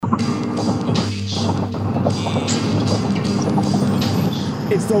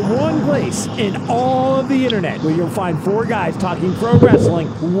It's the one place in all of the internet where you'll find four guys talking pro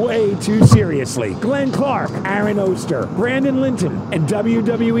wrestling way too seriously. Glenn Clark, Aaron Oster, Brandon Linton, and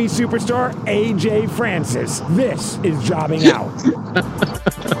WWE superstar AJ Francis. This is Jobbing Out.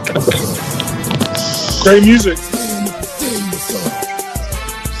 Great music.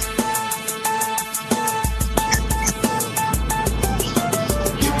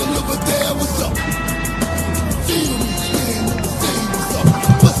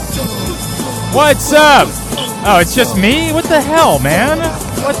 What's up? Oh, it's just me? What the hell, man?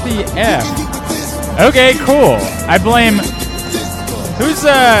 What the F? Okay, cool. I blame... Who's, is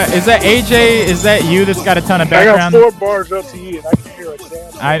that AJ? Is that you that's got a ton of background? I got 4 bars up to you, and I can hear a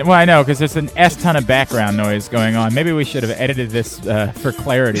damn... Well, I know, because there's an ton of background noise going on. Maybe we should have edited this for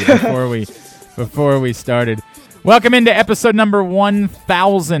clarity before we started. Welcome into episode number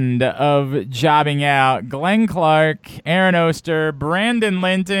 1000 of Jobbing Out. Glenn Clark, Aaron Oster, Brandon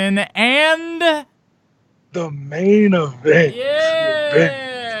Linton, and... the main event.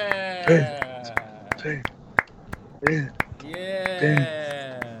 Yeah! Ben.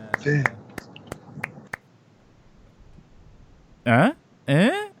 Huh?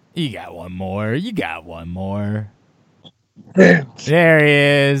 You got one more. Ben. There he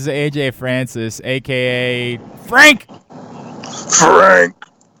is, AJ Francis, a.k.a. Frank!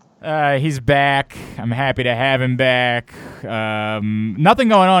 He's back. I'm happy to have him back. Nothing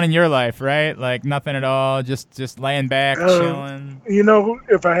going on in your life, right? Like, nothing at all? Just laying back, chilling? You know,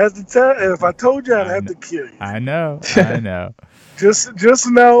 if I told you, I'd have to kill you. I know. Just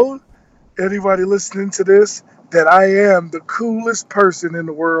know, anybody listening to this, that I am the coolest person in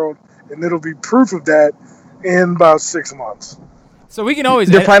the world, and it'll be proof of that in about 6 months. So we can always...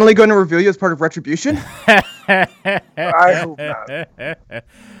 They're finally going to reveal you as part of Retribution? I hope not.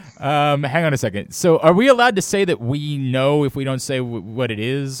 Hang on a second. So are we allowed to say that we know if we don't say what it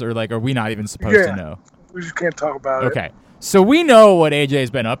is? Or, like, are we not even supposed to know? We just can't talk about it. Okay. So we know what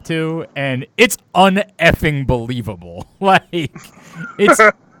AJ's been up to, and it's un-effing believable. Like,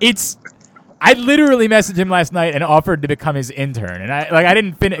 it's... I literally messaged him last night and offered to become his intern. And I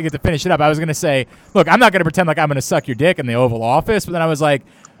didn't get to finish it up. I was going to say, look, I'm not going to pretend like I'm going to suck your dick in the Oval Office. But then I was like,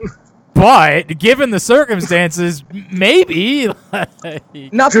 but given the circumstances, maybe. Not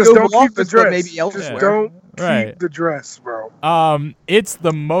the Oval Office, but maybe elsewhere. Just don't keep the dress, bro. It's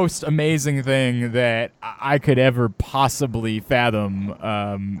the most amazing thing that I could ever possibly fathom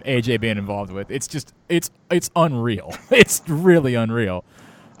AJ being involved with. It's just, it's unreal. It's really unreal.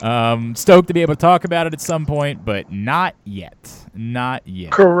 Stoked to be able to talk about it at some point, but not yet.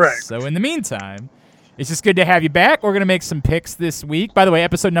 Correct. So in the meantime, it's just good to have you back. We're going to make some picks this week. By the way,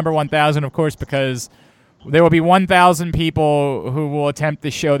 episode number 1000, of course, because there will be 1,000 people who will attempt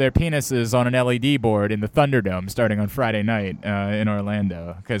to show their penises on an LED board in the Thunderdome starting on Friday night in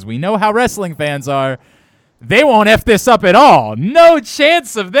Orlando. Because we know how wrestling fans are. They won't F this up at all. No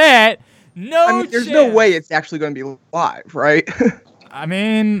chance of that. There's no way it's actually going to be live, right? I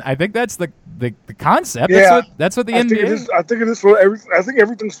mean, I think that's the concept. Yeah, that's what the NBA. I think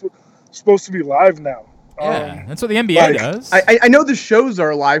everything's supposed to be live now. Yeah, that's what the NBA does. I know the shows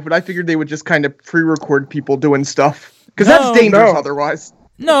are live, but I figured they would just kind of pre-record people doing stuff because that's dangerous otherwise.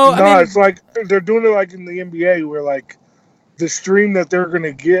 No, it's like they're doing it like in the NBA, where like the stream that they're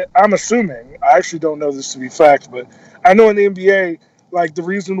gonna get. I'm assuming. I actually don't know this to be fact, but I know in the NBA. Like, the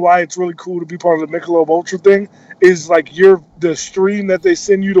reason why it's really cool to be part of the Michelob Ultra thing is, like, the stream that they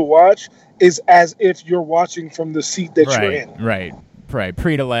send you to watch is as if you're watching from the seat that you're in. Right.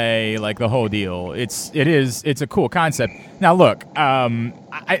 Pre-delay, like, the whole deal. It's a cool concept. Now, look,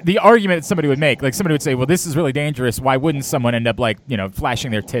 the argument that somebody would make, like, somebody would say, well, this is really dangerous. Why wouldn't someone end up, like,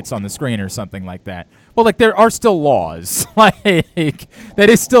 flashing their tits on the screen or something like that? Well, like, there are still laws. Like, that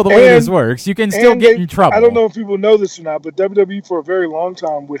is still the way this works. You can still get in trouble. I don't know if people know this or not, but WWE for a very long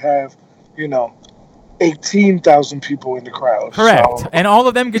time would have, 18,000 people in the crowd. Correct. So. And all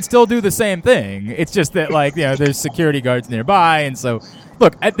of them could still do the same thing. It's just that, like, there's security guards nearby. And so,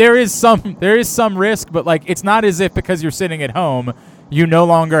 look, there is some risk, but, like, it's not as if because you're sitting at home, you no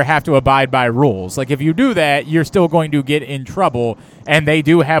longer have to abide by rules. Like, if you do that, you're still going to get in trouble. And they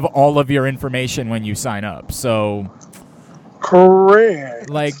do have all of your information when you sign up. So... Correct.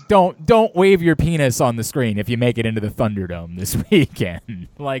 Like, don't wave your penis on the screen if you make it into the Thunderdome this weekend.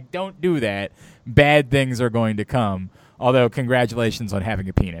 Like, don't do that. Bad things are going to come. Although, congratulations on having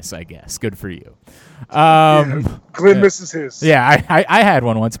a penis, I guess. Good for you. Glenn misses his. Yeah, I had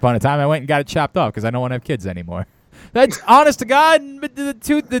one once upon a time. I went and got it chopped off because I don't want to have kids anymore. That's honest to God.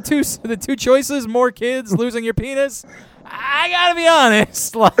 The two choices: more kids, losing your penis. I gotta be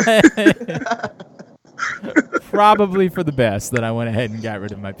honest. probably for the best that I went ahead and got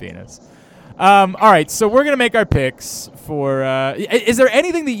rid of my penis. All right, so we're gonna make our picks for. Is there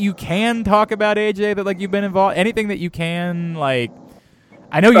anything that you can talk about, AJ? That like you've been involved? Anything that you can like?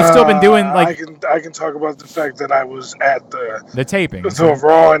 I know you've still been doing like. I can talk about the fact that I was at the taping, the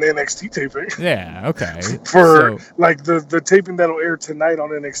Raw and NXT taping. Yeah. Okay. For like the taping that'll air tonight on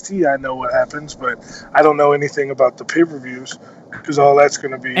NXT, I know what happens, but I don't know anything about the pay-per-views because all that's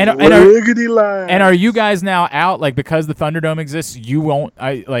going to be and are you guys now out like because the Thunderdome exists? You won't.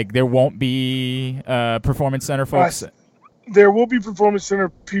 There won't be Performance Center folks. There will be Performance Center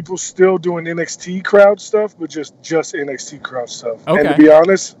people still doing NXT crowd stuff, but just NXT crowd stuff. Okay. And to be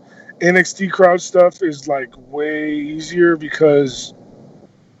honest, NXT crowd stuff is like way easier because,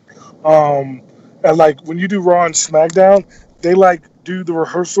 and like when you do Raw and SmackDown, they like do the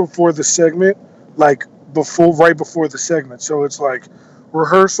rehearsal for the segment like right before the segment. So it's like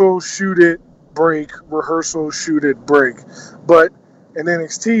rehearsal, shoot it, break, rehearsal, shoot it, break. But in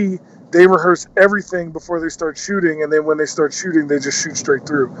NXT, they rehearse everything before they start shooting, and then when they start shooting, they just shoot straight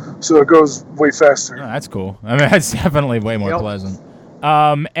through. So it goes way faster. Oh, that's cool. I mean, that's definitely way more pleasant.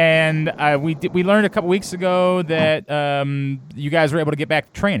 And we learned a couple weeks ago that you guys were able to get back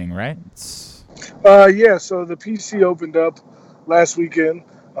to training, right? Yeah, so the PC opened up last weekend.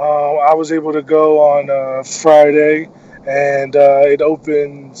 I was able to go on Friday, and it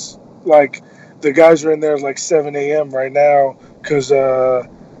opens, like, the guys are in there like 7 a.m. right now because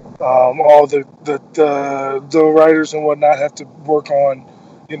all the writers and whatnot have to work on,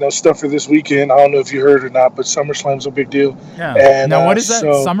 stuff for this weekend. I don't know if you heard or not, but SummerSlam's a big deal. Yeah. And, now, what is that?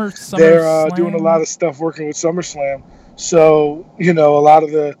 So they're doing a lot of stuff working with SummerSlam. So, a lot of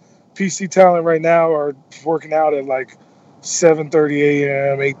the PC talent right now are working out at like 7:30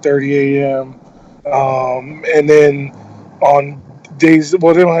 a.m., 8:30 a.m. And then on days,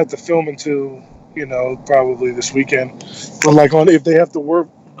 well, they don't have to film until, probably this weekend. But like if they have to work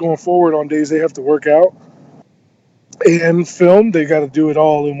going forward on days they have to work out and film, they got to do it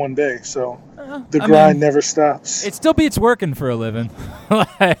all in one day. So the grind never stops. It still beats working for a living.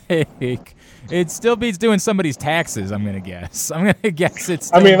 It still beats doing somebody's taxes, I'm going to guess. It's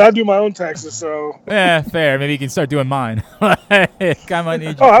still... I do my own taxes, so... Yeah, fair. Maybe you can start doing mine. I might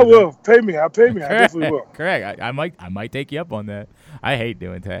need you. I will. Pay me. I definitely will. Correct. I might take you up on that. I hate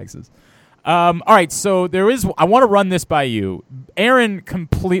doing taxes. All right, so I want to run this by you. Aaron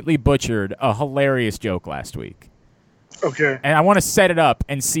completely butchered a hilarious joke last week. Okay. And I want to set it up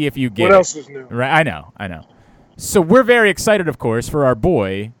and see if you get it. What else is new? Right, I know. So we're very excited, of course, for our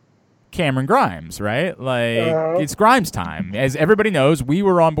boy, Cameron Grimes, right? Like, It's Grimes time. As everybody knows, we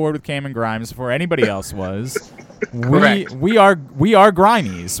were on board with Cameron Grimes before anybody else was. we are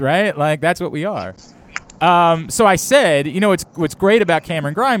Grimies, right? Like, that's what we are. So I said, what's great about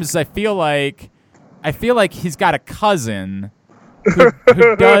Cameron Grimes is I feel like he's got a cousin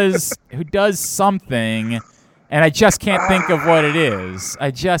who does something, and I just can't think of what it is.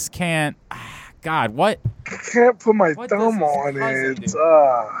 I just can't. God, what? I can't put my thumb on it.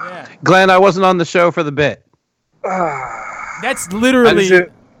 Yeah. Glenn, I wasn't on the show for the bit. That's literally.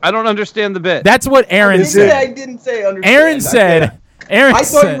 I don't understand the bit. That's what Aaron said. I didn't say understand. Aaron said. I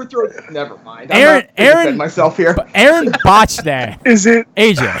thought you were throwing. Never mind. Aaron, myself here. Aaron botched that. Is it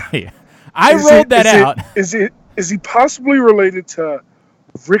AJ? I rolled that out. Is he possibly related to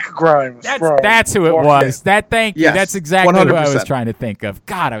Rick Grimes? That's who it was. Thank you. Yes, that's exactly 100%. who I was trying to think of.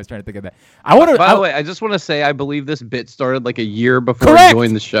 God, I was trying to think of that. By the way, I just want to say I believe this bit started like a year before Correct. I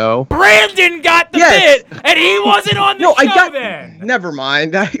joined the show. Brandon got the bit, and he wasn't on the show then. Never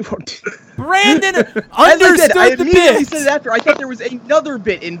mind. Brandon understood I the immediately bit. said it after. I thought there was another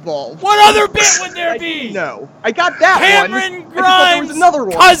bit involved. What other bit would there be? No, I got that Cameron one. Grimes' there was another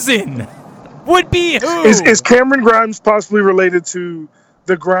one. cousin would be who? Is Cameron Grimes possibly related to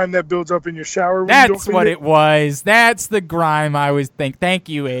the grime that builds up in your shower? That's what it was. That's the grime I was thinking. Thank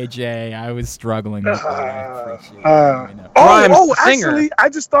you, AJ. I was struggling with that. I appreciate it. Actually, I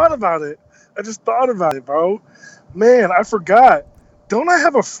just thought about it. Bro. Man, I forgot. Don't I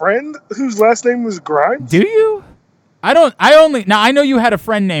have a friend whose last name was Grimes? Do you? I know you had a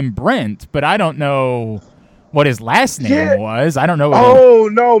friend named Brent, but I don't know what his last name was. I don't know.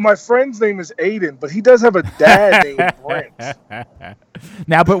 No, my friend's name is Aiden, but he does have a dad named Brent.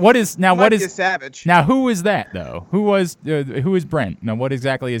 What is Savage? Now, who is that though? Who is Brent? Now, what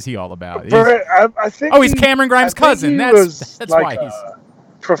exactly is he all about? Brent, I think. He's Cameron Grimes' cousin. That's like why he's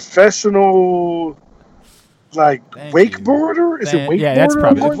professional. Like wakeboarder? Is it wakeboarder? Yeah, that's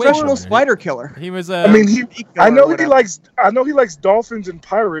probably professional spider killer. He was. I know he likes dolphins and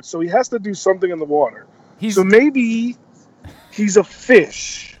pirates, so he has to do something in the water. So maybe he's a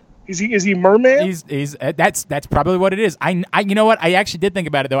fish. Is he Merman? He's that's probably what it is. I you know what? I actually did think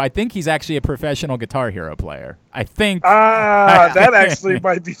about it though. I think he's actually a professional Guitar Hero player. I think that actually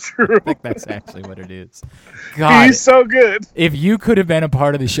might be true. I think that's actually what it is. God, he's so good. If you could have been a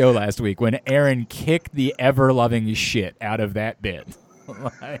part of the show last week when Aaron kicked the ever-loving shit out of that bit,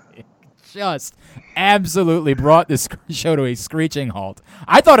 like, just absolutely brought this show to a screeching halt.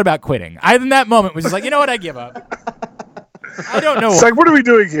 I thought about quitting. In that moment was just like, you know what? I give up. I don't know. It's like, what are we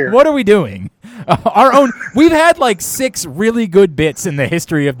doing here? What are we doing? We've had like 6 really good bits in the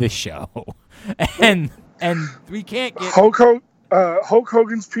history of this show, and we can't get Hulk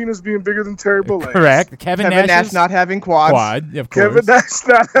Hogan's penis being bigger than Terry Bollett's. Correct. Kevin Nash not having quads. Quad, of course. Kevin Nash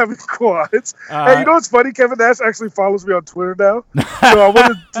not having quads. Hey, you know what's funny? Kevin Nash actually follows me on Twitter now, so I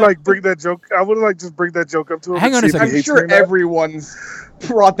want to bring that joke. I want to just bring that joke up to him. Hang on a second. I'm sure everyone's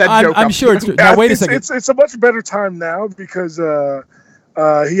brought that joke up. I'm sure it's true. Now wait a second. It's a much better time now because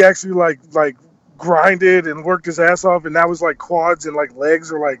he actually like grinded and worked his ass off, and now his like quads and like legs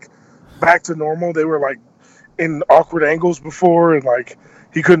are like back to normal. They were like in awkward angles before, and like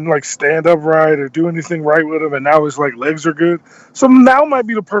he couldn't like stand upright or do anything right with them, and now his like legs are good. So now might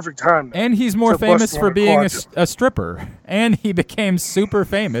be the perfect time. And he's more famous for being a stripper, and he became super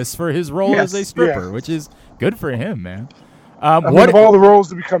famous for his role as a stripper, which is good for him, man. Of all the roles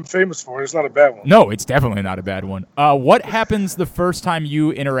to become famous for, it's not a bad one. No, it's definitely not a bad one. What happens the first time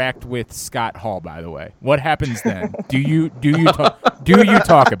you interact with Scott Hall? By the way, what happens then? Do you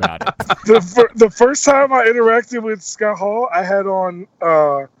talk about it? The first time I interacted with Scott Hall, I had on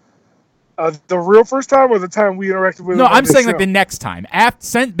the real first time, or the time we interacted with. No, him I'm saying show? like the next time.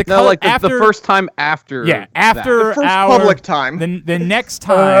 The first time after. Yeah, after the first our public time. The next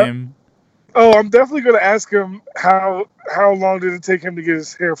time. I'm definitely going to ask him how long did it take him to get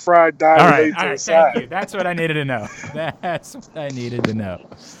his hair fried, dyed, and laid to the side. Thank you. That's what I needed to know. That's what I needed to know.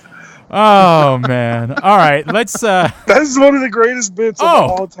 Oh man! All right, let's. That is one of the greatest bits of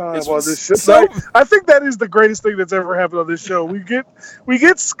all time on this show. I think that is the greatest thing that's ever happened on this show. We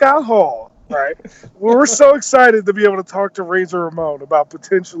get Scott Hall, right? We're so excited to be able to talk to Razor Ramon about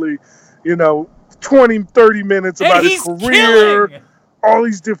potentially, 20, 30 minutes about his career. Killing. All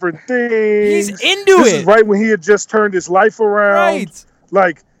these different things. He's into This is right when he had just turned his life around. Right.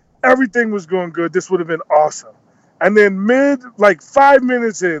 Like, everything was going good. This would have been awesome. And then 5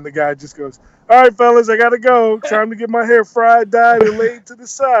 minutes in, the guy just goes, all right, fellas, I got to go. Time to get my hair fried, dyed, and laid to the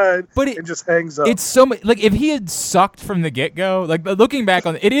side. And just hangs up. It's so much. Like, if he had sucked from the get-go, like, looking back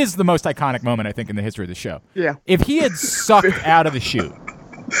on it is the most iconic moment, I think, in the history of the show. Yeah. If he had sucked out of the chute,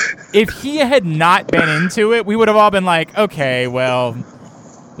 if he had not been into it, we would have all been like, okay, well,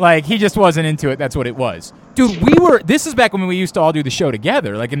 like, he just wasn't into it. That's what it was. Dude, this is back when we used to all do the show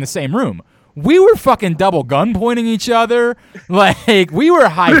together, like in the same room. We were fucking double gun pointing each other. Like, we were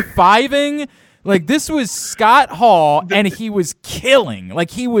high-fiving. Like, this was Scott Hall, and he was killing.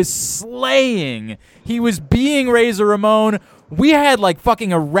 Like, he was slaying. He was being Razor Ramon. We had like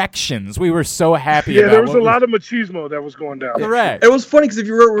fucking erections. We were so happy. Yeah, there was a lot of machismo that was going down. Correct. It was funny because if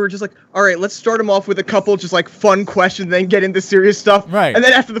you were, we were just like, all right, let's start him off with a couple just like fun questions, then get into serious stuff. Right. And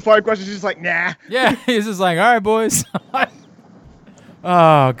then after the fun questions, just like, nah. Yeah, he's just like, all right, boys.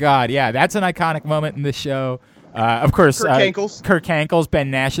 Oh God, yeah, that's an iconic moment in this show. Of course, Kurt Cankles. Kurt Cankles, Ben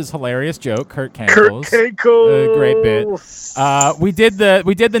Nash's hilarious joke. Kurt Cankles, great bit. We did the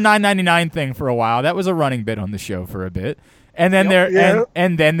 $9.99 thing for a while. That was a running bit on the show for a bit. And then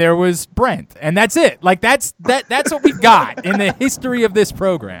and then there was Brent, and that's it. Like that's what we've got in the history of this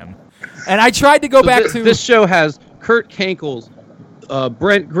program. And I tried to go back to this show has Kurt Cankles,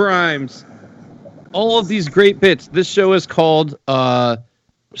 Brent Grimes, all of these great bits. This show is called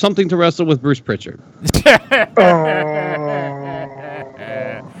Something to Wrestle with Bruce Pritchard.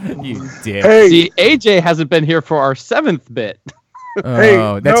 You did. Hey. See, AJ hasn't been here for our 7th bit.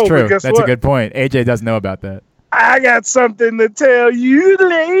 Oh, that's true. That's what? a good point. AJ does know about that. I got something to tell you,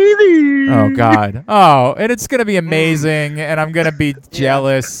 lady. Oh God. Oh, and it's gonna be amazing, and I'm gonna be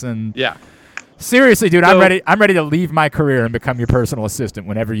jealous and Yeah. Seriously, dude, I'm ready to leave my career and become your personal assistant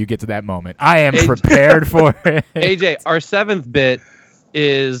whenever you get to that moment. I am prepared for it. AJ, our 7th bit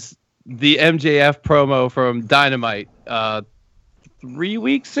is the MJF promo from Dynamite 3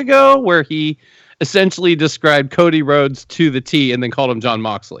 weeks ago, where he essentially described Cody Rhodes to the T and then called him John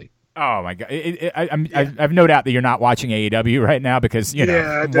Moxley. Oh my God! I've no doubt that you're not watching AEW right now because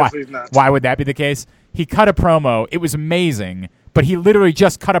definitely not. Why would that be the case? He cut a promo. It was amazing, but he literally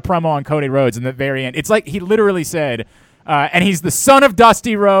just cut a promo on Cody Rhodes in the very end. It's like he literally said, and he's the son of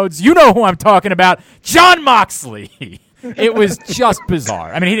Dusty Rhodes. You know who I'm talking about, John Moxley. It was just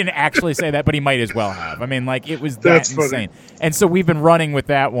bizarre. I mean, he didn't actually say that, but he might as well have. I mean, like, it was that insane. And so we've been running with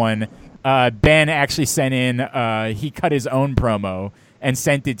that one. Ben actually sent in, he cut his own promo and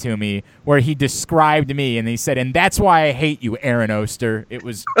sent it to me where he described me, and he said, and that's why I hate you, Aaron Oster. It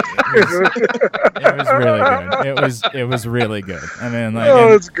was really good. It was really good. I mean, like,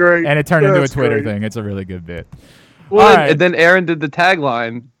 it's great. And it turned into a Twitter thing. It's a really good bit. Well, and then Aaron did the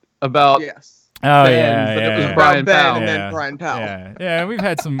tagline about Oh Ben, yeah, but yeah, it was Brian Powell. And then Brian Powell. Yeah, we've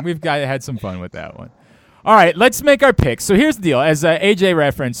had some fun with that one. All right, let's make our picks. So here's the deal. As AJ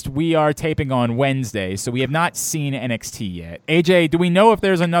referenced, we are taping on Wednesday, so we have not seen NXT yet. AJ, do we know if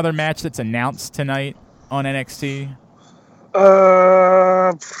there's another match that's announced tonight on NXT?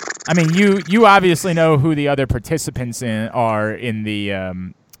 I mean, you obviously know who the other participants are in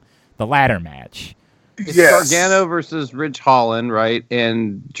the ladder match. It's Gargano versus Ridge Holland, right?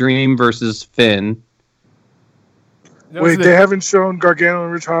 And Dream versus Finn. Wait, they haven't shown Gargano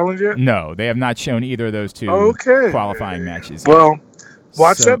and Ridge Holland yet? No, they have not shown either of those two qualifying matches yet. Well,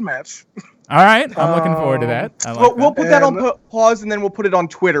 watch that match. All right, I'm looking forward to that. We'll put that on pause, and then we'll put it on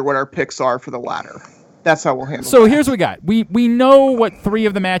Twitter what our picks are for the ladder. That's how we'll handle it. So here's what we got. We know what 3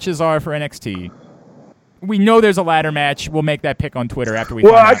 of the matches are for NXT. We know there's a ladder match. We'll make that pick on Twitter after we.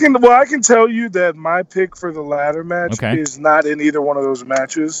 I can tell you that my pick for the ladder match is not in either one of those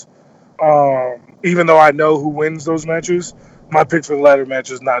matches. Even though I know who wins those matches, my pick for the ladder match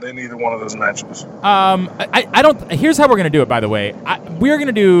is not in either one of those matches. I don't. Here's how we're gonna do it. By the way, we're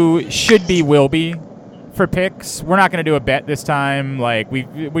gonna do should be, will be for picks. We're not gonna do a bet this time. Like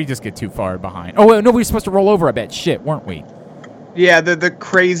we just get too far behind. Oh no, we were supposed to roll over a bet. Shit, weren't we? Yeah, the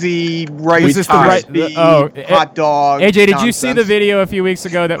crazy rice hot dog. AJ, did you see the video a few weeks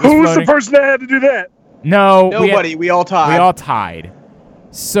ago that was Who was floating? the person that had to do that? No, nobody. We all tied. We all tied.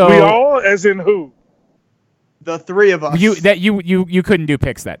 So we all, as in who? The 3 of us. You couldn't do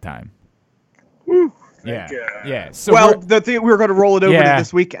picks that time. Woo. Yeah. So we were going to roll it over to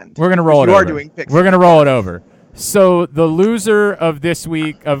this weekend. We're going to roll it over. You are doing picks. We're going to roll it over. So the loser of this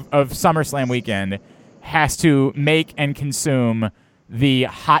week of SummerSlam weekend has to make and consume the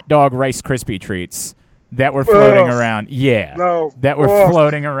hot dog Rice Krispie treats that were floating around. Yeah. No. That were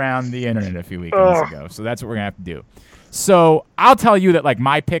floating around the internet a few weekends ago. So that's what we're going to have to do. So I'll tell you that, like,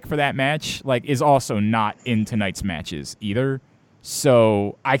 my pick for that match, like, is also not in tonight's matches either.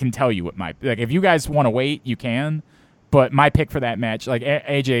 So I can tell you what if you guys want to wait, you can. But my pick for that match, like,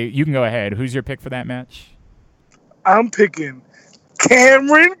 AJ, you can go ahead. Who's your pick for that match? I'm picking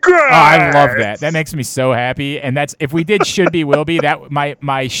Cameron Grimes. Oh, I love that. That makes me so happy. And that's, if we did should be, will be, that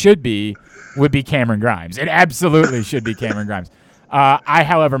my should be would be Cameron Grimes. It absolutely should be Cameron Grimes.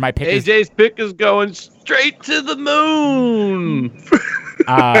 However, my pick AJ's pick is going straight to the moon.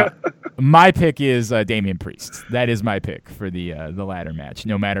 My pick is Damian Priest. That is my pick for the ladder match.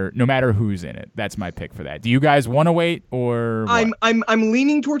 No matter who's in it, that's my pick for that. Do you guys want to wait or? What? I'm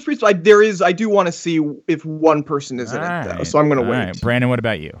leaning towards Priest. But I do want to see if one person is in it though. So I'm going to wait. Right. Brandon, what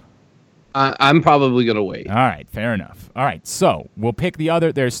about you? I'm probably going to wait. All right, fair enough. All right, so we'll pick the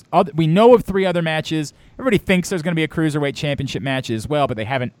other. We know of 3 other matches. Everybody thinks there's going to be a Cruiserweight Championship match as well, but they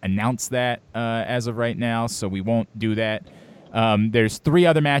haven't announced that as of right now, so we won't do that. There's 3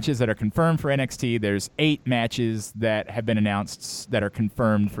 other matches that are confirmed for NXT. There's 8 matches that have been announced that are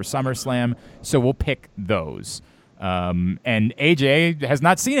confirmed for SummerSlam, so we'll pick those. And AJ has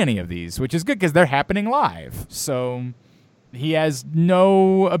not seen any of these, which is good because they're happening live, so he has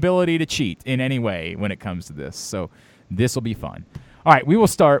no ability to cheat in any way when it comes to this. So this will be fun. All right, we will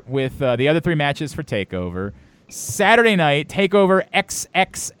start with the other 3 matches for TakeOver. Saturday night, TakeOver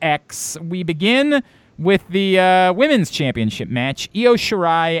XXX. We begin with the Women's Championship match. Io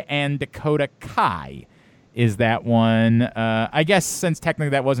Shirai and Dakota Kai is that one. I guess since technically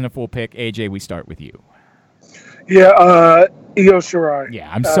that wasn't a full pick, AJ, we start with you. Yeah, Io Shirai. Yeah,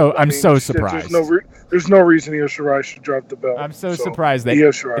 I'm so surprised. There's no reason Io Shirai should drop the belt. I'm so surprised that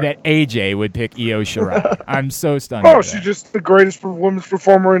AJ would pick Io Shirai. I'm so stunned. Oh, she's just the greatest women's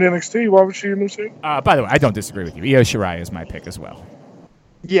performer in NXT. Why would she in NXT? By the way, I don't disagree with you. Io Shirai is my pick as well.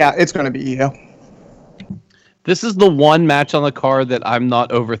 Yeah, it's going to be Io. This is the one match on the card that I'm not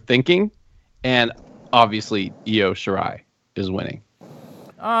overthinking, and obviously Io Shirai is winning.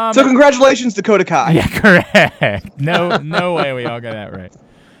 So congratulations, Dakota Kai. Yeah, correct. No way we all got that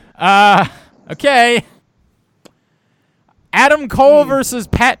right. Okay. Adam Cole versus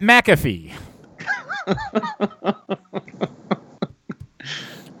Pat McAfee.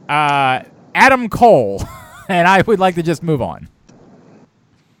 Adam Cole, and I would like to just move on.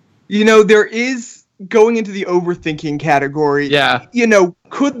 You know, there is going into the overthinking category. Yeah. You know,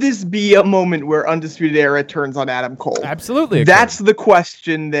 could this be a moment where Undisputed Era turns on Adam Cole? Absolutely. That's the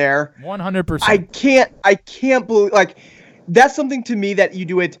question there. 100%. I can't believe, like, that's something to me that you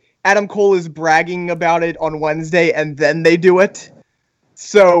do it. Adam Cole is bragging about it on Wednesday and then they do it.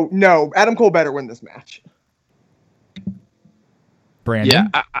 So, no, Adam Cole better win this match. Brandon?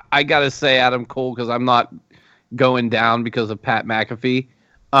 Yeah, I got to say Adam Cole because I'm not going down because of Pat McAfee.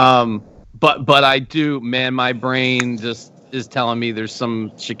 But I do, man, my brain just is telling me there's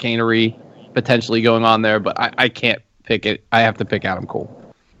some chicanery potentially going on there, but I can't pick it. I have to pick Adam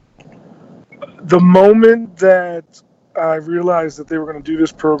Cole. The moment that I realized that they were going to do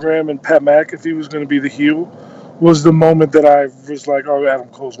this program and Pat McAfee was going to be the heel was the moment that I was like, oh, Adam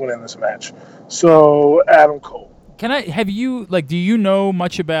Cole's winning this match. So, Adam Cole. Do you know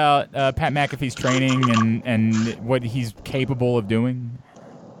much about Pat McAfee's training and what he's capable of doing?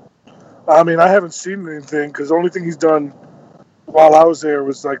 I mean, I haven't seen anything because the only thing he's done while I was there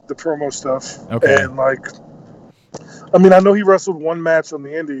was like the promo stuff. Okay. And like, I mean, I know he wrestled one match on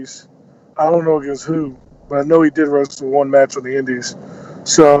the Indies. I don't know against who, but I know he did wrestle one match on the Indies.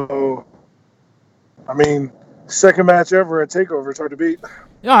 So, I mean, second match ever at TakeOver. It's hard to beat.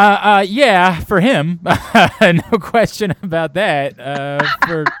 Yeah, for him, no question about that.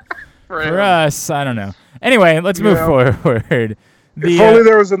 For us, I don't know. Anyway, let's move forward. If only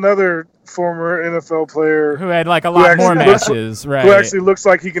there was another former NFL player who had like a lot more matches, right? Who actually looks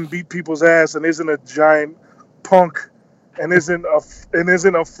like he can beat people's ass and isn't a giant punk and isn't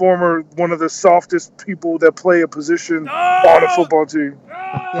a former one of the softest people that play a position on a football team.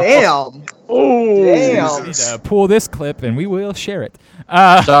 Damn. Oh, damn. Pull this clip and we will share it.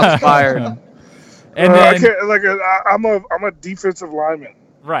 Shots fired. And then, I'm a defensive lineman.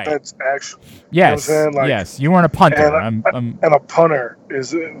 Right. That's actually. Yes. You know what I'm saying? Yes. You weren't a punter. And a punter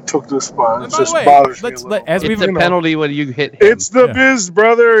took this spot. It just way, bothers me a little. It's a penalty when you hit him. It's the biz,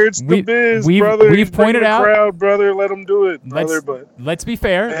 brother. It's the biz, brother. We've pointed out, crowd, brother. Let him do it, brother. Let's be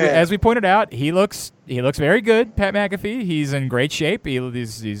fair. Man. As we pointed out, he looks very good. Pat McAfee. He's in great shape. He's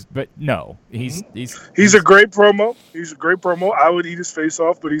a great promo. He's a great promo. I would eat his face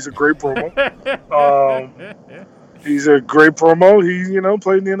off, but he's a great promo. He's a great promo. He,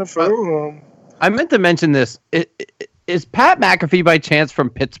 played in the NFL. I meant to mention this. Is Pat McAfee by chance from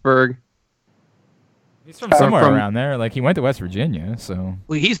Pittsburgh? He's from somewhere around there. Like, he went to West Virginia, so.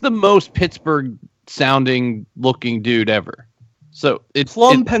 Well, he's the most Pittsburgh-sounding looking dude ever. So it's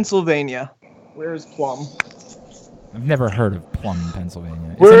Plum, Pennsylvania. Where is Plum? I've never heard of Plum,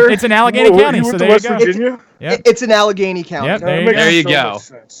 Pennsylvania. It's in Allegheny County, so there West you go. Virginia? It's in Allegheny County. Yep, there you go.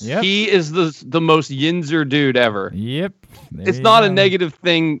 Yep. He is the most Yinzer dude ever. Yep. It's not a negative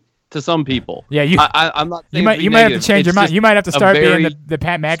thing to some people. Yeah, I'm not saying you might have to change your mind. You might have to start being the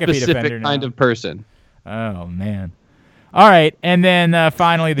Pat McAfee specific defender now. kind of person. Oh, man. All right, and then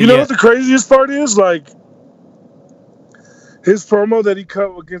finally You know what the craziest part is? Like, his promo that he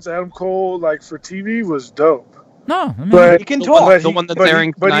cut against Adam Cole, like, for TV was dope. No, I mean, but he can talk. The one that's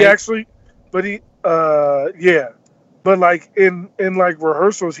airing tonight. But like in like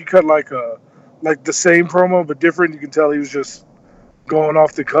rehearsals, he cut like the same promo but different. You can tell he was just going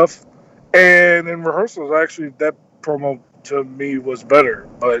off the cuff. And in rehearsals, actually, that promo to me was better.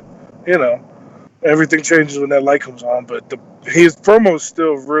 But everything changes when that light comes on. But his promo is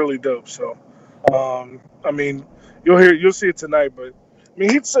still really dope. So, I mean, you'll see it tonight. But I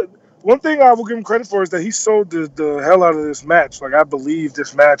mean, one thing I will give him credit for is that he sold the hell out of this match. Like, I believe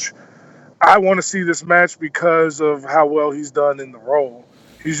this match. I want to see this match because of how well he's done in the role.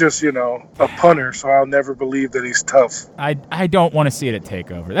 He's just, a punter, so I'll never believe that he's tough. I don't want to see it at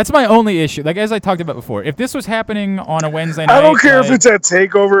TakeOver. That's my only issue. Like, as I talked about before, if this was happening on a Wednesday night... I don't care if it's at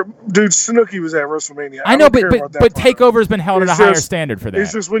TakeOver. Dude, Snooki was at WrestleMania. I know, but TakeOver's been held at a higher standard for that.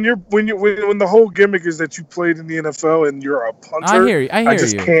 It's just when the whole gimmick is that you played in the NFL and you're a punter. I hear you. I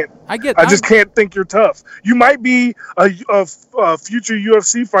just can't think you're tough. You might be a future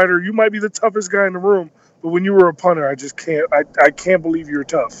UFC fighter. You might be the toughest guy in the room. But when you were a punter, I just can't. I can't believe you're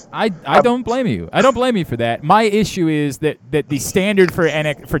tough. I don't blame you. I don't blame you for that. My issue is that the standard for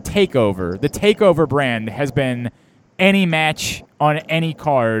TakeOver, the TakeOver brand, has been any match on any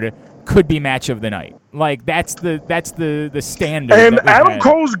card could be match of the night. Like, that's the standard. And Adam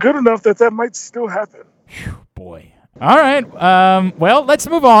Cole's good enough that might still happen. Whew, boy. All right. Well, let's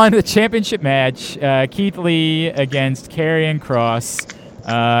move on to the championship match. Keith Lee against Karrion Kross.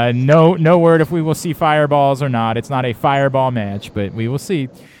 No word if we will see fireballs or not. It's not a fireball match, but we will see.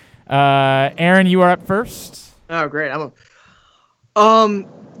 Aaron, you are up first. Oh, great.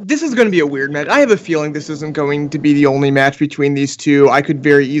 This is going to be a weird match. I have a feeling this isn't going to be the only match between these two. I could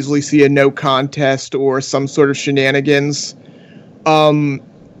very easily see a no contest or some sort of shenanigans.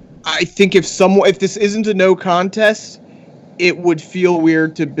 I think if this isn't a no contest, it would feel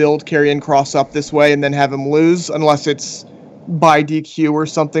weird to build Karrion Kross up this way and then have him lose, unless it's by DQ or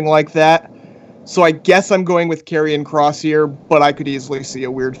something like that. So I guess I'm going with Karrion Kross here, but I could easily see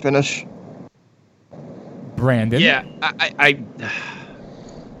a weird finish. Brandon? Yeah,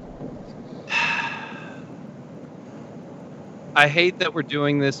 I hate that we're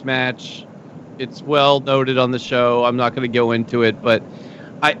doing this match. It's well noted on the show. I'm not going to go into it, but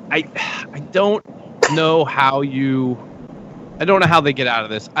I don't know how they get out of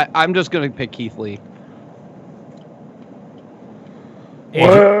this. I'm just going to pick Keith Lee.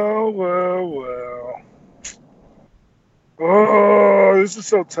 Well. Oh, this is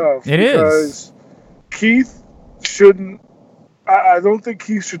so tough. It is. Keith shouldn't. I don't think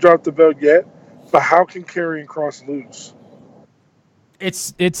Keith should drop the belt yet. But how can Karrion Kross lose?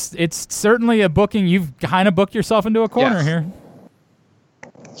 It's certainly a booking. You've kind of booked yourself into a corner here.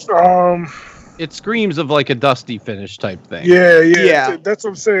 It screams of like a Dusty finish type thing. Yeah. That's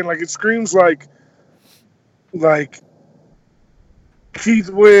what I'm saying. Like, it screams like Keith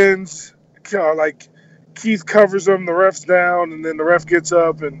wins, like Keith covers him, the ref's down, and then the ref gets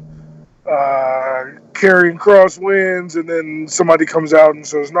up, and Karrion Kross wins, and then somebody comes out and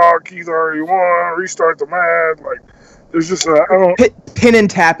says, "No, Keith already won. Restart the match." Like, there's just pin and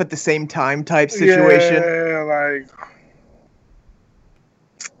tap at the same time type situation. Yeah, like.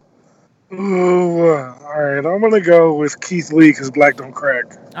 Ooh, all right, I'm going to go with Keith Lee because black don't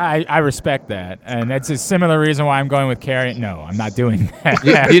crack. I respect that. And that's a similar reason why I'm going with Karrion. No, I'm not doing that.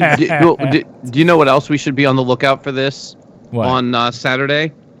 Do you know what else we should be on the lookout for this on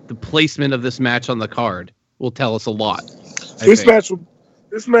Saturday? The placement of this match on the card will tell us a lot. This match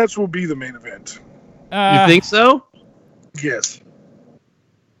will be the main event. You think so? Yes.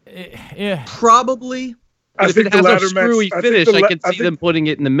 Yeah. Probably. I if think it has the a ladder screwy match, finish, I could see them putting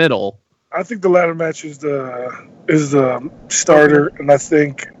it in the middle. I think the ladder match is the starter, and I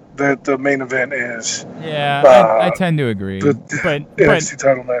think that the main event is. Yeah, I tend to agree. The NXT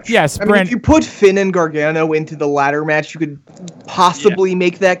title match. Yes, I mean, if you put Finn and Gargano into the ladder match, you could possibly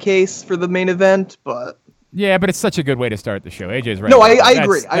make that case for the main event, but. Yeah, but it's such a good way to start the show. AJ's right. No, I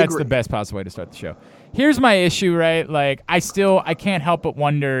agree. That's the best possible way to start the show. Here's my issue, right? Like, I can't help but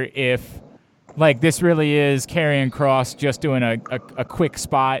wonder if. Like, this really is Karrion Kross just doing a quick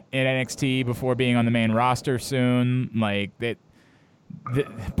spot in NXT before being on the main roster soon. Like,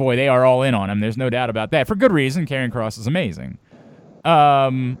 boy, they are all in on him. There's no doubt about that. For good reason. Karrion Kross is amazing.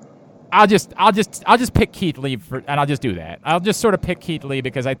 I'll just pick Keith Lee and I'll just do that. I'll just sort of pick Keith Lee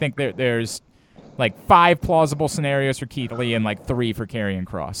because I think there's like 5 plausible scenarios for Keith Lee and like 3 for Karrion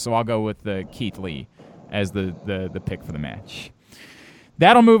Kross. So I'll go with the Keith Lee as the pick for the match.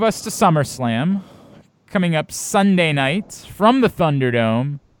 That'll move us to SummerSlam, coming up Sunday night from the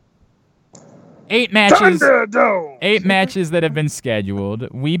Thunderdome. 8 matches. Thunderdome. 8 matches that have been scheduled.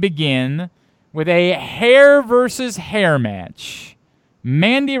 We begin with a hair versus hair match.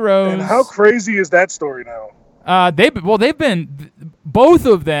 Mandy Rose. And how crazy is that story now? They've been. Both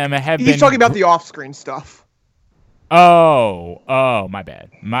of them have been. He's talking about the off-screen stuff. Oh, my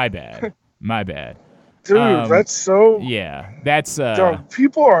bad. Dude, that's so. Yeah, that's.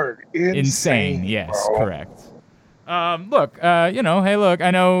 People are insane. Yes, bro. correct. Look, hey, look,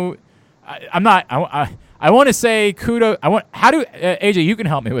 I know. I'm not. I want to say kudos. How do AJ? You can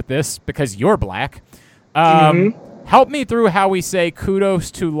help me with this because you're black. Help me through how we say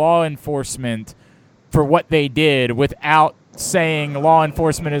kudos to law enforcement for what they did without saying law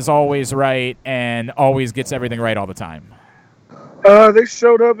enforcement is always right and always gets everything right all the time. They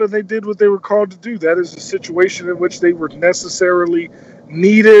showed up and they did what they were called to do. That is a situation in which they were necessarily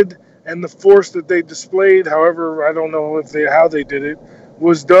needed, and the force that they displayed, however, I don't know how they did it,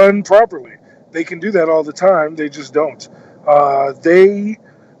 was done properly. They can do that all the time. They just don't. They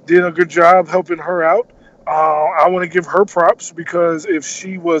did a good job helping her out. I want to give her props because if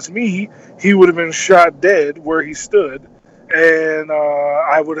she was me, he would have been shot dead where he stood, and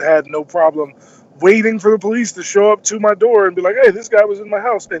I would have had no problem waiting for the police to show up to my door and be like, "Hey, this guy was in my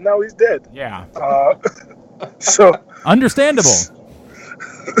house and now he's dead." Yeah. So understandable.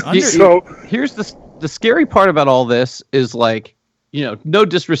 So here's the scary part about all this is, like, no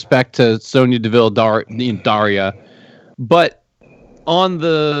disrespect to Sonya Deville, Daria, but on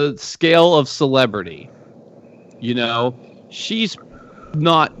the scale of celebrity, she's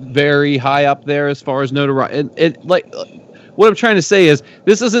not very high up there as far as notoriety. What I'm trying to say is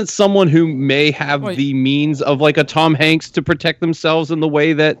this isn't someone who may have the means of like a Tom Hanks to protect themselves in the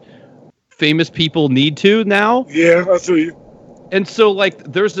way that famous people need to now. Yeah, I feel you. And so,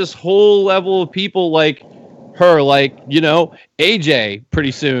 like, there's this whole level of people, like, her, like, you know, AJ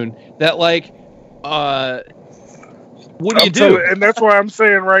pretty soon. That, like, what do you do? And that's why I'm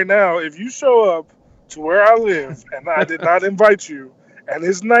saying right now, if you show up to where I live and I did not invite you, and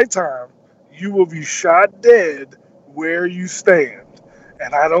it's nighttime, you will be shot dead where you stand.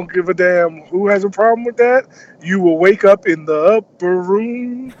 And I don't give a damn who has a problem with that. You will wake up in the upper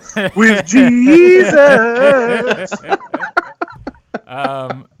room with Jesus.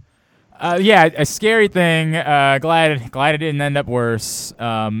 Yeah, a scary thing. Glad it didn't end up worse.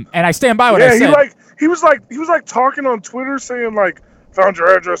 And I stand by what I said. He was like talking on Twitter saying like, found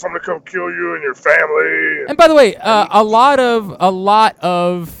your address, I'm gonna come kill you and your family. And by the way, a lot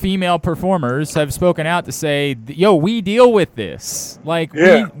of female performers have spoken out to say, "Yo, we deal with this. Like,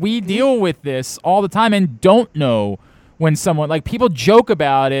 we deal with this all the time, and don't know when someone, like, people joke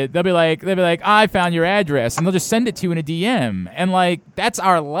about it. They'll be like, I found your address, and they'll just send it to you in a DM, and like, that's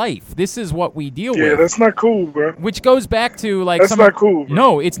our life. This is what we deal with. Yeah, that's not cool, bro. Which goes back to like, that's not cool. Bro.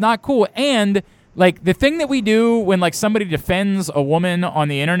 No, it's not cool, and. Like, the thing that we do when, like, somebody defends a woman on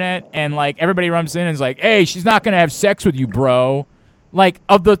the internet and, like, everybody runs in and is like, hey, she's not going to have sex with you, bro. Like,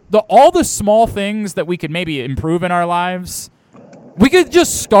 of all the small things that we could maybe improve in our lives, we could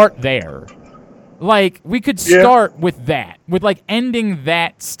just start there. Like, we could start with that, with, like, ending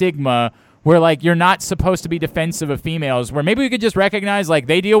that stigma where, like, you're not supposed to be defensive of females, where maybe we could just recognize, like,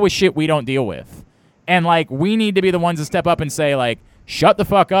 they deal with shit we don't deal with. And, like, we need to be the ones to step up and say, like, shut the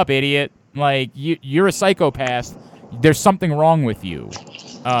fuck up, idiot. Like, you're a psychopath. There's something wrong with you.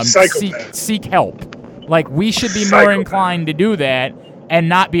 Seek help. Like, we should be more inclined to do that and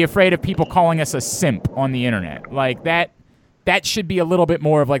not be afraid of people calling us a simp on the internet. Like, that should be a little bit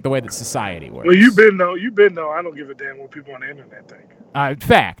more of, like, the way that society works. Well, you've been though. I don't give a damn what people on the internet think.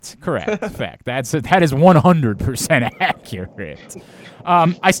 Fact. Correct. Fact. That is 100% accurate.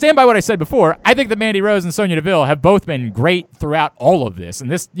 I stand by what I said before. I think that Mandy Rose and Sonya Deville have both been great throughout all of this.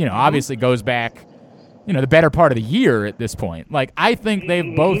 And this, you know, obviously goes back, you know, the better part of the year at this point. Like, I think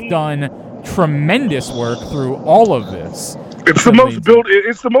they've both done tremendous work through all of this. It's the most built.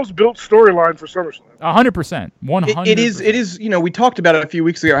 It's the most built storyline for SummerSlam. 100%. 100%. It is. You know, we talked about it a few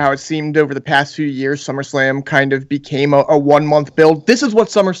weeks ago how it seemed over the past few years SummerSlam kind of became a 1 month build. This is what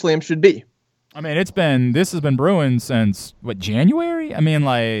SummerSlam should be. I mean, this has been brewing since what, January? I mean,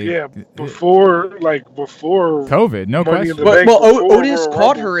 like before COVID, no question. Well, Otis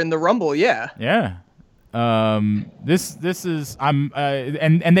caught her in the Rumble, yeah. Yeah. This is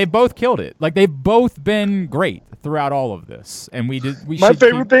and they both killed it. Like, they've both been great throughout all of this, and my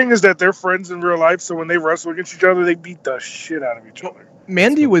favorite thing is that they're friends in real life. So when they wrestle against each other, they beat the shit out of each other.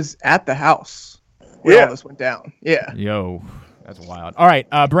 Mandy was at the house when all this went down. Yeah. Yo, that's wild. All right,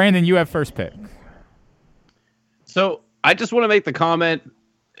 Brandon, you have first pick. So I just want to make the comment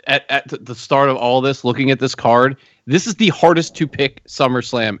at the start of all this, looking at this card, this is the hardest to pick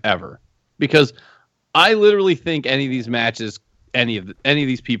SummerSlam ever, because I literally think any of these matches, any of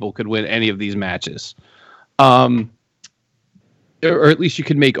these people could win any of these matches. Or at least you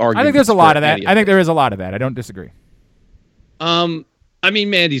could make arguments. I think there's a lot of that. I think there is a lot of that. I don't disagree. I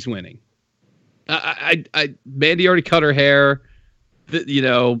mean, Mandy's winning. Mandy already cut her hair. You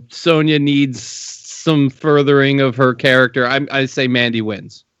know, Sonya needs some furthering of her character. I say Mandy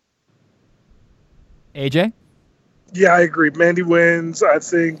wins. AJ? Yeah, I agree. Mandy wins. I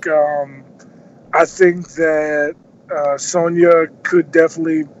think that Sonya could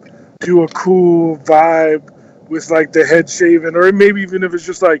definitely do a cool vibe with like the head shaven, or maybe even if it's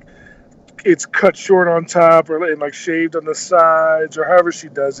just like it's cut short on top or like shaved on the sides, or however she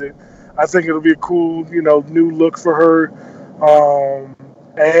does it. I think it'll be a cool, you know, new look for her.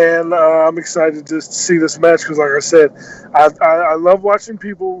 And I'm excited to see this match because, like I said, I love watching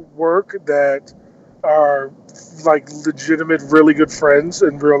people work that are like legitimate, really good friends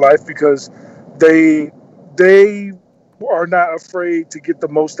in real life, because they are not afraid to get the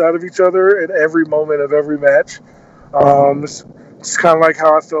most out of each other in every moment of every match. It's kind of like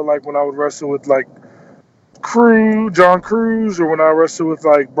how I felt like when I would wrestle with like John Cruz, or when I wrestle with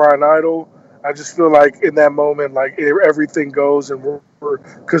like Brian Idol. I just feel like in that moment, like everything goes, and we're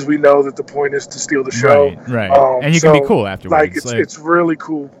because we know that the point is to steal the show. Right. And you can be cool afterwards. Like it's really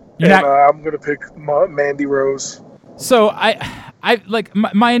cool. And I'm gonna pick Mandy Rose. So I like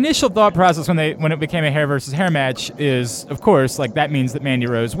my initial thought process when it became a hair versus hair match is, of course, like that means that Mandy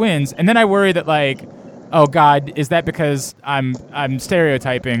Rose wins, and then I worry that like, oh God, is that because I'm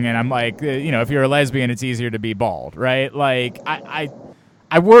stereotyping and I'm like, you know, if you're a lesbian, it's easier to be bald, right? Like I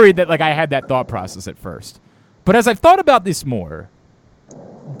worried that like I had that thought process at first, but as I've thought about this more,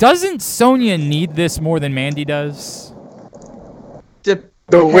 doesn't Sonya need this more than Mandy does?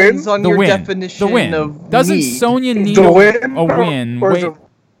 The win? Depends on The your win. definition The win. of Doesn't need. Sonya need The a win? win? Or Wait.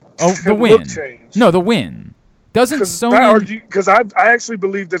 the The look win. change? No, the win. Doesn't Sonya? Because I actually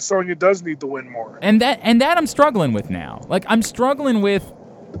believe that Sonya does need to win more. And that I'm struggling with now. Like I'm struggling with,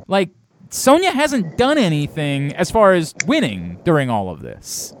 like Sonya hasn't done anything as far as winning during all of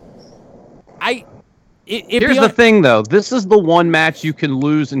this. Here's the thing, though. This is the one match you can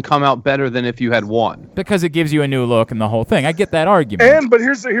lose and come out better than if you had won. Because it gives you a new look and the whole thing. I get that argument. But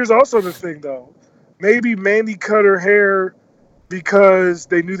here's also the thing, though. Maybe Mandy cut her hair because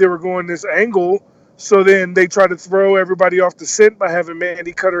they knew they were going this angle. So then they try to throw everybody off the scent by having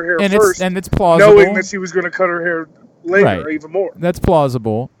Mandy cut her hair first, it's plausible, knowing that she was going to cut her hair later, Right. even more. That's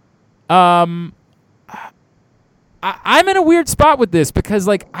plausible. I'm in a weird spot with this because,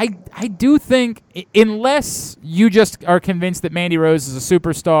 like, I do think unless you just are convinced that Mandy Rose is a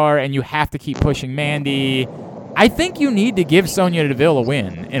superstar and you have to keep pushing Mandy, I think you need to give Sonya Deville a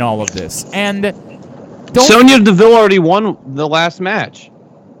win in all of this. And Sonya Deville already won the last match.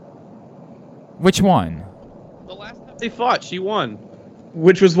 Which one? The last time they fought, she won.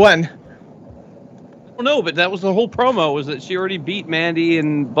 Which was when? I don't know, but that was the whole promo, was that she already beat Mandy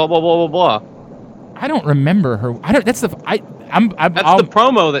and blah, blah, blah, blah, blah. I don't remember her. That's the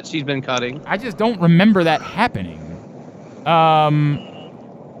promo that she's been cutting. I just don't remember that happening. I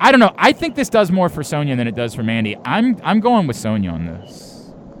don't know. I think this does more for Sonya than it does for Mandy. I'm going with Sonya on this.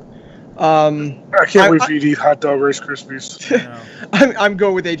 I can't wait for you to eat hot dog Rice Krispies. I'm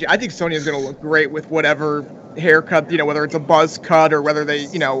going with AJ. I think Sonya's going to look great with whatever haircut, whether it's a buzz cut or whether they,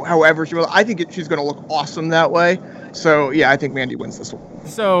 however she will. I think she's going to look awesome that way. So yeah, I think Mandy wins this one.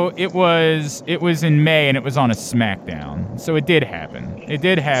 So it was in May and it was on a SmackDown. So it did happen.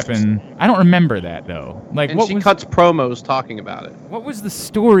 I don't remember that though. Like, and she cuts promos talking about it. What was the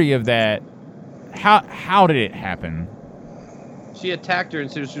story of that? How did it happen? She attacked her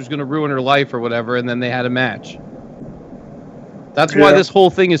and said she was going to ruin her life or whatever, and then they had a match. That's why this whole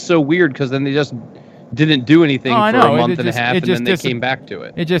thing is so weird, because then they just didn't do anything for a month and a half, and then they came back to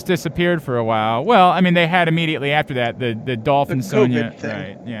it. It just disappeared for a while. Well, I mean, they had immediately after that the Dolphin Sonya thing.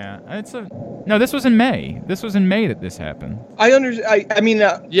 Right? Yeah, no. This was in May. This was in May that this happened. I understand. I mean,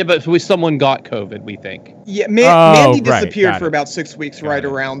 yeah, but someone got COVID, we think. Yeah, Mandy disappeared for it. about 6 weeks,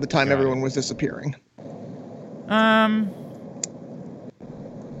 around the time everyone was disappearing.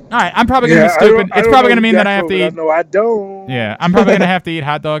 All right, I'm probably gonna be stupid. It's probably gonna mean that I have to eat. No, I don't. Yeah, I'm probably gonna have to eat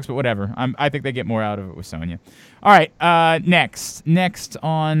hot dogs, but whatever. I think they get more out of it with Sonya. All right, next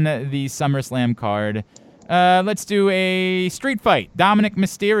on the SummerSlam card, let's do a street fight. Dominic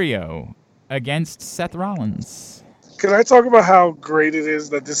Mysterio against Seth Rollins. Can I talk about how great it is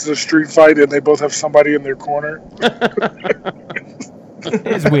that this is a street fight and they both have somebody in their corner? It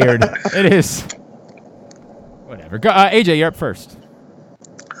is weird. It is. Whatever. Go, AJ, you're up first.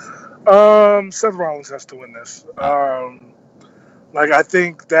 Seth Rollins has to win this. I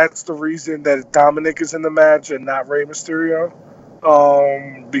think that's the reason that Dominic is in the match and not Rey Mysterio.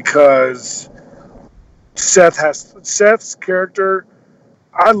 Because Seth's character.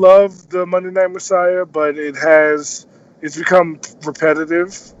 I love the Monday Night Messiah, but it's become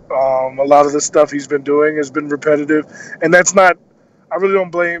repetitive. A lot of the stuff he's been doing has been repetitive, and that's not. I really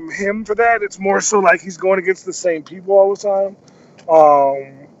don't blame him for that. It's more so like he's going against the same people all the time.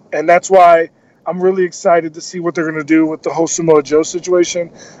 And that's why I'm really excited to see what they're going to do with the whole Samoa Joe situation.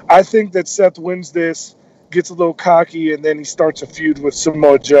 I think that Seth wins this, gets a little cocky, and then he starts a feud with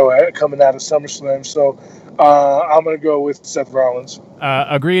Samoa Joe coming out of SummerSlam. So I'm going to go with Seth Rollins.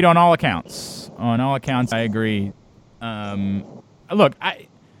 Agreed on all accounts. On all accounts, I agree. Look,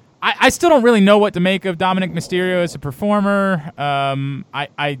 I still don't really know what to make of Dominic Mysterio as a performer.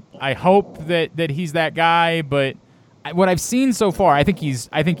 I hope that he's that guy, but what I've seen so far, I think he's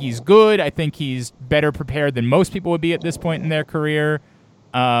good. I think he's better prepared than most people would be at this point in their career.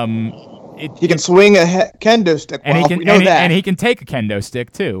 He can swing a kendo stick, and he can take a kendo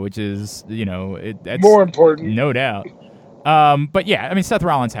stick too, which is that's more important, no doubt. But yeah, I mean, Seth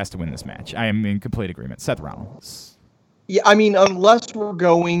Rollins has to win this match. I am in complete agreement. Seth Rollins. Yeah, I mean, unless we're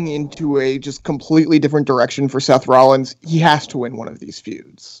going into a just completely different direction for Seth Rollins, he has to win one of these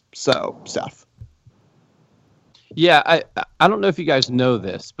feuds. So, Seth. Yeah, I don't know if you guys know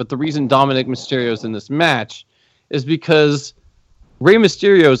this, but the reason Dominic Mysterio's in this match is because Rey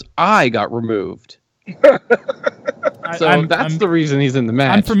Mysterio's eye got removed. So that's the reason he's in the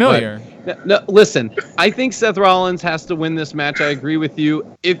match. I'm familiar. No, listen, I think Seth Rollins has to win this match. I agree with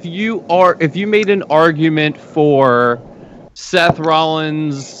you. If you made an argument for Seth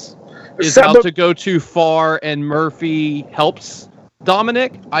Rollins is about to go too far and Murphy helps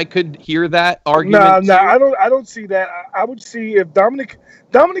Dominic, I could hear that argument. No, I don't see that. I would see if Dominic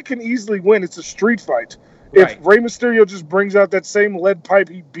can easily win. It's a street fight. Right. If Rey Mysterio just brings out that same lead pipe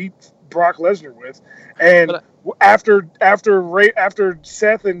he beat Brock Lesnar with, and after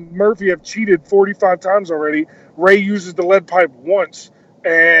Seth and Murphy have cheated 45 times already, Rey uses the lead pipe once,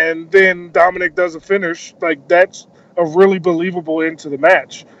 and then Dominic does a finish. Like, that's a really believable end to the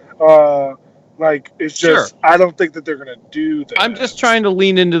match. Like, it's just, I don't think that they're going to do that. I'm just trying to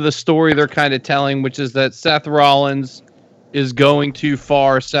lean into the story they're kind of telling, which is that Seth Rollins is going too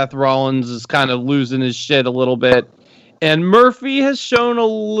far. Seth Rollins is kind of losing his shit a little bit. And Murphy has shown a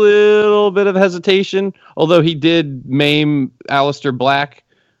little bit of hesitation, although he did maim Aleister Black.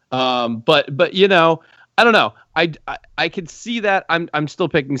 But you know, I don't know. I could see that. I'm still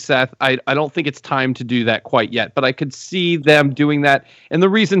picking Seth. I don't think it's time to do that quite yet, but I could see them doing that. And the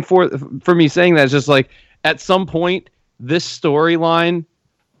reason for me saying that is just like, at some point, this storyline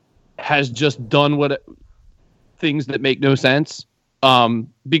has just done things that make no sense,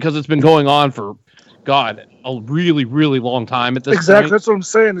 because it's been going on for, God, a really, really long time at this point. Exactly, that's what I'm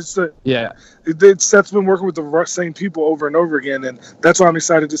saying. Seth's been working with the same people over and over again, and that's why I'm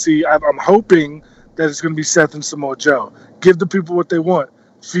excited to see. I'm hoping that it's going to be Seth and Samoa Joe. Give the people what they want.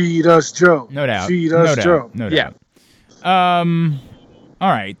 Feed us Joe. No doubt. Feed us Joe. No doubt. All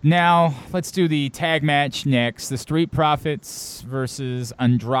right, now let's do the tag match next. The Street Profits versus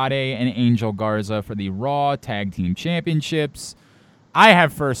Andrade and Angel Garza for the Raw Tag Team Championships. I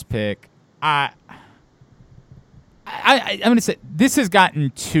have first pick. I'm going to say this has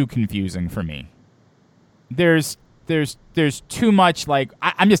gotten too confusing for me. There's too much, like,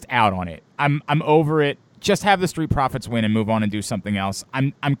 I'm just out on it. I'm over it. Just have the Street Profits win and move on and do something else.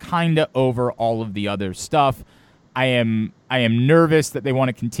 I'm kind of over all of the other stuff. I am nervous that they want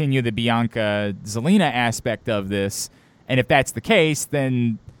to continue the Bianca Zelina aspect of this, and if that's the case,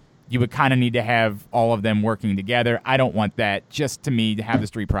 then you would kind of need to have all of them working together. I don't want that. Just to me, to have the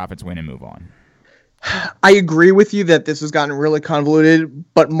Street Profits win and move on. I agree with you that this has gotten really convoluted,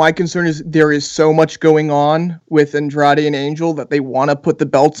 but my concern is there is so much going on with Andrade and Angel that they want to put the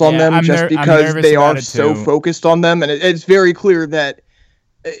belts on them because they are so focused on them, and it's very clear that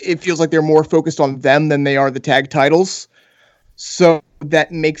it feels like they're more focused on them than they are the tag titles. So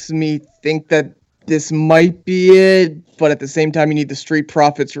that makes me think that this might be it, but at the same time, you need the Street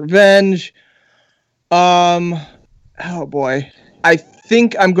Profits revenge. Oh boy. I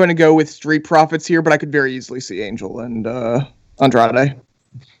think I'm going to go with Street Profits here, but I could very easily see Angel and Andrade.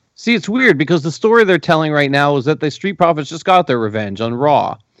 See, it's weird because the story they're telling right now is that the Street Profits just got their revenge on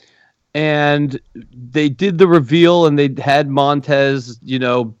Raw. And they did the reveal, and they had Montez,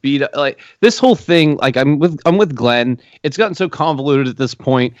 beat up. Like, this whole thing. Like, I'm with Glenn. It's gotten so convoluted at this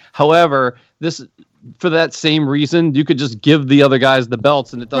point. However, for that same reason, you could just give the other guys the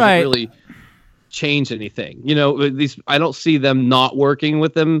belts, and it doesn't really change anything. I don't see them not working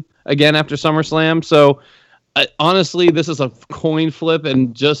with them again after SummerSlam. So, honestly, this is a coin flip,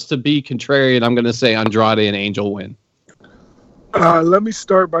 and just to be contrarian, I'm going to say Andrade and Angel win. Let me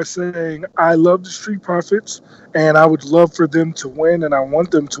start by saying I love the Street Profits, and I would love for them to win, and I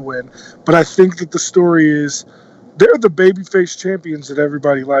want them to win. But I think that the story is they're the babyface champions that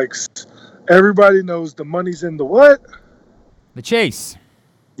everybody likes. Everybody knows the money's in the what? The chase.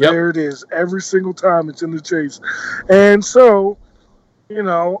 Yep. There it is. Every single time it's in the chase. And so,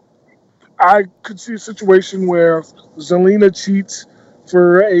 I could see a situation where Zelina cheats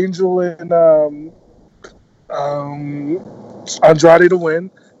for Angel and Andrade to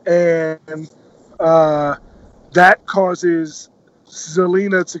win, and that causes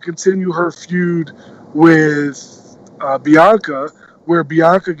Zelina to continue her feud with Bianca, where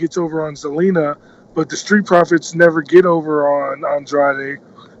Bianca gets over on Zelina, but the Street Profits never get over on Andrade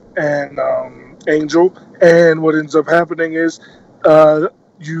and Angel. And what ends up happening is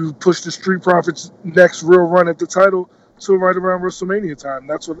you push the Street Profits' next real run at the title to right around WrestleMania time.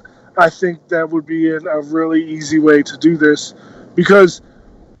 That's what I think that would be a really easy way to do this, because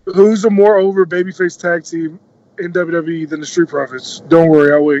who's a more over babyface tag team in WWE than the Street Profits? Don't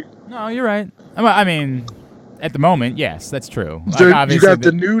worry, I'll wait. No, you're right. I mean, at the moment, yes, that's true. Like, you got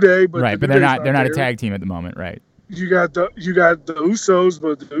the New Day, but they're not a tag team at the moment, right? You got the Usos,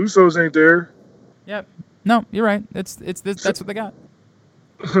 but the Usos ain't there. Yep. No, you're right. That's what they got.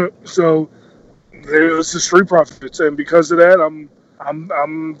 So there's the Street Profits, and because of that,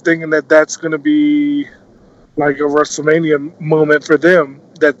 I'm thinking that that's going to be like a WrestleMania moment for them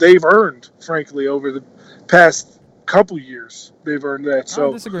that they've earned, frankly, over the past couple years they've earned that. I So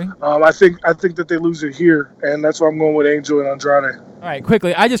don't disagree. I think that they lose it here, and that's why I'm going with Angel and Andrade. All right,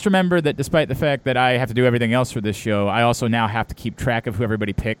 quickly, I just remember that despite the fact that I have to do everything else for this show, I also now have to keep track of who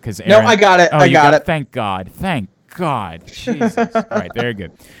everybody picked because No, I got it. Oh, I you got it. Thank God. Thank God. Jesus. All right, very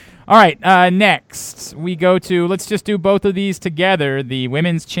good. All right, next we go to, let's just do both of these together, the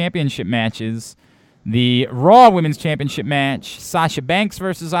Women's Championship matches. The Raw Women's Championship match, Sasha Banks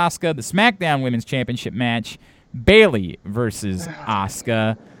versus Asuka. The SmackDown Women's Championship match, Bayley versus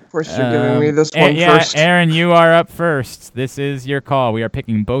Asuka. Of course, you're giving me this one first. Aaron, you are up first. This is your call. We are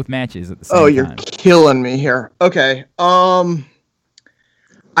picking both matches at the same time. Oh, you're killing me here. Okay. I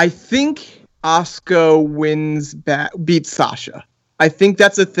think Asuka beats Sasha. I think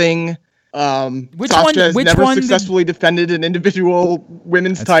that's a thing. Sasha has never successfully defended an individual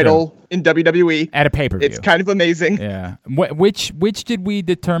women's title in WWE. At a pay-per-view. It's kind of amazing. Yeah. Which did we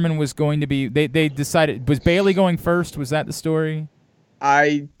determine was going to be? They decided, was Bayley going first? Was that the story?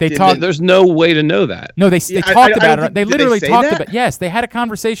 There's no way to know that. No, they talked about it. They literally talked that? about. Yes, they had a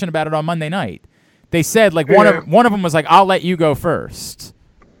conversation about it on Monday night. They said like one of them was like, "I'll let you go first."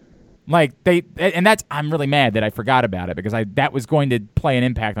 Like I'm really mad that I forgot about it because that was going to play an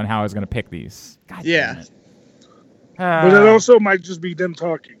impact on how I was going to pick these. God damn it. But it also might just be them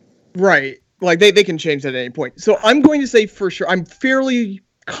talking. Right. Like they can change that at any point. So I'm going to say for sure, I'm fairly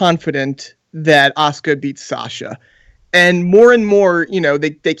confident that Asuka beats Sasha. And more,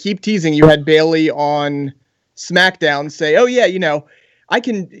 they keep teasing. You had Bayley on SmackDown say, "Oh yeah, I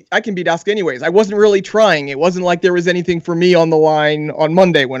can beat Asuka anyways. I wasn't really trying. It wasn't like there was anything for me on the line on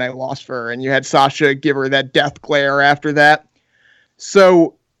Monday when I lost for her." And you had Sasha give her that death glare after that.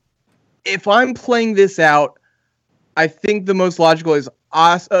 So if I'm playing this out, I think the most logical is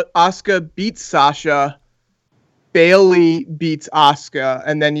Asuka beats Sasha, Bayley beats Asuka,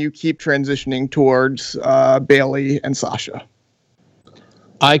 and then you keep transitioning towards Bayley and Sasha.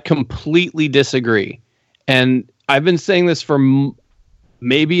 I completely disagree. And I've been saying this for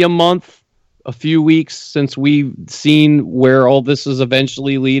maybe a month, a few weeks since we've seen where all this is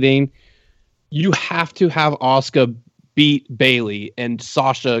eventually leading. You have to have Asuka beat Bayley and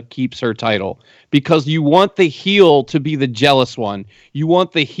Sasha keeps her title because you want the heel to be the jealous one. You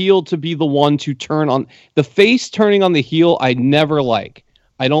want the heel to be the one to turn on the face. Turning on the heel, I never like.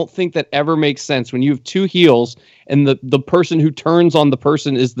 I don't think that ever makes sense when you have two heels and the person who turns on the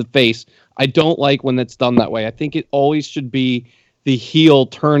person is the face. I don't like when that's done that way. I think it always should be the heel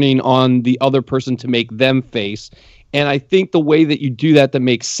turning on the other person to make them face. And I think the way that you do that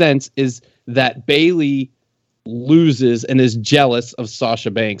makes sense is that Bayley loses and is jealous of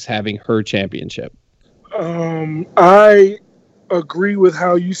Sasha Banks having her championship. I agree with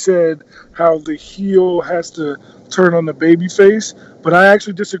how you said how the heel has to turn on the babyface, but I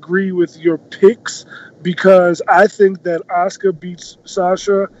actually disagree with your picks because I think that Asuka beats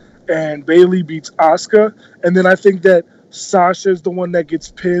Sasha and Bayley beats Asuka, and then I think that Sasha is the one that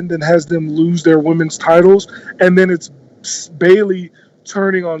gets pinned and has them lose their women's titles, and then it's Bayley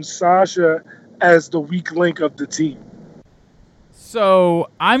turning on Sasha as the weak link of the team. So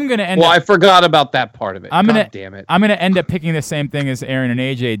I'm gonna end. I forgot about that part of it. Damn it! I'm gonna end up picking the same thing as Aaron and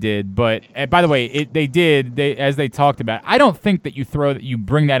AJ did. But by the way, as they talked about. I don't think that you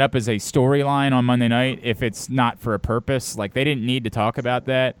bring that up as a storyline on Monday night if it's not for a purpose. Like they didn't need to talk about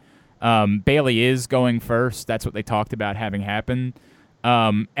that. Bayley is going first. That's what they talked about having happen.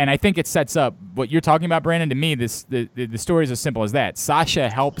 And I think it sets up what you're talking about, Brandon. To me, the story is as simple as that. Sasha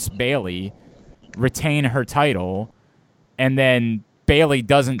helps Bayley retain her title, and then Bayley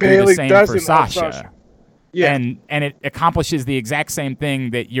doesn't do the same for Sasha. Yeah. And it accomplishes the exact same thing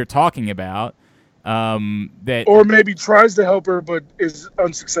that you're talking about. Or maybe tries to help her but is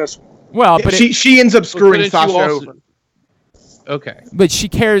unsuccessful. Well, but she ends up screwing Sasha over. Okay. But she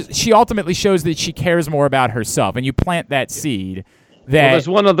cares. She ultimately shows that she cares more about herself, and you plant that seed. There's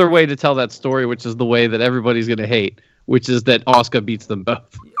one other way to tell that story, which is the way that everybody's going to hate, which is that Asuka beats them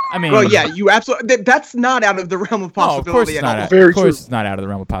both. I mean, well, yeah, you absolutely. That's not out of the realm of possibility. Of course, it's not out of the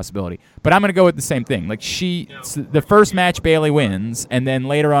realm of possibility. But I'm going to go with the same thing. Like the first match, Bayley wins, and then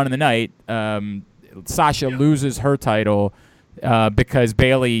later on in the night, Sasha loses her title because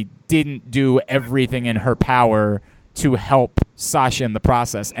Bayley didn't do everything in her power to help Sasha in the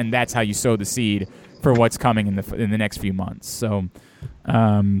process, and that's how you sow the seed for what's coming in the next few months. So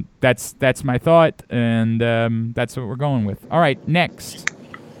that's my thought, and that's what we're going with. All right, next.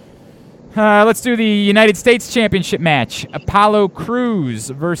 Let's do the United States Championship match. Apollo Crews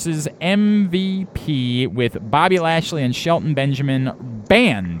versus MVP with Bobby Lashley and Shelton Benjamin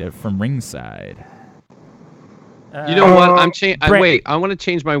banned from ringside. You know what? I want to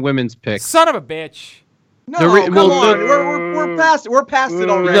change my women's pick. Son of a bitch. No, The come on. We're past it. We're past it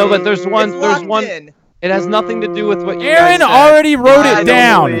already. No, but there's one. It's There's locked one. in. It has nothing to do with what you Aaron guys said. already wrote I it don't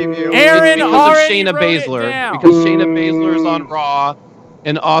down. believe you. Aaron It's because already of Shayna wrote it Baszler. down. Because Shayna Baszler is on Raw,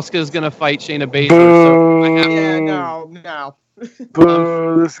 and Asuka's gonna fight Shayna Baszler. So I have Yeah, no.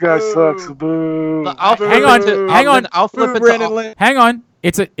 Boo, this guy sucks. Boo. Hang on. I'll flip it Brandon to. Lynn. Hang on.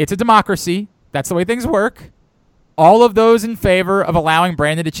 It's a democracy. That's the way things work. All of those in favor of allowing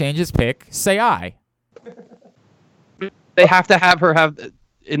Brandon to change his pick, say aye. They have to have her have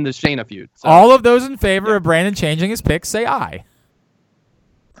in the Shayna feud. So. All of those in favor of Brandon changing his pick, say aye.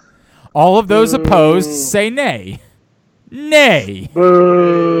 All of those opposed, say nay. Nay.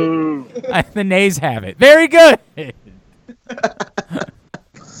 Boo. The nays have it. Very good.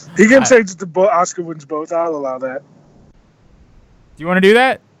 He can change it to Oscar wins both. I'll allow that. Do you want to do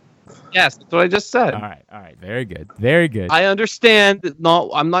that? Yes, that's what I just said. All right. Very good. Very good. I understand.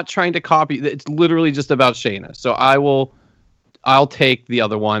 I'm not trying to copy. It's literally just about Shayna. So I'll take the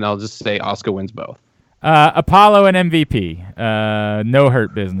other one. I'll just say Asuka wins both. Apollo and MVP. No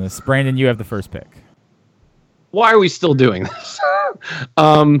hurt business. Brandon, you have the first pick. Why are we still doing this?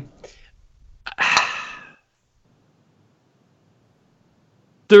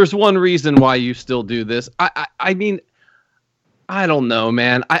 There's one reason why you still do this. I mean, I don't know,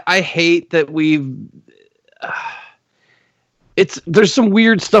 man. I hate that we've. There's some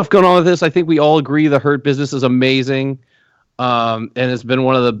weird stuff going on with this. I think we all agree the Hurt Business is amazing, and it's been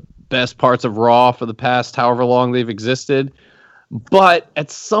one of the best parts of Raw for the past however long they've existed. But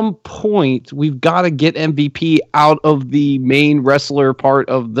at some point, we've got to get MVP out of the main wrestler part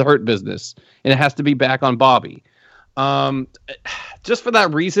of the Hurt Business, and it has to be back on Bobby. Just for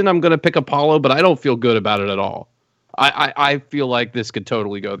that reason, I'm going to pick Apollo, but I don't feel good about it at all. I feel like this could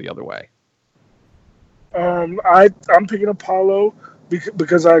totally go the other way. I'm picking Apollo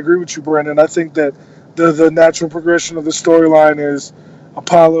because I agree with you, Brandon. I think that the natural progression of the storyline is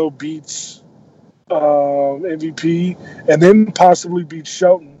Apollo beats MVP and then possibly beats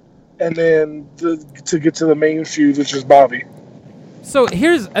Shelton, and then to get to the main feud, which is Bobby. So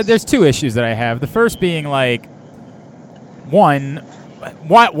there's two issues that I have. The first being like, one,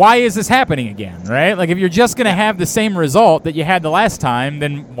 why is this happening again, right? Like, if you're just going to have the same result that you had the last time,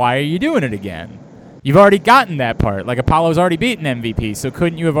 then why are you doing it again? You've already gotten that part. Like, Apollo's already beaten MVP, so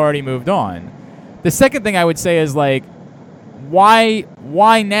couldn't you have already moved on? The second thing I would say is, like, why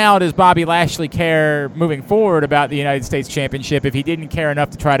now does Bobby Lashley care moving forward about the United States Championship if he didn't care enough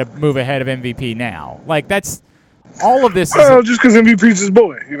to try to move ahead of MVP now? Like, that's all of this is just because MVP's his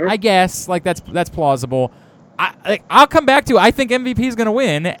boy, you know? I guess, like, that's plausible. I'll come back to, I think MVP is going to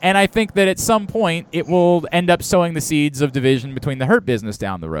win, and I think that at some point it will end up sowing the seeds of division between the Hurt Business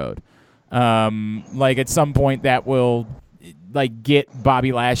down the road. Like, at some point that will, like, get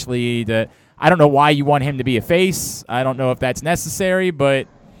Bobby Lashley to, I don't know why you want him to be a face. I don't know if that's necessary, but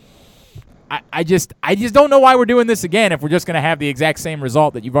I just don't know why we're doing this again if we're just going to have the exact same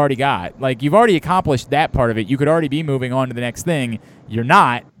result that you've already got. Like, you've already accomplished that part of it. You could already be moving on to the next thing. You're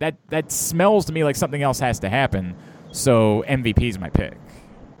not. That smells to me like something else has to happen. So MVP is my pick.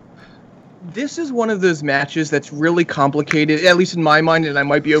 This is one of those matches that's really complicated, at least in my mind, and I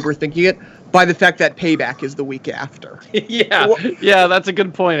might be overthinking it, by the fact that Payback is the week after. Yeah, that's a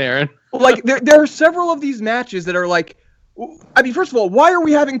good point, Aaron. Like, there are several of these matches that are like, I mean, first of all, why are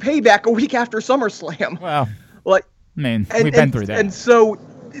we having Payback a week after SummerSlam? Well, like, I mean, we've been through that. And so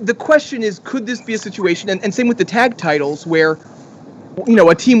the question is, could this be a situation, and same with the tag titles, where, you know,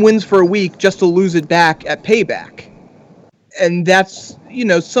 a team wins for a week just to lose it back at Payback? And that's, you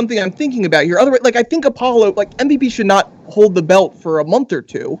know, something I'm thinking about here. Otherwise, like, I think Apollo, like, MVP should not hold the belt for a month or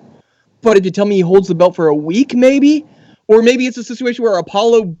two. But if you tell me he holds the belt for a week, maybe? Or maybe it's a situation where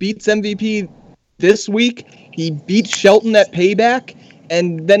Apollo beats MVP this week, he beats Shelton at Payback,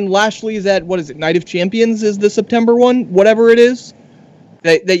 and then Lashley's at, what is it, Night of Champions is the September one? Whatever it is,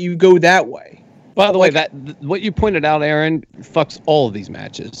 that you go that way. By the way, what you pointed out, Aaron, fucks all of these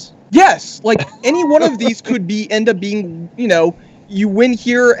matches. Yes, like, any one of these could end up being, you know, you win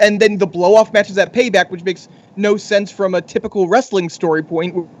here, and then the blow-off matches at Payback, which makes no sense from a typical wrestling story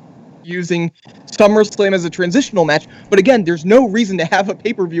point, using SummerSlam as a transitional match. But again, there's no reason to have a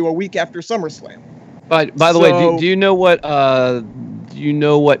pay-per-view a week after SummerSlam. But by the way, do you know what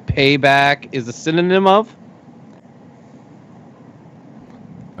Payback is a synonym of?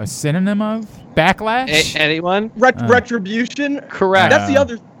 A synonym of Backlash? Anyone? Retribution. Correct. That's the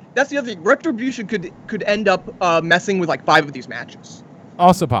other thing. Retribution could end up messing with like 5 of these matches.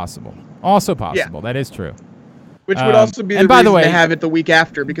 Also possible. Yeah. That is true. Which would also be the reason to have it the week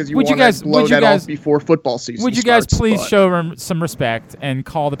after, because you want to blow that off before football season Would you guys please show some respect and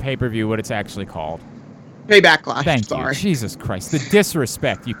call the pay-per-view what it's actually called? Payback. Thank Sorry. you. Jesus Christ. The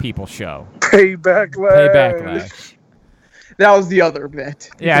disrespect you people show. Payback. Payback. That was the other bit.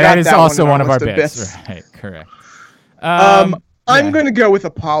 Yeah, Forgot that is also on one of our list bits. Right, correct. I'm yeah. going to go with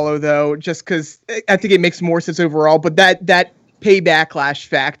Apollo, though, just because I think it makes more sense overall. But that Payback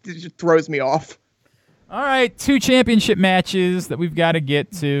fact just throws me off. All right, 2 championship matches that we've got to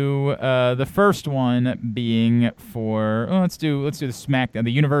get to. The first one being for let's do the SmackDown,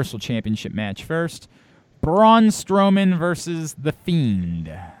 the Universal Championship match first. Braun Strowman versus The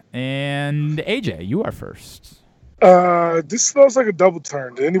Fiend. And AJ, you are first. This smells like a double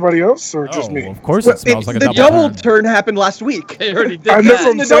turn. To anybody else or just me? Of course, it smells like a double turn. The double turn turn happened last week. They already did I know that.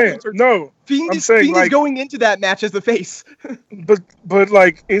 what I'm saying. No, Fiend I'm saying is going into that match as the face. but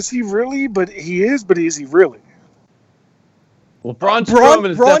like, is he really? But he is. But is he really? Well, Braun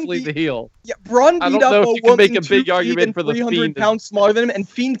Strowman is definitely the heel. Yeah, Braun beat I don't up know a if you can woman make a big argument for the 300 Fiend. pounds smaller than him, and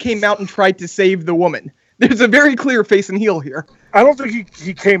Fiend came out and tried to save the woman. There's a very clear face and heel here. I don't think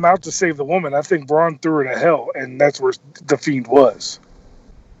he came out to save the woman. I think Braun threw her to hell, and that's where the Fiend was.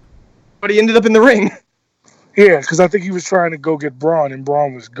 But he ended up in the ring. Yeah, because I think he was trying to go get Braun, and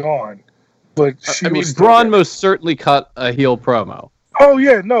Braun was gone. But Braun most certainly cut a heel promo. Oh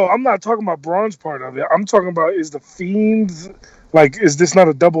yeah, no, I'm not talking about Braun's part of it. I'm talking about, is the Fiend's, like, is this not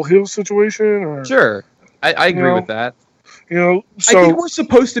a double heel situation? Or, Sure, I agree with that. So I think we're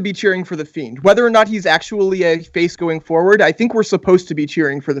supposed to be cheering for the Fiend, whether or not he's actually a face going forward. I think we're supposed to be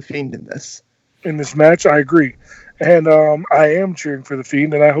cheering for the Fiend in this match. I agree, and I am cheering for the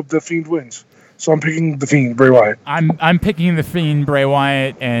Fiend, and I hope the Fiend wins. So I'm picking the Fiend, Bray Wyatt. I'm picking the Fiend, Bray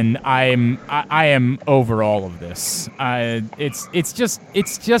Wyatt, and I am over all of this. It's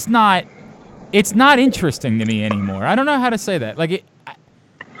just not interesting to me anymore. I don't know how to say that. Like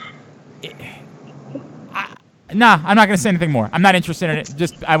Nah, I'm not going to say anything more. I'm not interested in it.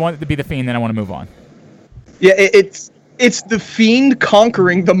 Just I want it to be the Fiend, then I want to move on. Yeah, it's the Fiend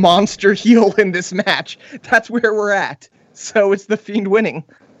conquering the monster heel in this match. That's where we're at. So it's the Fiend winning.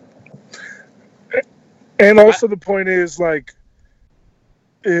 And also the point is, like,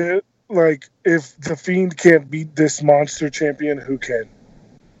 if the Fiend can't beat this monster champion, who can?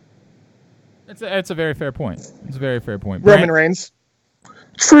 It's a very fair point. It's a very fair point. Roman Reigns.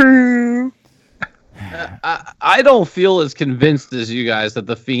 True. I don't feel as convinced as you guys that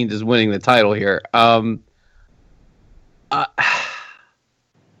the Fiend is winning the title here.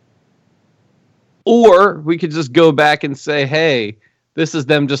 Or we could just go back and say, hey, this is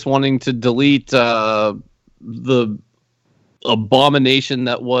them just wanting to delete the abomination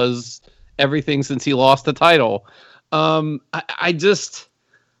that was everything since he lost the title. I just...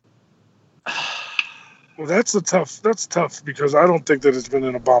 Well, that's tough because I don't think that it's been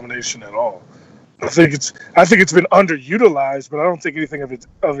an abomination at all. I think it's been underutilized, but I don't think anything of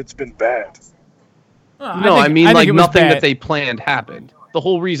it's been bad. I mean nothing that they planned happened. The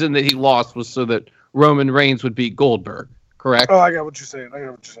whole reason that he lost was so that Roman Reigns would beat Goldberg, correct? Oh, I got what you're saying.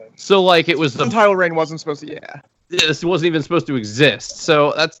 So, like, it was the title reign wasn't supposed to. Yeah, this wasn't even supposed to exist.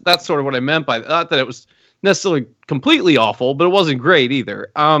 So that's sort of what I meant by that. Not that it was necessarily completely awful, but it wasn't great either.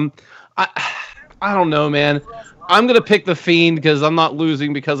 I don't know, man. I'm gonna pick the Fiend because I'm not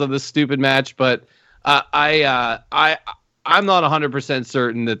losing because of this stupid match, but I'm not 100%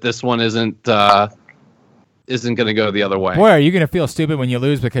 certain that this one isn't gonna go the other way. Boy, are you gonna feel stupid when you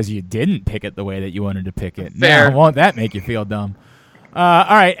lose because you didn't pick it the way that you wanted to pick it? Fair. Now, won't that make you feel dumb? All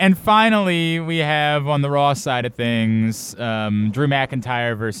right, and finally we have on the Raw side of things, Drew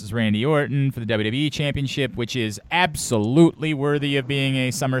McIntyre versus Randy Orton for the WWE Championship, which is absolutely worthy of being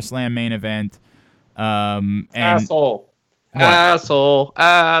a SummerSlam main event. Asshole.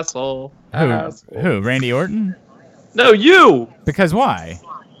 Who? Randy Orton? No, you. Because why?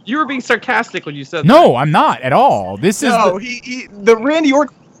 You were being sarcastic when you said No, I'm not at all. This is the Randy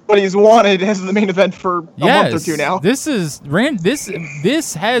Orton what he's wanted as the main event for a month or two now. This has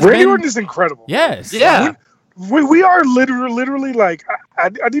Randy Orton is incredible. Yes. Yeah. We are literally like, I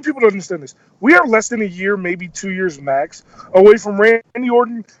need people to understand this. We are less than a year, maybe 2 years max, away from Randy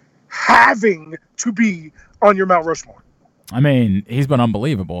Orton having to be on your Mount Rushmore. I mean, he's been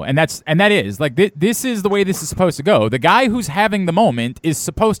unbelievable, and that is like this is the way this is supposed to go. The guy who's having the moment is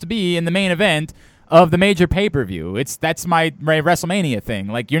supposed to be in the main event of the major pay-per-view. That's my WrestleMania thing.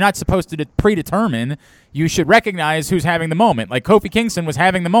 Like, you're not supposed to predetermine. You should recognize who's having the moment. Like Kofi Kingston was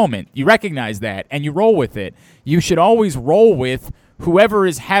having the moment. You recognize that and you roll with it. You should always roll with whoever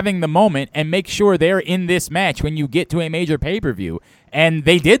is having the moment and make sure they're in this match when you get to a major pay-per-view. And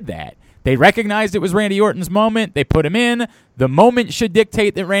they did that. They recognized it was Randy Orton's moment. They put him in. The moment should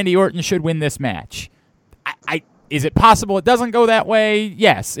dictate that Randy Orton should win this match. Is it possible it doesn't go that way?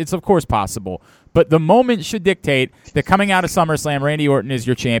 Yes, it's of course possible. But the moment should dictate that coming out of SummerSlam, Randy Orton is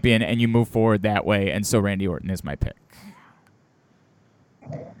your champion, and you move forward that way. And so Randy Orton is my pick.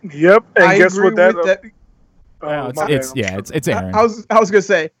 Yep, and I guess agree what? That, with that. It's Aaron. I was gonna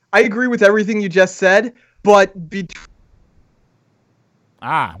say I agree with everything you just said, but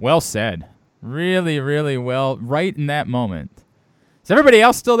Well said. Really, really well. Right in that moment. Is everybody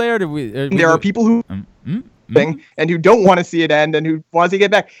else still there? there are people who and who don't want to see it end and who want to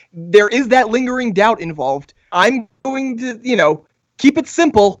get back. There is that lingering doubt involved. I'm going to, keep it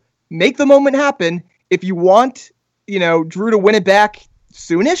simple, make the moment happen. If you want, Drew to win it back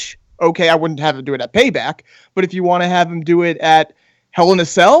soonish, okay, I wouldn't have him do it at Payback. But if you want to have him do it at Hell in a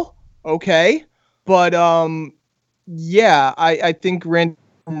Cell, okay. But I think Randy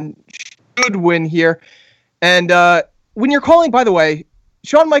should win here. And when you're calling, by the way,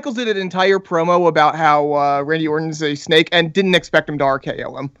 Shawn Michaels did an entire promo about how Randy Orton's a snake and didn't expect him to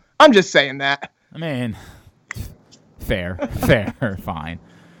RKO him. I'm just saying that. I mean, fair, fine.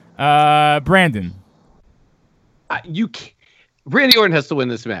 Brandon. Randy Orton has to win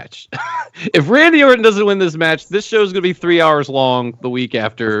this match. If Randy Orton doesn't win this match, this show is going to be 3 hours long the week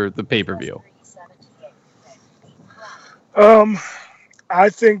after the pay-per-view. I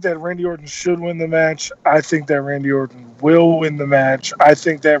think that Randy Orton should win the match. I think that Randy Orton will win the match. I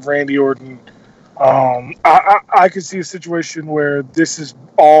think that Randy Orton, I could see a situation where this is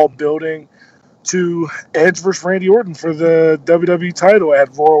all building to Edge versus Randy Orton for the WWE title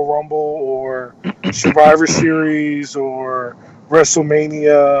at Royal Rumble or Survivor Series or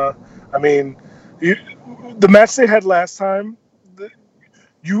WrestleMania. I mean, the match they had last time,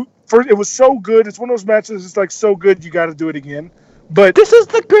 it was so good. It's one of those matches. It's like so good, you got to do it again. But this is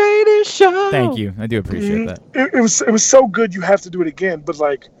the greatest show. Thank you. I do appreciate that. It was so good, you have to do it again. But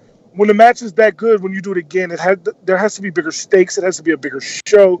like when the match is that good, when you do it again, there has to be bigger stakes. It has to be a bigger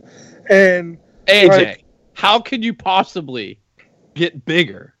show. And AJ, how could you possibly get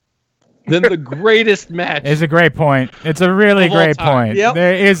bigger than the greatest match? It's a great point. It's a really great point. Yep.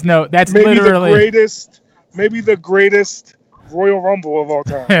 There is no. That's maybe literally maybe the greatest Royal Rumble of all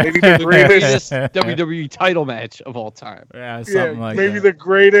time. Maybe the the greatest. greatest WWE title match of all time. Yeah, something like maybe that. the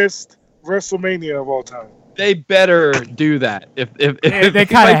greatest WrestleMania of all time. They better do that. If They they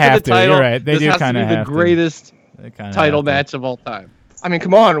kind of fight for have the to. title, You're right. They this do has to kind be of the have to. greatest They kinda title have to. match of all time. I mean,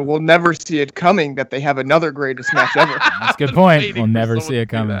 come on, we'll never see it coming that they have another greatest match ever. That's a good point. Waiting We'll for never someone see it to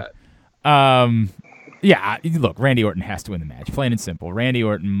do coming. that. Yeah, look, Randy Orton has to win the match. Plain and simple. Randy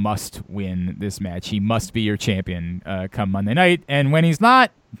Orton must win this match. He must be your champion come Monday night. And when he's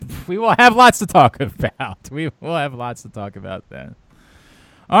not, we will have lots to talk about. We will have lots to talk about then.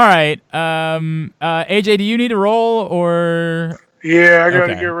 All right. AJ, do you need to roll or? Yeah, I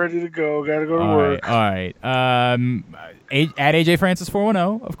gotta Okay. get ready to go. Gotta go to All work. right. At AJ Francis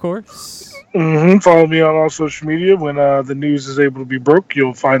 410, of course. Follow me on all social media. When the news is able to be broke,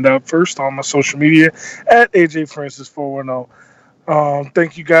 you'll find out first on my social media at AJ Francis 410.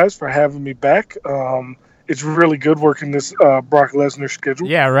 Thank you guys for having me back. It's really good working this Brock Lesnar schedule.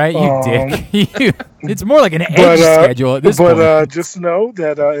 Yeah, right. You dick. It's more like an edge schedule at this but point. just know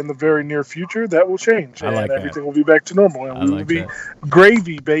that in the very near future, that will change, I and like that. everything will be back to normal, and I we will like be that.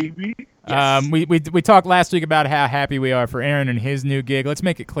 gravy, baby. Yes. We talked last week about how happy we are for Aaron and his new gig. Let's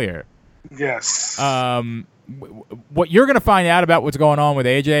make it clear. Yes. What you're going to find out about what's going on with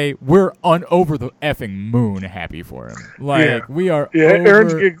AJ, we're over the effing moon happy for him. Like, we are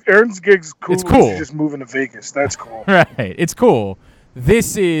Aaron's gig's cool. It's cool. He's just moving to Vegas. That's cool. Right. It's cool.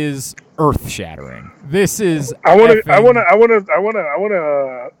 This is earth-shattering. This is I want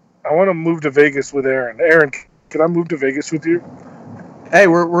to move to Vegas with Aaron. Aaron, can I move to Vegas with you? Hey,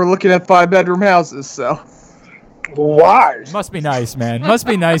 we're looking at 5-bedroom houses, so. Why? Must be nice, man. Must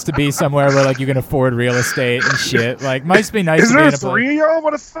be nice to be somewhere where like you can afford real estate and shit. Like, must be nice Is to be there in a three of y'all?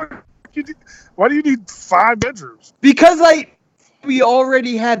 What the fuck? Why do you need 5 bedrooms? Because we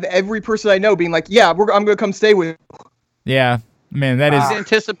already have every person I know being like, yeah, I'm going to come stay with you. Yeah, man, that is. He's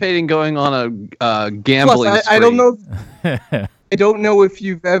anticipating going on a gambling Plus, spree. I don't know. I don't know if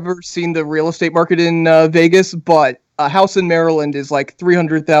you've ever seen the real estate market in Vegas, but a house in Maryland is like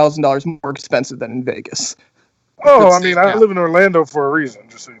 $300,000 more expensive than in Vegas. Oh, I mean, I live in Orlando for a reason,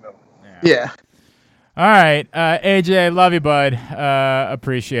 just so you know. Yeah. All right, AJ, love you, bud.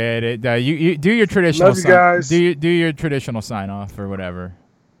 Appreciate it. You do your traditional. Love you guys. Do your traditional sign off or whatever.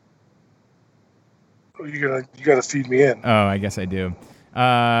 You gotta feed me in. Oh, I guess I do.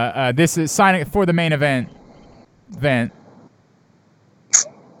 This is signing for the main event.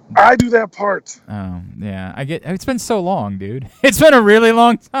 I do that part. Oh, yeah. It's been so long, dude. It's been a really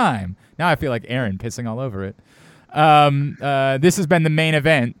long time. Now I feel like Aaron pissing all over it. This has been the main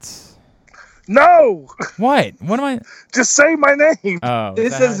event. No, What? What am I? just say my name. Oh,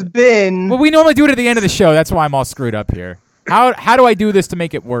 This is that has been. Well, we normally do it at the end of the show. That's why I'm all screwed up here. How do I do this to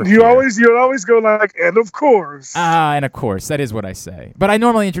make it work? You here? always go like, and of course. And of course, that is what I say. But I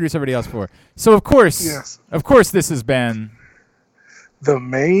normally introduce everybody else for. So of course, Yes. of course, this has been. The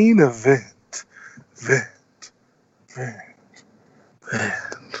main event.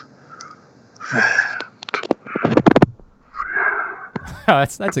 Oh,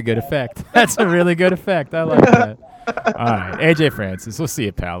 that's a good effect. That's a really good effect. I like that. All right, AJ Francis. We'll see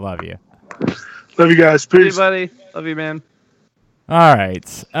you, pal. Love you. Love you guys. Hey, Peace. buddy. Love you, man. All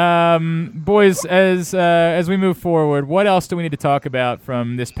right, boys. As we move forward, what else do we need to talk about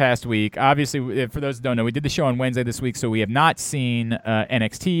from this past week? Obviously, for those who don't know, we did the show on Wednesday this week, so we have not seen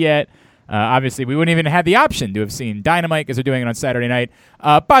NXT yet. Obviously, we wouldn't even have the option to have seen Dynamite because they're doing it on Saturday night.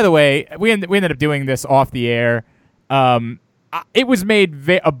 By the way, we ended up doing this off the air. It was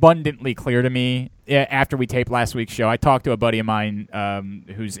made abundantly clear to me after we taped last week's show. I talked to a buddy of mine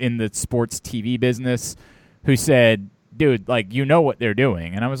who's in the sports TV business who said, dude, like, you know what they're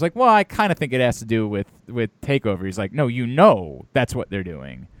doing. And I was like, well, I kind of think it has to do with TakeOver. He's like, no, you know that's what they're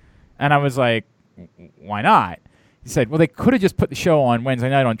doing. And I was like, why not? He said, well, they could have just put the show on Wednesday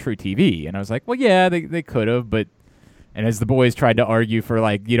night on True TV. And I was like, well, yeah, they could have, but... And as the boys tried to argue for,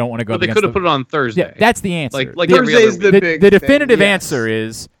 like, you don't want to go But they against could have put it on Thursday. Yeah, that's the answer. Like the, every other Thursday's week. the big the definitive thing, yes. answer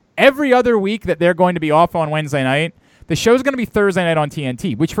is every other week that they're going to be off on Wednesday night, the show's going to be Thursday night on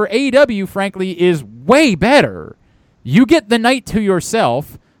TNT, which for AEW, frankly, is way better. You get the night to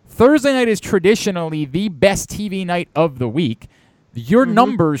yourself. Thursday night is traditionally the best TV night of the week. Your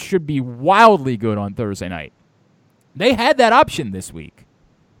numbers should be wildly good on Thursday night. They had that option this week.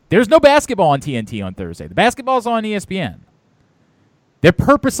 There's no basketball on TNT on Thursday. The basketball's on ESPN. They're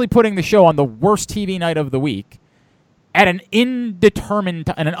purposely putting the show on the worst TV night of the week at an undetermined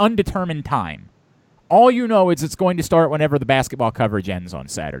time. All you know is it's going to start whenever the basketball coverage ends on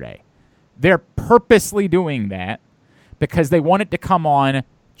Saturday. They're purposely doing that because they want it to come on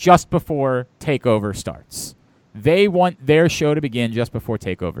just before TakeOver starts. They want their show to begin just before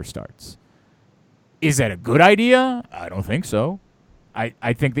TakeOver starts. Is that a good idea? I don't think so.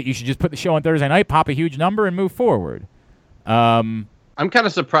 I think that you should just put the show on Thursday night, pop a huge number, and move forward. I'm kind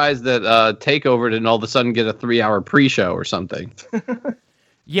of surprised that TakeOver didn't all of a sudden get a 3-hour pre-show or something.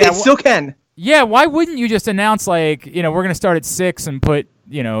 Yeah, It still can. yeah. Why wouldn't you just announce, like, we're going to start at 6 and put,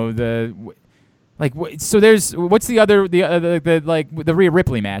 so there's what's the other the Rhea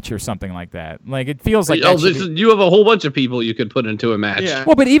Ripley match or something like that. Like, it feels like that should be- You have a whole bunch of people you could put into a match. Yeah.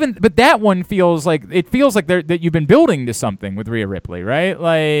 well, but that one feels like that you've been building to something with Rhea Ripley, right?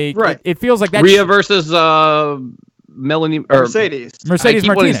 Like, Right. It feels like that. Rhea versus Melanie or Mercedes. Mercedes I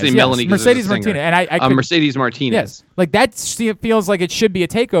keep wanting to Martinez. say Yes, Melanie 'cause Mercedes it's a singer. Martinez, and I could, Mercedes Martinez. yes, like that feels like it should be a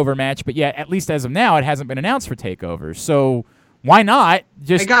TakeOver match, but yet at least as of now, it hasn't been announced for TakeOver. So why not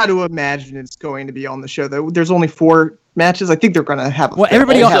just? I got to imagine it's going to be on the show. Though there's only 4 matches. I think they're going to have. Well,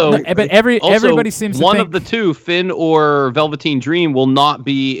 everybody Also- else, but everybody seems to one think of the two, Finn or Velveteen Dream, will not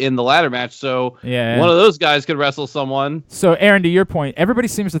be in the ladder match. So Yeah. one of those guys could wrestle someone. So, Aaron, to your point, everybody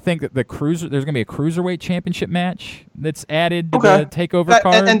seems to think that there's going to be a cruiserweight championship match that's added to the TakeOver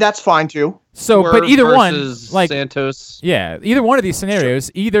card. and that's fine too. So, but Swerve either one, versus like, Santos. yeah, either one of these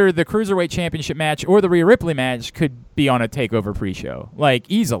scenarios, either the cruiserweight championship match or the Rhea Ripley match could be on a TakeOver pre-show. Like,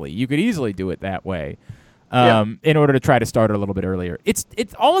 easily, you could easily do it that way. In order to try to start it a little bit earlier. It's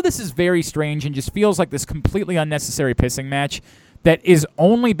all of this is very strange and just feels like this completely unnecessary pissing match that is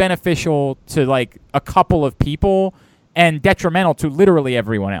only beneficial to, like, a couple of people and detrimental to literally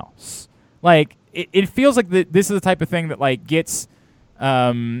everyone else. Like, it feels like this is the type of thing that, like, gets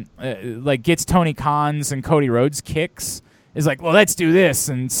Tony Khan's and Cody Rhodes kicks. Is like, well, let's do this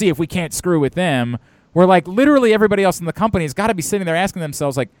and see if we can't screw with them. Where, like, literally everybody else in the company has got to be sitting there asking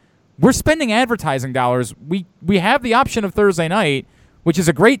themselves, like, we're spending advertising dollars. We have the option of Thursday night, which is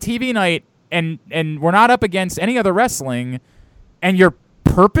a great TV night, and we're not up against any other wrestling, and you're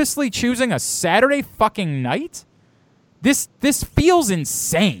purposely choosing a Saturday fucking night? This feels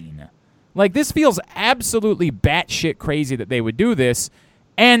insane. Like, this feels absolutely batshit crazy that they would do this,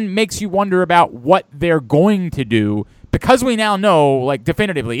 and makes you wonder about what they're going to do, because we now know, like,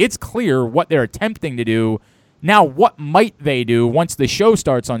 definitively, it's clear what they're attempting to do. Now, what might they do once the show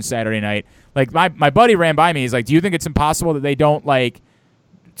starts on Saturday night? Like, my buddy ran by me. He's like, do you think it's impossible that they don't, like,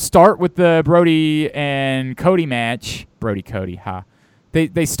 start with the Brody and Cody match? Brody-Cody, ha.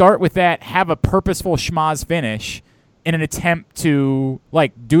 They start with that, have a purposeful schmaz finish in an attempt to,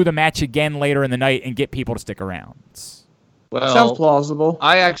 like, do the match again later in the night and get people to stick around. Well, Sounds plausible.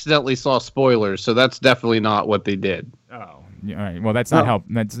 I accidentally saw spoilers, so that's definitely not what they did. Oh, yeah, all right. Well, that's not help.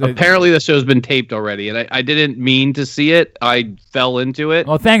 That's Apparently, the show's been taped already, and I didn't mean to see it. I fell into it.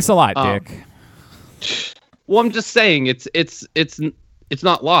 Well, thanks a lot, Dick. Well, I'm just saying it's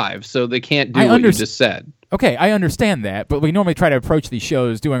not live, so they can't do what you just said. Okay, I understand that, but we normally try to approach these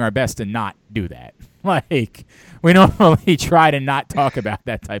shows doing our best to not do that. Like, we normally try to not talk about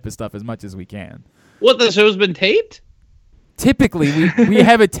that type of stuff as much as we can. What, the show's been taped? Typically, we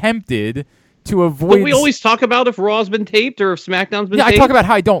have attempted to avoid... But we always talk about if Raw's been taped or if SmackDown's been taped. Yeah, I talk about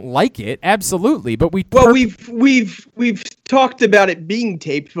how I don't like it, absolutely, but we... Well, we've talked about it being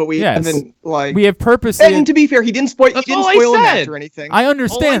taped, but we haven't, like... We have purposely... And to be fair, he didn't spoil a match or anything. I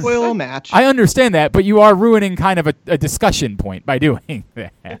understand. Spoil a match. I understand that, but you are ruining kind of a discussion point by doing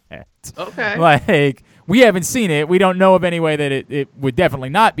that. Okay. Like, we haven't seen it. We don't know of any way that it would definitely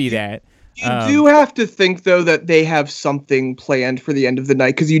not be that. You do have to think, though, that they have something planned for the end of the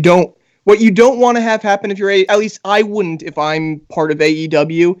night, because what you don't want to have happen if you're at least I wouldn't if I'm part of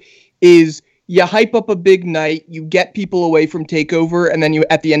AEW, is you hype up a big night, you get people away from TakeOver, and then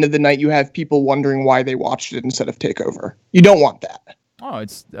at the end of the night you have people wondering why they watched it instead of TakeOver. You don't want that.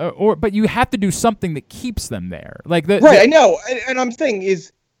 Oh, but you have to do something that keeps them there. Like I know, and I'm saying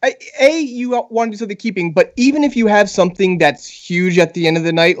is. You want to do something keeping, but even if you have something that's huge at the end of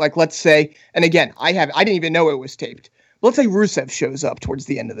the night, like let's say, and again, I didn't even know it was taped. Let's say Rusev shows up towards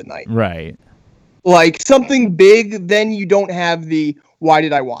the end of the night. Right. Like something big, then you don't have the, why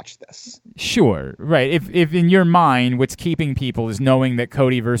did I watch this? Sure, right. If in your mind what's keeping people is knowing that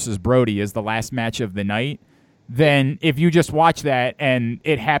Cody versus Brody is the last match of the night, then if you just watch that and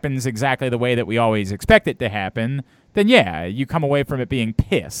it happens exactly the way that we always expect it to happen, then yeah, you come away from it being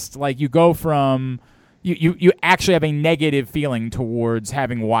pissed. Like you go from you actually have a negative feeling towards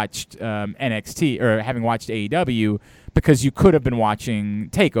having watched NXT or having watched AEW because you could have been watching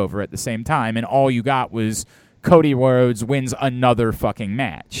TakeOver at the same time, and all you got was Cody Rhodes wins another fucking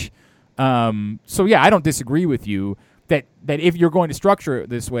match. So yeah, I don't disagree with you that if you're going to structure it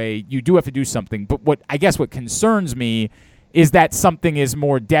this way, you do have to do something. But what concerns me is that something is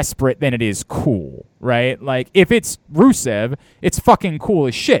more desperate than it is cool, right? Like, if it's Rusev, it's fucking cool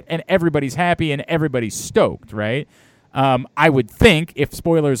as shit, and everybody's happy and everybody's stoked, right? I would think, if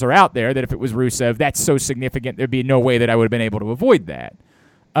spoilers are out there, that if it was Rusev, that's so significant, there'd be no way that I would have been able to avoid that.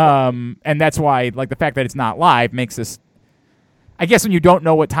 And that's why, like, the fact that it's not live makes this... I guess when you don't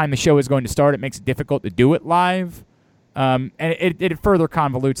know what time the show is going to start, it makes it difficult to do it live. And it further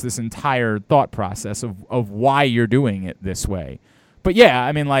convolutes this entire thought process of why you're doing it this way. But yeah,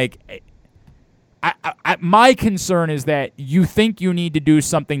 I mean, like, my concern is that you think you need to do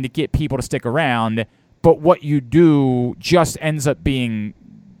something to get people to stick around, but what you do just ends up being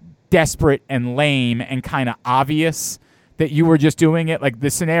desperate and lame and kind of obvious that you were just doing it. Like the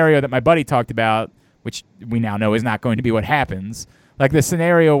scenario that my buddy talked about, which we now know is not going to be what happens. Like the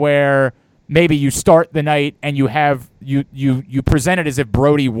scenario where maybe you start the night and you have you present it as if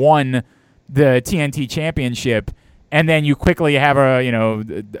Brody won the TNT championship, and then you quickly have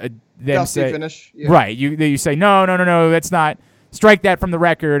them say finish. Yeah. Right. You say no, that's not, strike that from the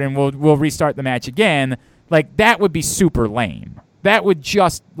record, and we'll restart the match again. Like that would be super lame. That would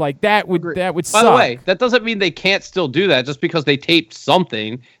just that would suck. By the way, that doesn't mean they can't still do that just because they taped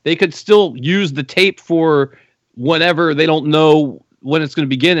something. They could still use the tape for whenever they don't know when it's going to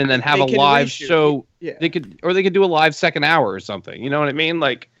begin, and then have a live show. Yeah. They could do a live second hour or something. You know what I mean?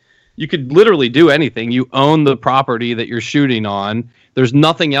 Like, you could literally do anything. You own the property that you're shooting on. There's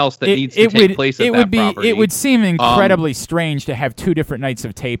nothing else that needs to take place at that property. It would seem incredibly strange to have two different nights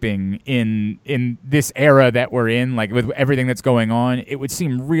of taping in this era that we're in, like with everything that's going on. It would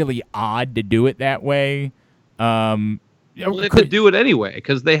seem really odd to do it that way. They could do it anyway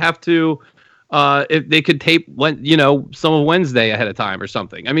because they have to. If they could tape some of Wednesday ahead of time or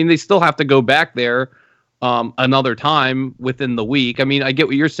something. I mean, they still have to go back there another time within the week. I mean, I get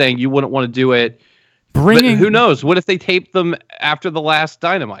what you're saying. You wouldn't want to do it. But who knows? What if they taped them after the last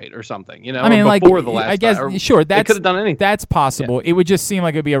Dynamite or something? You know, I mean, or before the last. I guess sure. They could have done anything. That's possible. Yeah. It would just seem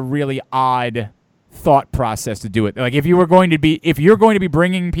like it'd be a really odd thought process to do it. Like if you're going to be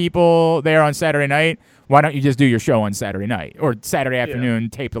bringing people there on Saturday night, why don't you just do your show on Saturday night or Saturday afternoon,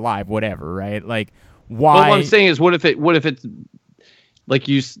 taped live, whatever, right? Like, why? Well, what I'm saying is, what if it's like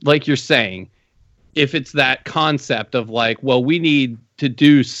you're saying, if it's that concept of like, well, we need to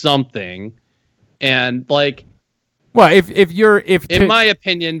do something, and like, well, in my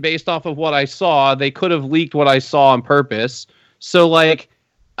opinion, based off of what I saw, they could have leaked what I saw on purpose. So like,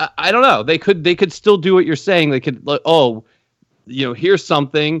 I don't know. They could still do what you're saying. They could, like, here's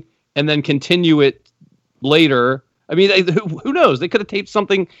something, and then continue it later. I mean, who knows? They could have taped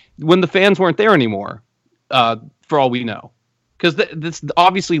something when the fans weren't there anymore, for all we know. Because this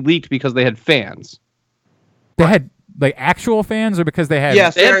obviously leaked because they had fans. They had like actual fans, or because they had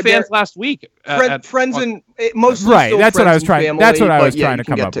they had fans last week. Friends and mostly right. That's what I was trying. Family, that's what I was trying to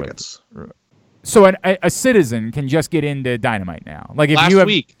come up tickets. with. So a citizen can just get into Dynamite now. Like if last you have,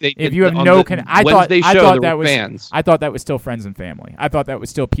 week, if you have no, I thought that was fans. I thought that was still friends and family. I thought that was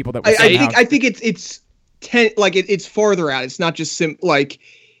still people that were. I think it's it's farther out. It's not just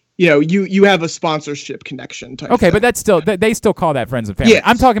you have a sponsorship connection type. Okay, thing. but that's still they still call that friends and family. Yes,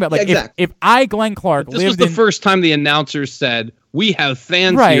 I'm talking about like exactly. if I, Glenn Clark, this was the first time the announcers said, we have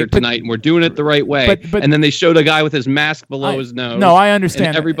fans here tonight and we're doing it the right way. But and then they showed a guy with his mask below his nose. No, I understand.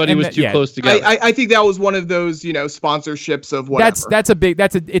 And everybody was too close together. I think that was one of those, sponsorships of whatever.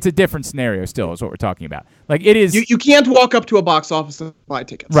 It's a different scenario still is what we're talking about. Like it is. You can't walk up to a box office and buy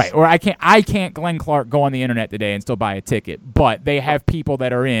tickets. Right. Or I can't Glenn Clark go on the internet today and still buy a ticket, but they have people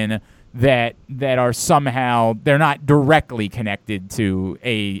that are in that are somehow, they're not directly connected to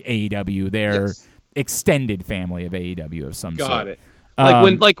AEW. They're extended family of AEW of some sort. Got it.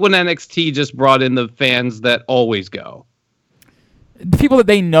 Like when NXT just brought in the fans that always go. The people that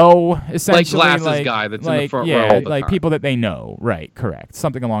they know, essentially. Like Glasses guy that's in the front row all the like time. people that they know. Right, correct.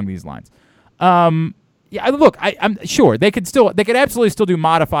 Something along these lines. Look, I'm sure they could absolutely still do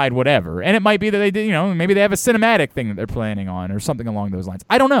modified whatever. And it might be that they did, maybe they have a cinematic thing that they're planning on or something along those lines.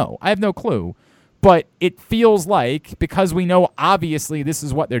 I don't know. I have no clue. But it feels like, because we know obviously this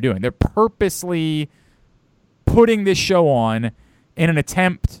is what they're doing, they're purposely putting this show on in an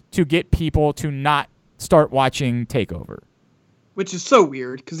attempt to get people to not start watching TakeOver. Which is so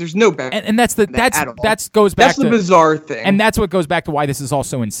weird because there's no back. And that's the bizarre thing. And that's what goes back to why this is all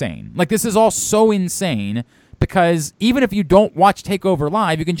so insane. Like, this is all so insane because even if you don't watch TakeOver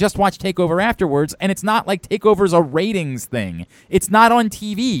live, you can just watch TakeOver afterwards, and it's not like TakeOver's a ratings thing. It's not on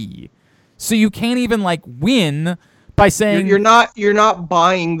TV. So you can't even win by saying you're not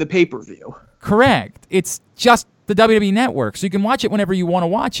buying the pay-per-view. Correct. It's just the WWE Network, so you can watch it whenever you want to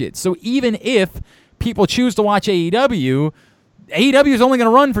watch it. So even if people choose to watch AEW is only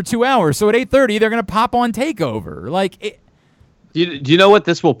going to run for 2 hours. So at 8:30, they're going to pop on TakeOver. Do you know what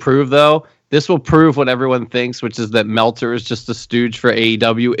this will prove, though? This will prove what everyone thinks, which is that Meltzer is just a stooge for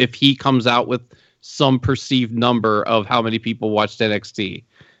AEW if he comes out with some perceived number of how many people watched NXT.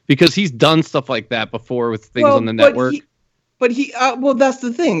 Because he's done stuff like that before with things on the network. But that's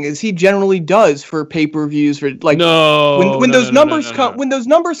the thing, is he generally does for pay-per-views when those numbers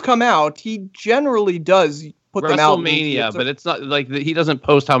come out, he generally does put them out. WrestleMania, but it's not like he doesn't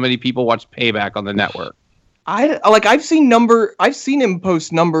post how many people watch Payback on the network. I've seen him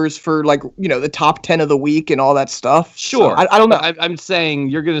post numbers for the top 10 of the week and all that stuff. Sure. So I don't know. I'm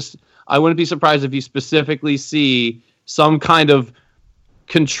saying I wouldn't be surprised if you specifically see some kind of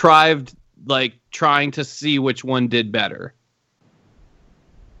contrived, trying to see which one did better.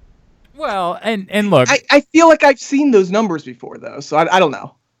 Well, and look, I feel like I've seen those numbers before, though, so I don't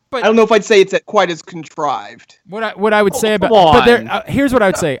know. But I don't know if I'd say it's quite as contrived. What I would say about here's what I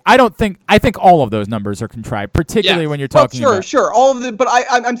would say. I think all of those numbers are contrived, particularly when you're talking. Sure, all of it. But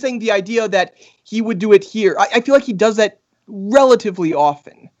I'm saying the idea that he would do it here. I feel like he does that relatively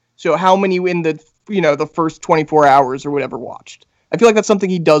often. So how many in the first 24 hours or whatever watched? I feel like that's something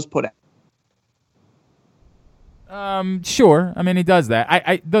he does put out. Sure. I mean, he does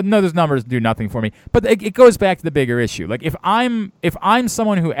that. Those numbers do nothing for me. But it goes back to the bigger issue. Like, if I'm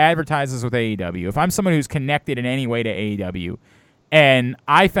someone who advertises with AEW, if I'm someone who's connected in any way to AEW, and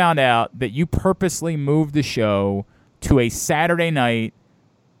I found out that you purposely moved the show to a Saturday night,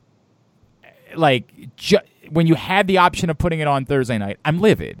 when you had the option of putting it on Thursday night, I'm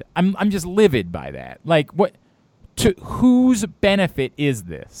livid. I'm just livid by that. What? To whose benefit is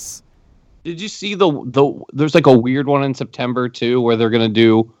this? Did you see there's a weird one in September too, where they're gonna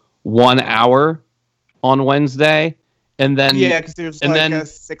do 1 hour on Wednesday, and then because there's a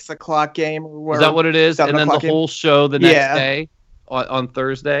 6 o'clock game or whatever. Is that what it is? And then the whole show the next day on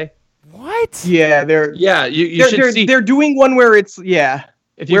Thursday. What? Yeah, you should see. They're doing one where it's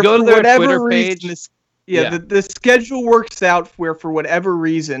If you go to their Twitter page, the schedule works out where for whatever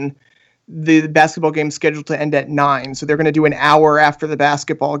reason the basketball game's scheduled to end at 9, so they're going to do an hour after the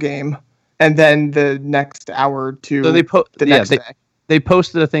basketball game. And then the next hour or two, so the next day. They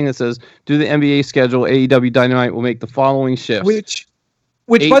posted a thing that says, "Do the NBA schedule? AEW Dynamite will make the following shifts." Which,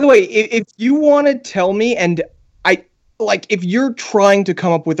 by the way, if you want to tell me, and if you're trying to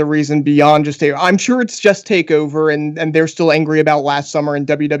come up with a reason beyond just TakeOver, I'm sure it's just TakeOver, and they're still angry about last summer and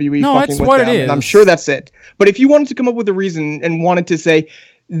WWE fucking with them. And I'm sure that's it. But if you wanted to come up with a reason and wanted to say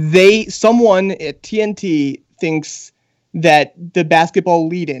someone at TNT thinks that the basketball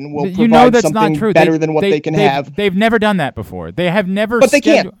lead-in will You provide know that's something not true. better than what they can have. They've never done that before. They have never. But they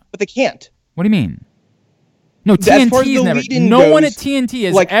can't. But they can't. What do you mean? No, As far as TNT's the never. lead-in No goes, one at TNT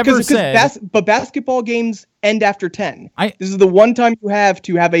has ever said. But basketball games end after 10. This is the one time you have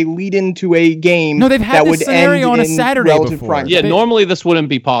to have a lead-in to a game. No, they've had that this would scenario end on a in Saturday relative before. prime. Yeah, normally this wouldn't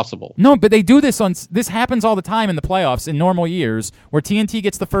be possible. No, but they do this on. This happens all the time in the playoffs in normal years, where TNT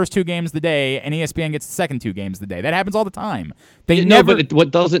gets the first 2 games of the day and ESPN gets the second 2 games of the day. That happens all the time. They never. But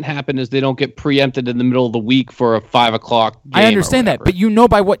what doesn't happen is they don't get preempted in the middle of the week for a 5 o'clock game. I understand that, but you know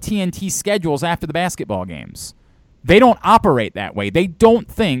by what TNT schedules after the basketball games. They don't operate that way. They don't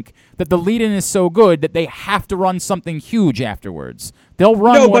think that the lead-in is so good that they have to run something huge afterwards. They'll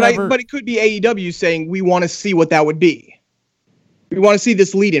run whatever. But it could be AEW saying we want to see what that would be. We want to see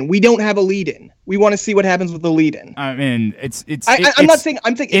this lead-in. We don't have a lead-in. We want to see what happens with the lead-in. I mean, I'm not saying.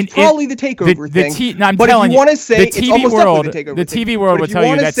 I'm saying it's probably the takeover thing. But if you want to say the TV it's almost world, definitely the takeover the thing. TV world but would if tell you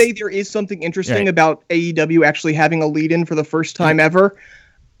want to that's say there is something interesting right. about AEW actually having a lead-in for the first time ever,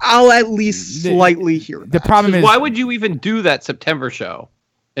 I'll at least slightly hear that. The problem is, why would you even do that September show?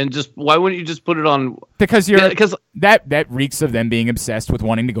 And why wouldn't you just put it on? Because that reeks of them being obsessed with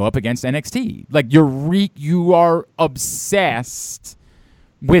wanting to go up against NXT. Like you are obsessed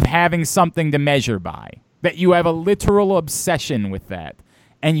with having something to measure by. That you have a literal obsession with that,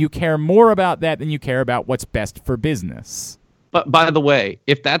 and you care more about that than you care about what's best for business. But by the way,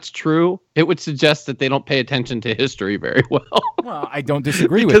 if that's true, it would suggest that they don't pay attention to history very well. Well, I don't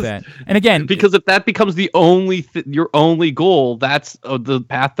disagree with that. And again, because if that becomes the only your only goal, that's the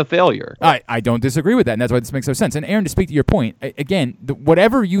path to failure. I don't disagree with that, and that's why this makes no sense. And Aaron, to speak to your point, again,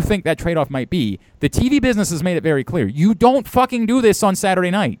 whatever you think that trade-off might be, the TV business has made it very clear. You don't fucking do this on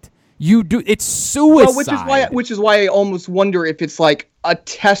Saturday night. You do. It's suicide. Well, which is why I almost wonder if it's like a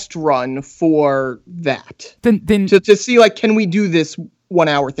test run for that. Then to see, like, can we do this 1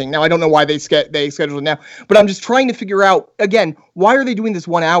 hour thing? Now I don't know why they scheduled it now, but I'm just trying to figure out again, why are they doing this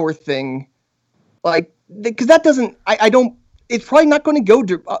 1 hour thing? Like, because that doesn't. I don't. It's probably not going to go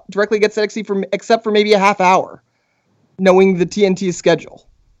directly against NXT except for maybe a half hour, knowing the TNT schedule.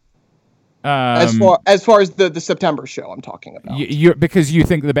 As far as the September show I'm talking about, because you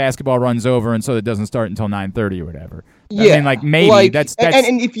think the basketball runs over and so it doesn't start until 9:30 or whatever. Yeah, I mean, like maybe that's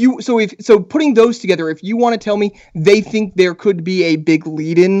and if you putting those together, if you want to tell me they think there could be a big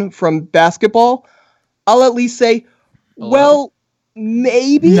lead-in from basketball, I'll at least say, well,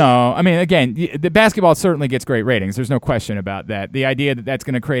 maybe. No, I mean, again, the basketball certainly gets great ratings. There's no question about that. The idea that that's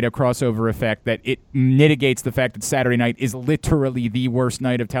going to create a crossover effect, that it mitigates the fact that Saturday night is literally the worst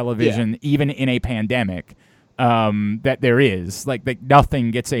night of television, even in a pandemic, that there is. Like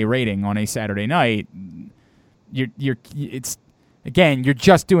nothing gets a rating on a Saturday night. You're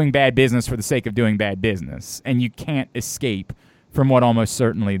just doing bad business for the sake of doing bad business, and you can't escape from what almost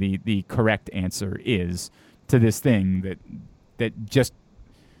certainly the correct answer is to this thing that just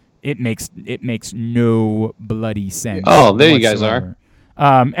it makes no bloody sense. Oh, there whatsoever. You guys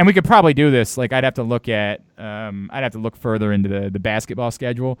are. And we could probably do this. Like I'd have to look further into the basketball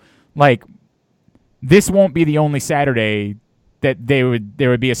schedule. Like this won't be the only Saturday that there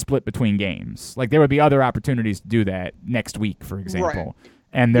would be a split between games. Like there would be other opportunities to do that next week, for example. Right.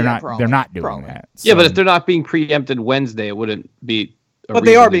 And they're not doing that. So. Yeah, but if they're not being preempted Wednesday, it wouldn't be. But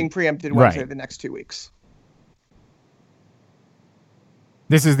they are being preempted Wednesday the next 2 weeks.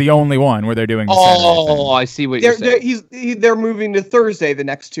 This is the only one where they're doing the Saturday thing. I see what you're saying. They're moving to Thursday the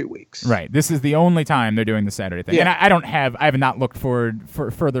next 2 weeks. Right. This is the only time they're doing the Saturday thing. Yeah. And I have not looked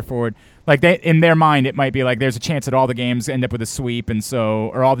further forward. Like in their mind, it might be like there's a chance that all the games end up with a sweep,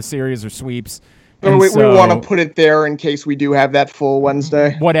 or all the series are sweeps. Or we want to put it there in case we do have that full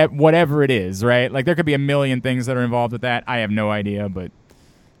Wednesday. Whatever it is, right? Like there could be a million things that are involved with that. I have no idea, but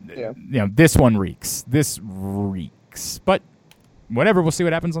this one reeks. This reeks. But whatever, we'll see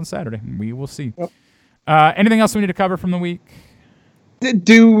what happens on Saturday. We will see. Yep. Anything else we need to cover from the week?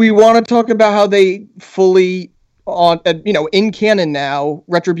 Do we want to talk about how they fully, in canon now,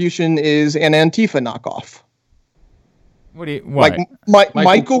 Retribution is an Antifa knockoff? What? Like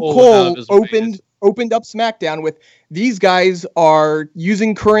Michael Cole opened up SmackDown with, these guys are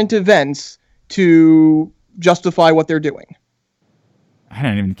using current events to justify what they're doing. I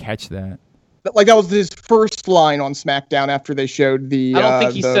didn't even catch that. Like that was his first line on SmackDown after they showed the. I don't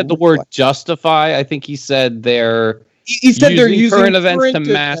think he said the word justify. I think he said they're. He said they're using current events to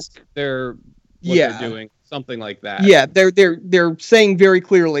mask what they're doing, something like that. Yeah, they're saying very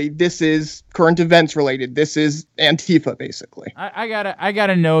clearly this is current events related. This is Antifa, basically. I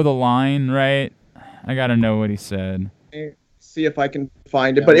gotta know the line, right? I gotta know what he said. see if I can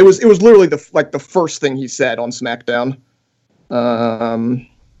find it, but it was literally the first thing he said on SmackDown.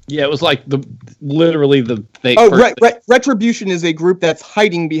 Yeah, it was like literally the thing. Retribution is a group that's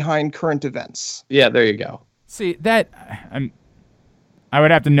hiding behind current events. Yeah, there you go. See, that I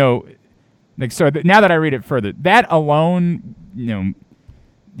would have to know. Like, so now that I read it further, that alone,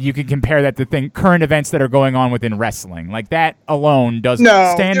 you can compare that to current events that are going on within wrestling. Like, that alone doesn't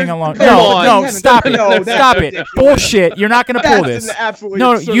standing alone. Stop it. Stop it. Bullshit. You're not going to pull this.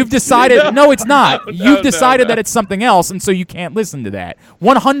 No, you've decided. No, it's not. You've decided that it's something else, and so you can't listen to that.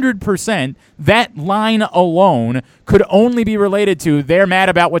 100%, that line alone could only be related to they're mad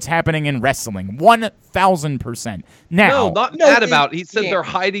about what's happening in wrestling. 1,000%. Now, not mad about. He said they're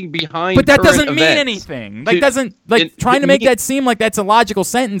hiding behind. But that doesn't mean events. anything. Trying to make that seem like that's a logical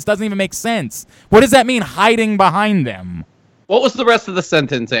sentence doesn't even make sense. What does that mean, hiding behind them? What was the rest of the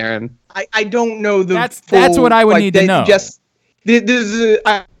sentence, Aaron? I don't know the. That's what I would need to know.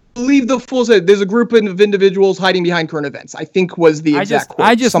 I believe the full said there's a group of individuals hiding behind current events. I think was the exact quote.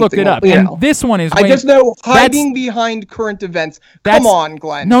 I just looked it up, and this one is. I just know hiding behind current events. Come on,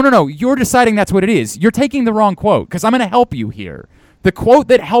 Glenn. No. You're deciding that's what it is. You're taking the wrong quote because I'm going to help you here. The quote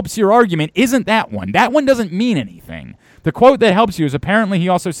that helps your argument isn't that one. That one doesn't mean anything. The quote that helps you is apparently he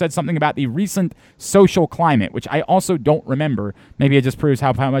also said something about the recent social climate, which I also don't remember. Maybe it just proves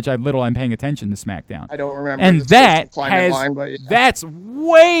how much little I'm paying attention to SmackDown. I don't remember. And that's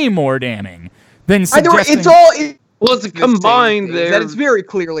way more damning than suggesting. It's combined there. That it's very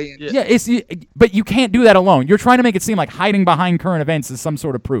clearly. But you can't do that alone. You're trying to make it seem like hiding behind current events is some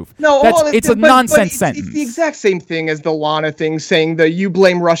sort of proof. No, it's a nonsense sentence. It's the exact same thing as the Lana thing, saying you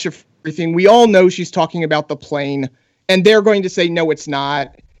blame Russia for everything. We all know she's talking about the plane. And they're going to say, no, it's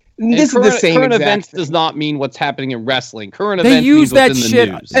not. This is the same current exact events thing. does not mean what's happening in wrestling. Current they events use means what's that in shit,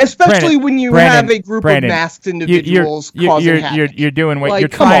 the news. Especially when you have a group of masked individuals causing havoc. You're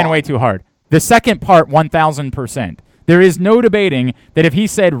trying way too hard. The second part, 1,000%. There is no debating that if he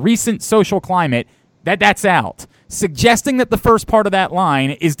said recent social climate, that's out. Suggesting that the first part of that line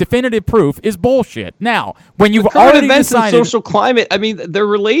is definitive proof is bullshit. Now, when you've already decided, and social climate, I mean, they're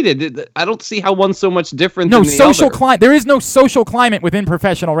related. I don't see how one's so much different than the social other. climate. There is no social climate within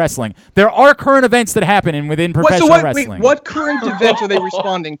professional wrestling. There are current events that happen within professional wrestling. Wait, what current events are they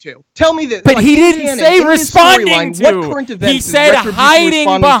responding to? Tell me this. But he didn't say responding to. What current events he said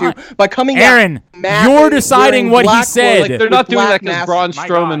hiding behind. By coming Aaron, you're deciding what he said. They're not doing that because Braun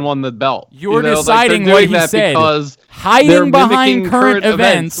Strowman won the belt. You're deciding what he said. Hiding behind current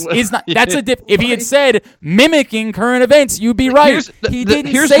events is not. That's a dip. If he had said mimicking current events, you'd be right. He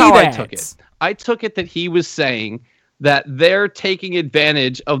didn't say how that. I took it. I took it that he was saying that they're taking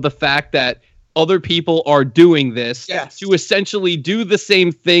advantage of the fact that other people are doing this to essentially do the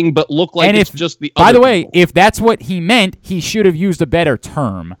same thing, but look like it's just the other. By the way, if that's what he meant, he should have used a better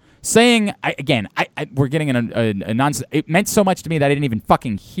term. Saying we're getting a nonsense. It meant so much to me that I didn't even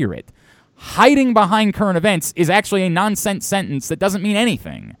fucking hear it. Hiding behind current events is actually a nonsense sentence that doesn't mean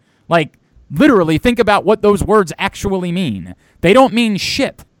anything. Like, literally, think about what those words actually mean. They don't mean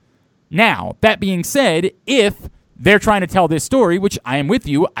shit. Now, that being said, if they're trying to tell this story, which I am with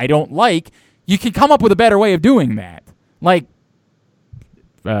you, I don't like, you can come up with a better way of doing that. Like,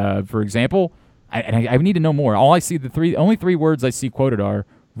 for example, I need to know more. All I see, only three words I see quoted are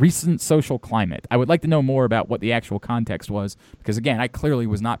recent social climate. I would like to know more about what the actual context was, because again, I clearly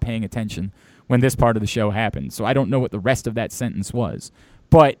was not paying attention when this part of the show happened, so I don't know what the rest of that sentence was.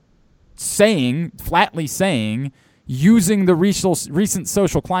 But flatly saying, using the recent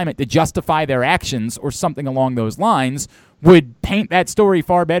social climate to justify their actions or something along those lines would paint that story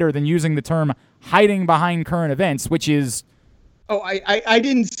far better than using the term hiding behind current events, which is... Oh, I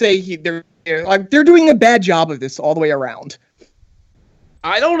didn't say they're doing a bad job of this all the way around.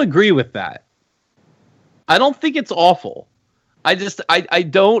 I don't agree with that. I don't think it's awful. I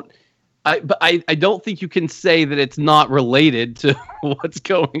don't think you can say that it's not related to what's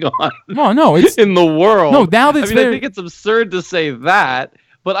going on. No, it's in the world. No, now that's I think it's absurd to say that,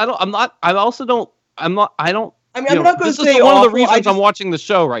 but I'm not going to say this is one of the reasons I'm watching the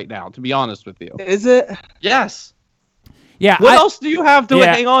show right now, to be honest with you. Is it? Yes. Yeah. What else do you have to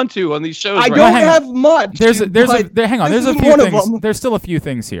hang on to on these shows? I don't have much. Hang on. There's a few things. There's still a few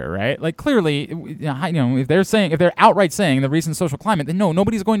things here, right? Like clearly, if they're outright saying the recent social climate, then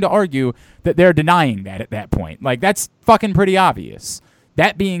nobody's going to argue that they're denying that at that point. Like that's fucking pretty obvious.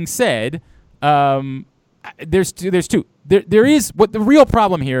 That being said, there's two. There is what the real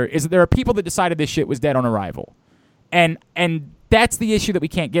problem here is that there are people that decided this shit was dead on arrival, and that's the issue that we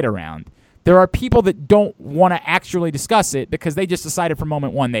can't get around. There are people that don't want to actually discuss it because they just decided from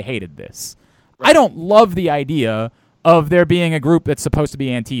moment one they hated this. Right. I don't love the idea of there being a group that's supposed to be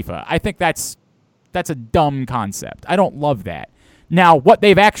Antifa. I think that's a dumb concept. I don't love that. Now, what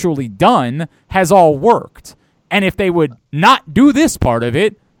they've actually done has all worked. And if they would not do this part of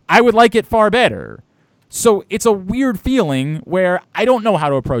it, I would like it far better. So it's a weird feeling where I don't know how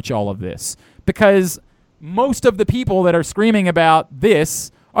to approach all of this, because most of the people that are screaming about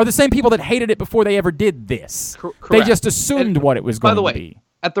this are the same people that hated it before they ever did this. They just assumed what it was going to be.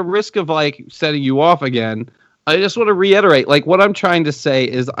 At the risk of like setting you off again, I just want to reiterate, like, what I'm trying to say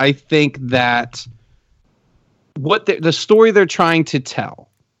is I think that what the story they're trying to tell,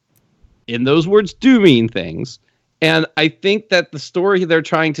 in those words, do mean things. And I think that the story they're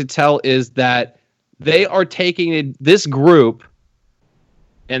trying to tell is that they are taking this group,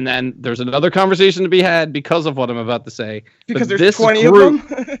 and then there's another conversation to be had because of what I'm about to say. Because there's 20 of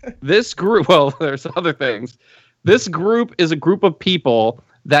them? This group, well, there's other things. This group is a group of people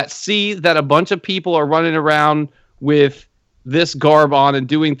that see that a bunch of people are running around with this garb on and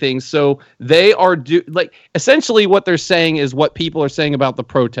doing things. So they are essentially what they're saying is what people are saying about the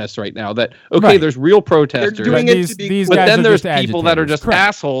protests right now. That, okay, Right. there's real protesters. They're doing it to be these cool. But guys then are there's just people that are just agitators. Correct.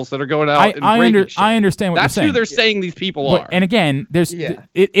 assholes that are going out and I breaking shit. understand what That's you're saying. who they're saying these people But- are. and again,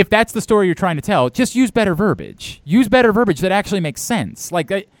 if that's the story you're trying to tell, just use better verbiage. Use better verbiage that actually makes sense.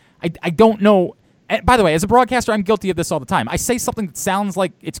 Like I don't know. And by the way, as a broadcaster, I'm guilty of this all the time. I say something that sounds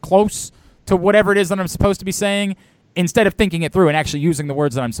like it's close to whatever it is that I'm supposed to be saying, instead of thinking it through and actually using the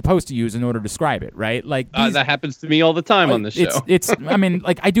words that I'm supposed to use in order to describe it. Right? Like that happens to me all the time on this show. It's. I mean,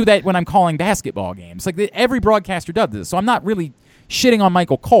 like I do that when I'm calling basketball games. Like every broadcaster does this, so I'm not really shitting on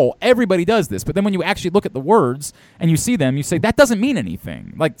Michael Cole. Everybody does this, but then when you actually look at the words and you see them, you say that doesn't mean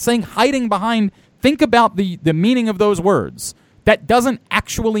anything. Like saying hiding behind. Think about the meaning of those words. That doesn't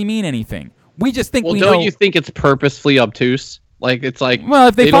actually mean anything. We just think Well, we don't know. you think it's purposefully obtuse? Like, it's like... Well,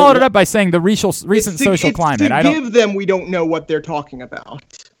 if they don't followed it up by saying the recent social climate, to I don't. give them, we don't know what they're talking about.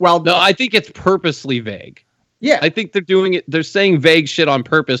 Well, No, I think it's purposely vague. yeah. I think they're doing it. They're saying vague shit on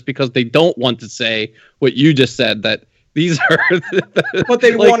purpose because they don't want to say what you just said, that these are... But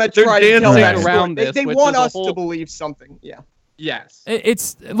they like, want to they're try to tell dancing that around story. this, They which want is a us whole- to believe something. Yeah. Yes.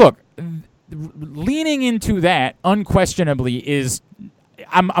 It's look, leaning into that unquestionably is.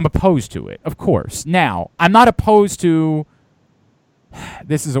 I'm opposed to it, of course. Now, I'm not opposed to.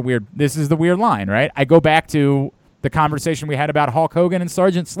 This is the weird line, right? I go back to the conversation we had about Hulk Hogan and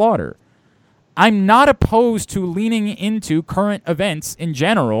Sergeant Slaughter. I'm not opposed to leaning into current events in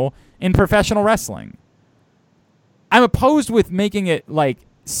general in professional wrestling. I'm opposed with making it like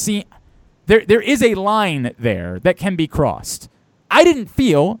there is a line there that can be crossed. I didn't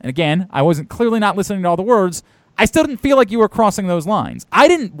feel, and again, I wasn't clearly not listening to all the words, I still didn't feel like you were crossing those lines. I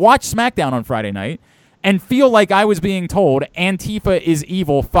didn't watch SmackDown on Friday night and feel like I was being told Antifa is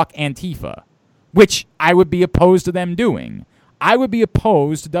evil, fuck Antifa, which I would be opposed to them doing. I would be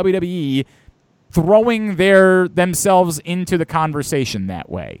opposed to WWE throwing themselves into the conversation that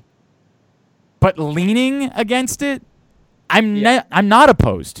way. But leaning against it, I'm not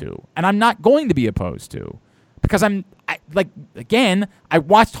opposed to, and I'm not going to be opposed to, because I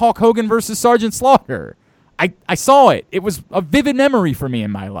watched Hulk Hogan versus Sergeant Slaughter. I saw it. It was a vivid memory for me in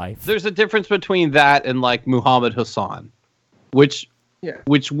my life. There's a difference between that and like Muhammad Hassan, which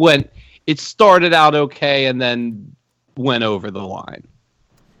it started out okay and then went over the line.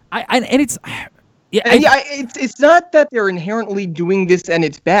 It's not that they're inherently doing this and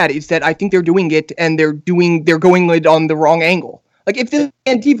it's bad. It's that I think they're doing it and they're going it on the wrong angle. Like if this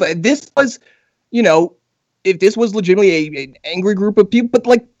Antifa, if this was legitimately an angry group of people, but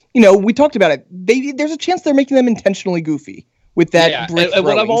like, we talked about it. There's a chance they're making them intentionally goofy with that. Yeah, and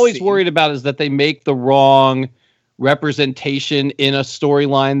what I've always worried about is that they make the wrong representation in a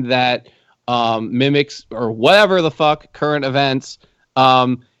storyline that mimics or whatever the fuck current events.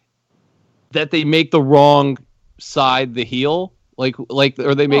 That they make the wrong side the heel,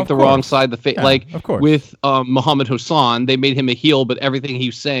 or they make the wrong side the face. Yeah, like of course. with Muhammad Hassan, they made him a heel, but everything he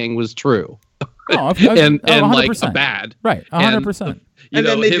was saying was true. And like a bad, right? 100%. And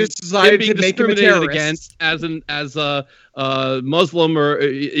then they just decided to make him a terrorist against as a Muslim or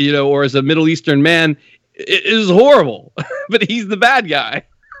as a Middle Eastern man is horrible, but he's the bad guy.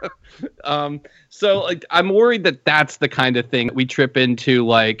 So like I'm worried that that's the kind of thing we trip into.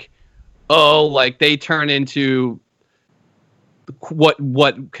 Like they turn into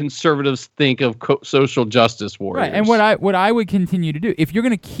what conservatives think of social justice warriors. Right, and what I would continue to do, if you're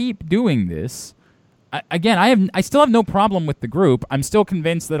going to keep doing this, I still have no problem with the group. I'm still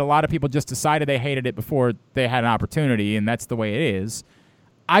convinced that a lot of people just decided they hated it before they had an opportunity, and that's the way it is.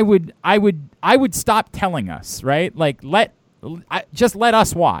 I would stop telling us, right? Like just let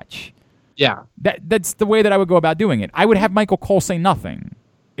us watch. Yeah. That's the way that I would go about doing it. I would have Michael Cole say nothing.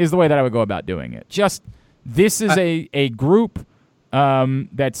 Is the way that I would go about doing it. Just this is a group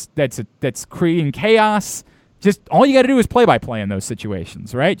that's creating chaos. Just all you got to do is play by play in those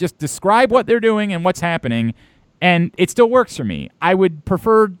situations, right? Just describe what they're doing and what's happening, and it still works for me. I would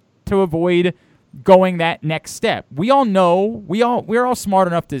prefer to avoid going that next step. We all know, we're all smart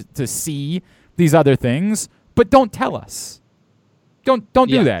enough to see these other things, but don't tell us. Don't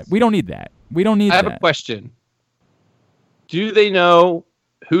do that. We don't need that. We don't need that. I have a question. Do they know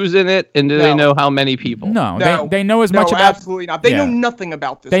who's in it, and do they know how many people? No. They know as much about... absolutely not. They know nothing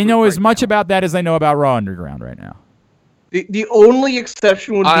about this. They know as much about that as they know about Raw Underground right now. The only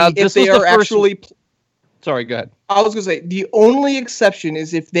exception would be if they are actually... Sorry, go ahead. I was going to say, the only exception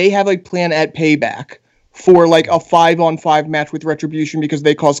is if they have a plan at Payback for like a 5-on-5 match with Retribution because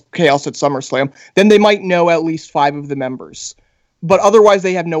they cause chaos at SummerSlam, then they might know at least 5 of the members. But otherwise,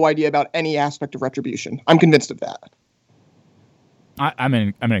 they have no idea about any aspect of Retribution. I'm convinced of that. I'm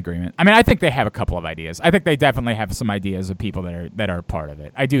in agreement. I mean, I think they have a couple of ideas. I think they definitely have some ideas of people that are part of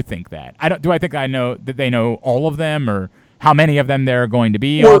it. I do think that. I think I know that they know all of them or how many of them there are going to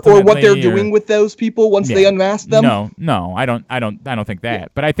be, or what they're doing with those people once they unmask them. No, I don't think that. Yeah.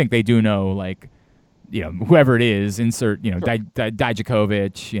 But I think they do know, like, whoever it is, insert,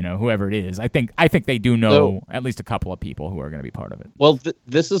 Dijakovic, whoever it is. I think they do know at least a couple of people who are going to be part of it. Well,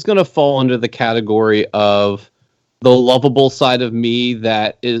 this is going to fall under the category of the lovable side of me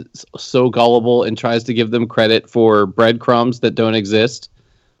that is so gullible and tries to give them credit for breadcrumbs that don't exist.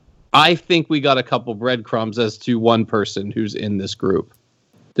 I think we got a couple breadcrumbs as to one person who's in this group.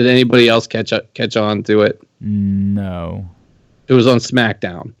 Did anybody else catch on to it? No. It was on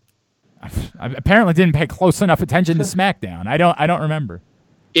SmackDown. I apparently didn't pay close enough attention to SmackDown. I don't remember.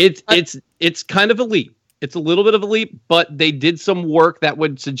 It's kind of a leap. It's a little bit of a leap, but they did some work that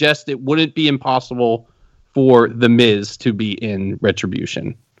would suggest it wouldn't be impossible for The Miz to be in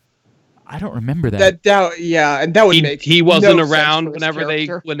Retribution. I don't remember that. And that would make he wasn't no around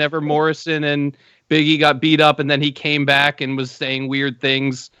sense whenever Morrison and Biggie got beat up, and then he came back and was saying weird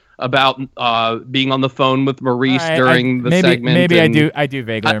things about being on the phone with Maurice during the segment. Maybe I do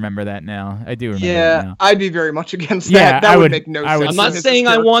vaguely remember that now. I do remember that now. I'd be very much against that. That would make no sense. I'm not saying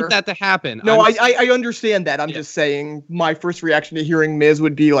I want that to happen. No, I understand that. I'm just saying my first reaction to hearing Miz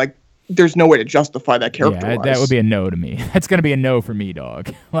would be like, there's no way to justify that character. Yeah, that would be a no to me. That's gonna be a no for me,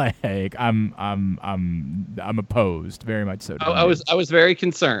 dog. Like I'm opposed, very much so. I was very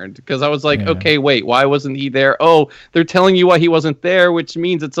concerned because I was like, okay, wait, why wasn't he there? Oh, they're telling you why he wasn't there, which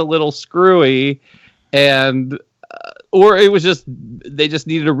means it's a little screwy, and or it was just they just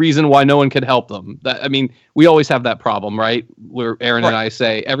needed a reason why no one could help them. We always have that problem, right? Where Aaron and I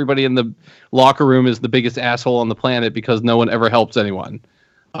say everybody in the locker room is the biggest asshole on the planet because no one ever helps anyone.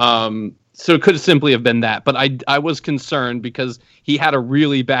 So it could simply have been that, but I was concerned because he had a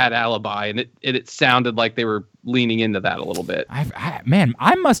really bad alibi, and it sounded like they were leaning into that a little bit.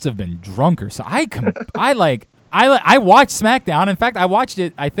 I must have been drunk or so. I watched SmackDown. In fact, I watched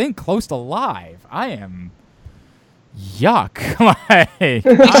it, I think, close to live. I am yuck.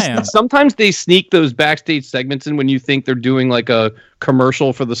 Sometimes they sneak those backstage segments in when you think they're doing like a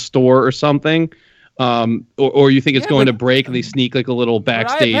commercial for the store or something. Or you think it's going to break and they sneak like a little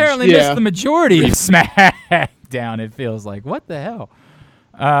backstage. I apparently missed the majority of SmackDown. It feels like, what the hell?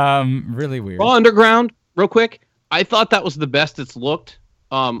 Really weird. Raw Underground, real quick. I thought that was the best it's looked.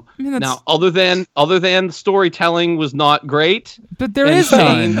 Now, other than the storytelling was not great, but there is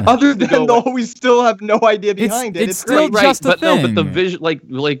none. Other than we still have no idea behind it. It's still great, just a thing. But the vision,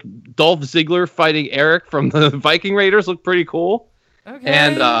 like Dolph Ziggler fighting Eric from the Viking Raiders, looked pretty cool. Okay.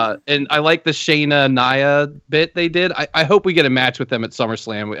 And I like the Shayna Nia bit they did. I hope we get a match with them at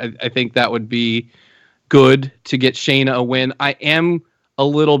SummerSlam. I think that would be good to get Shayna a win. I am a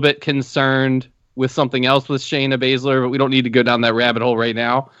little bit concerned with something else with Shayna Baszler, but we don't need to go down that rabbit hole right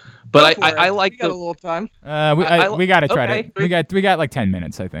now. But I like a little time. We got to try to. We got like 10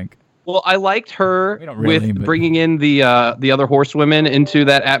 minutes, I think. Well, I liked her bringing in the other horsewomen into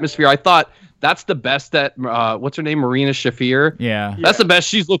that atmosphere. I thought. That's the best that, what's her name? Marina Shafir. Yeah. That's the best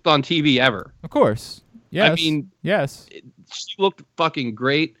she's looked on TV ever. Of course. Yes. Yes. She looked fucking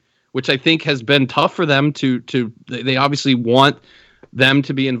great, which I think has been tough for them they obviously want them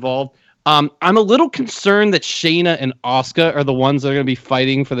to be involved. I'm a little concerned that Shayna and Asuka are the ones that are going to be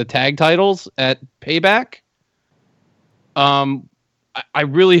fighting for the tag titles at Payback. I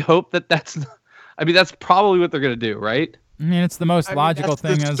really hope that's probably what they're going to do, right? I mean, it's the most logical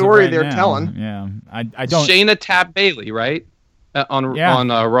thing. The story they're telling. Yeah, I don't. Shayna tapped Bayley, right? On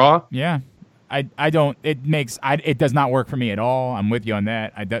Raw. Yeah, I don't. It does not work for me at all. I'm with you on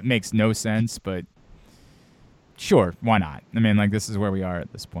that. That makes no sense. But sure, why not? I mean, like, this is where we are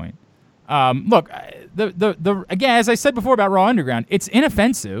at this point. Look, the again, as I said before about Raw Underground, it's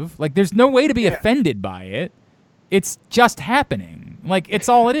inoffensive. Like, there's no way to be offended by it. It's just happening. Like, it's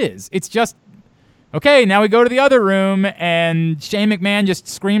all it is. It's just, okay, now we go to the other room, and Shane McMahon just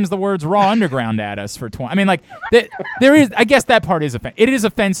screams the words Raw Underground at us for 20. I mean, like, there is, I guess that part is offensive. It is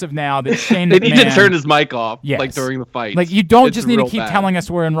offensive now that Shane They McMahon... need to turn his mic off, Yes. like, during the fight. Like, you don't It's just need to real keep bad. telling us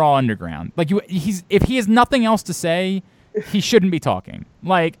we're in Raw Underground. Like, if he has nothing else to say, he shouldn't be talking.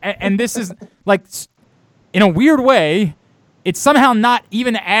 Like, and this is, like, in a weird way, it's somehow not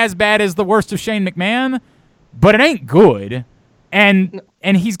even as bad as the worst of Shane McMahon, but it ain't good. And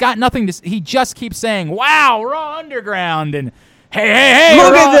he's got nothing to. He just keeps saying, "Wow, Raw Underground," and hey,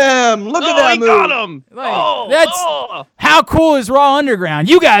 Look Raw, at them! Look at that he move! got him! Like, how cool is Raw Underground?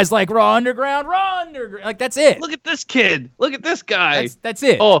 You guys like Raw Underground? Raw Underground, like, that's it. Look at this kid! Look at this guy! That's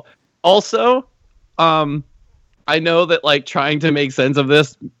it. Oh, also, I know that, like, trying to make sense of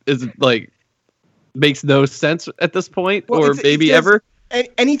this is, like, makes no sense at this point, Well, or it's maybe just- ever.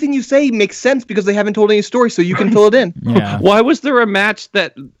 Anything you say makes sense because they haven't told any story, so you can fill it in. Yeah. Why was there a match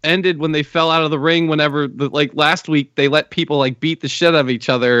that ended when they fell out of the ring? Whenever, like, last week, they let people, like, beat the shit out of each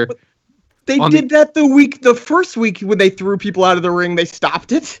other. They On did that the first week when they threw people out of the ring. They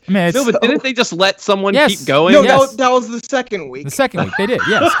stopped it. I mean, it's, No, but didn't they just let someone Yes. keep going? No, Yes. that was the second week. the second week they did.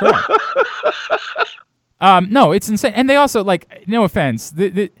 Yes, correct. No, it's insane. And they also, like, no offense,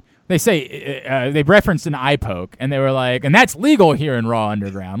 they say they referenced an eye poke, and they were like, and that's legal here in Raw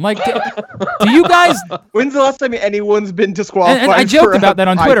Underground. Like, do you guys? When's the last time anyone's been disqualified? And I for joked a about that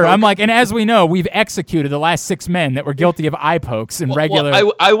on eye Twitter. poke? I'm like, and as we know, we've executed the last 6 men that were guilty of eye pokes in regular.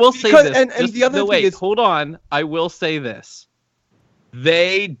 Well, I will say Because- this. and Just- the other no, thing wait, is- hold on. I will say this.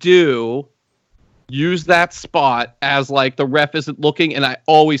 They do use that spot as, like, the ref isn't looking, and I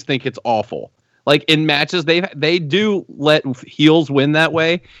always think it's awful. Like, in matches, they do let heels win that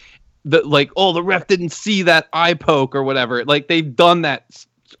way. Like, oh, the ref didn't see that eye poke or whatever. Like, they've done that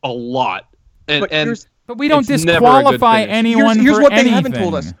a lot, and but we don't it's never a good disqualify finish. anyone Here's for what anything. they haven't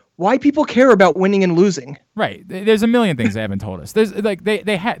told us: why people care about winning and losing. Right. There's a million things they haven't told us. There's, like,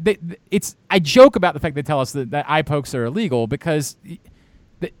 it's. I joke about the fact they tell us that eye pokes are illegal because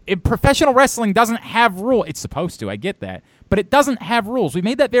professional wrestling doesn't have rules. It's supposed to. I get that, but it doesn't have rules. We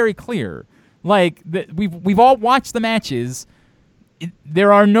made that very clear. Like, we've all watched the matches.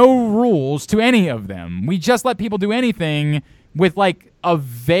 There are no rules to any of them. We just let people do anything with, like, a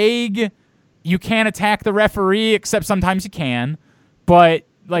vague, you can't attack the referee, except sometimes you can, but,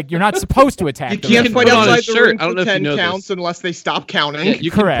 like, you're not supposed to attack You the can't referee. fight put on outside his the shirt. ring I don't for know if you 10 know counts this. unless they stop counting. Yeah,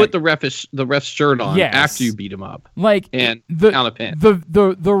 you Correct. can put the ref's shirt on Yes. after you beat him up. Like, And the count a pin.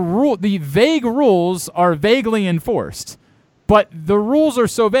 the vague rules are vaguely enforced, but the rules are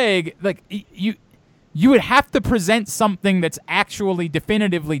so vague. Like, you would have to present something that's actually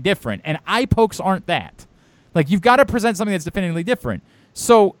definitively different, and eye pokes aren't that. Like, you've got to present something that's definitively different.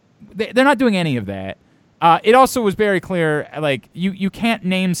 So they're not doing any of that. It also was very clear, like, you can't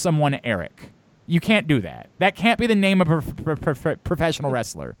name someone Eric. You can't do that. That can't be the name of a professional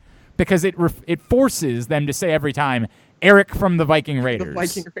wrestler, because it forces them to say every time, Eric from the Viking Raiders. The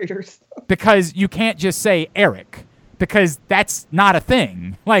Viking Raiders. Because you can't just say Eric, because that's not a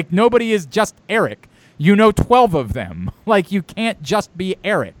thing. Like, nobody is just Eric. You know 12 of them. Like, you can't just be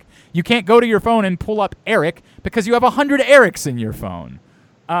Eric. You can't go to your phone and pull up Eric because you have 100 Erics in your phone.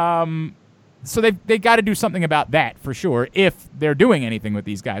 So they got to do something about that for sure if they're doing anything with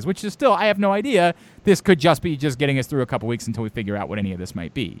these guys, which is still, I have no idea. This could just be just getting us through a couple weeks until we figure out what any of this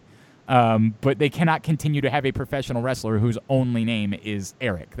might be. But they cannot continue to have a professional wrestler whose only name is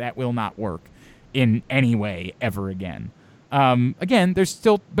Eric. That will not work in any way ever again. Again, there's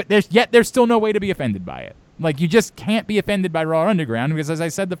still no way to be offended by it. Like, you just can't be offended by Raw Underground because, as I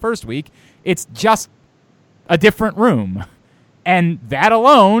said the first week, it's just a different room. And that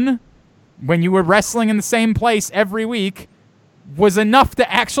alone, when you were wrestling in the same place every week, was enough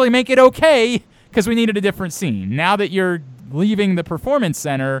to actually make it okay because we needed a different scene. Now that you're leaving the Performance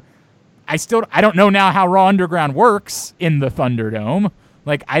Center, I don't know now how Raw Underground works in the Thunderdome.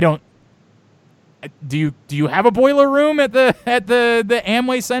 Like, do you have a boiler room at the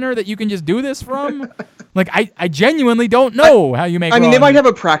Amway Center that you can just do this from? Like, I genuinely don't know how you make. I mean, Raw they might have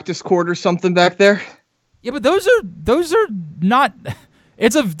a practice court or something back there. Yeah, but those are not.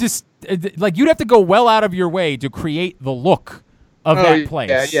 It's like, you'd have to go well out of your way to create the look of that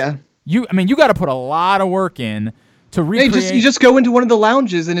place. Yeah. You got to put a lot of work in to Hey, recreate you just go into one of the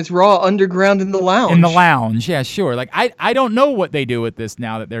lounges and it's Raw Underground in the lounge. in the lounge. Yeah, sure. Like I don't know what they do with this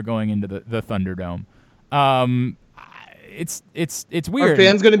now that they're going into the Thunderdome. It's weird. Are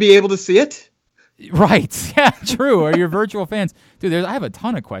fans going to be able to see it? Right. Yeah, true. Are your virtual fans? Dude, I have a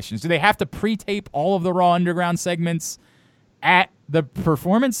ton of questions. Do they have to pre-tape all of the Raw Underground segments at the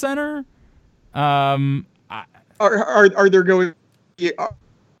Performance Center? Are there going? That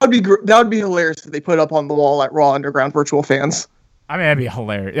would be hilarious if they put up on the wall at Raw Underground virtual fans. I mean, that'd be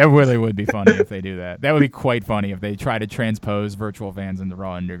hilarious. It really would be funny if they do that. That would be quite funny if they try to transpose virtual fans into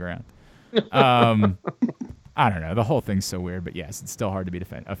Raw Underground. I don't know. The whole thing's so weird, but yes, it's still hard to be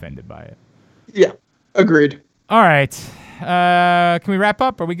offended by it. Yeah, agreed. All right. Can we wrap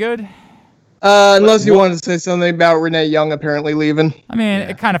up? Are we good? Unless you wanted to say something about Renee Young apparently leaving. I mean,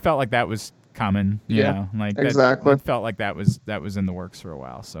 it kind of felt like that was coming. You know? Like exactly. It felt like that was in the works for a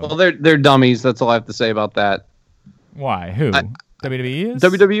while. So Well, they're dummies. That's all I have to say about that. why? Who? WWE is?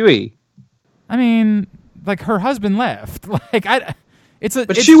 WWE. I mean, like her husband left. Like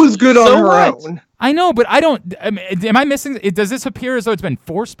But she was good on her own. I know, but I don't. I mean, am I missing? Does this appear as though it's been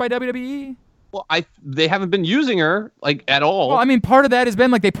forced by WWE? Well, they haven't been using her like at all. Well, I mean, part of that has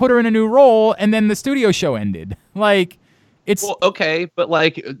been like they put her in a new role, and then the studio show ended. Like, it's okay, but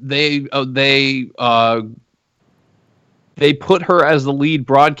like they put her as the lead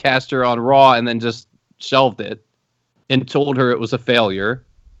broadcaster on Raw, and then just shelved it and told her it was a failure,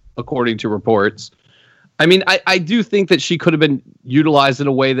 according to reports. I mean, I do think that she could have been utilized in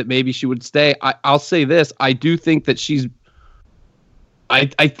a way that maybe she would stay. I'll say this: I do think that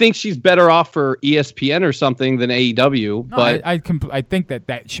I think she's better off for ESPN or something than AEW. No, but I think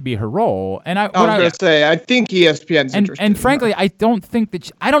that should be her role. And I was going to say, I think ESPN's interested. And frankly, I don't think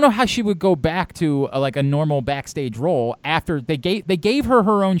that I don't know how she would go back to a normal backstage role after they gave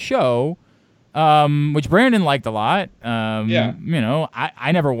her own show, which Brandon liked a lot. You know,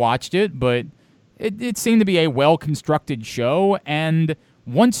 I never watched it, but it seemed to be a well constructed show. And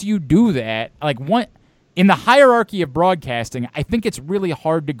once you do that, in the hierarchy of broadcasting, I think it's really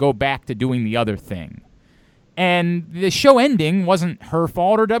hard to go back to doing the other thing. And the show ending wasn't her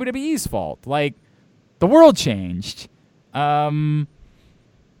fault or WWE's fault. Like, the world changed. I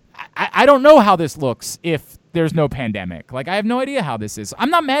don't know how this looks if there's no pandemic. Like, I have no idea how this is. I'm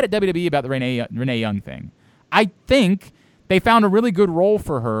not mad at WWE about the Renee Young thing. I think they found a really good role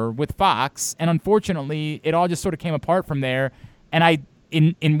for her with Fox, and unfortunately, it all just sort of came apart from there. And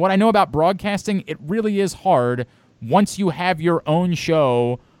in what I know about broadcasting, it really is hard once you have your own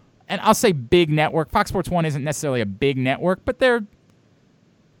show, and I'll say big network. Fox Sports 1 isn't necessarily a big network, but they're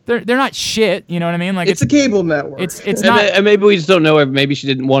not shit, you know what I mean? Like it's a cable network. It's not, and maybe we just don't know if maybe she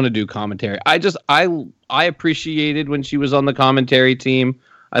didn't want to do commentary. I appreciated when she was on the commentary team.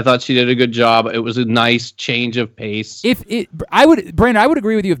 I thought she did a good job. It was a nice change of pace. Brandon, I would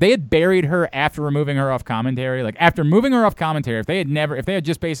agree with you if they had buried her after removing her off commentary. Like after moving her off commentary, if they had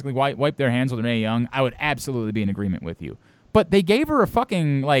just basically wiped their hands with Renee Young, I would absolutely be in agreement with you. But they gave her a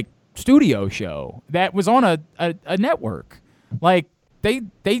fucking studio show that was on a network. Like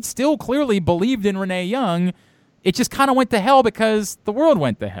they still clearly believed in Renee Young. It just kind of went to hell because the world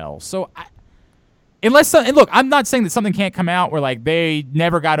went to hell. So and look, I'm not saying that something can't come out where they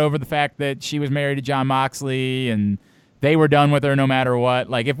never got over the fact that she was married to Jon Moxley and they were done with her no matter what.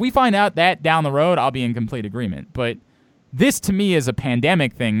 Like if we find out that down the road, I'll be in complete agreement. But this to me is a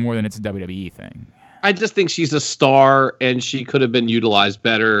pandemic thing more than it's a WWE thing. I just think she's a star and she could have been utilized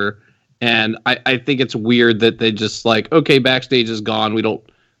better. And I think it's weird that they just okay, backstage is gone.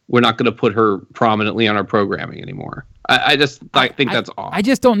 We're not going to put her prominently on our programming anymore. I think that's off. I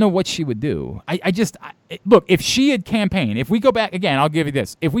just don't know what she would do. Look, if she had campaigned, if we go back again, I'll give you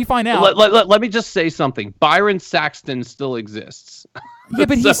this. If we find out, let me just say something. Byron Saxton still exists. Yeah,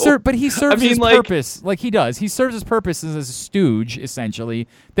 but he serves his purpose. Like he does. He serves his purpose as a stooge, essentially.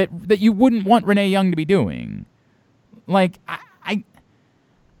 That you wouldn't want Renee Young to be doing.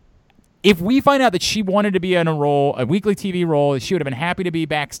 If we find out that she wanted to be in a weekly TV role, that she would have been happy to be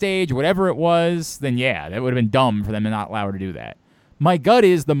backstage, whatever it was, then yeah, that would have been dumb for them to not allow her to do that. My gut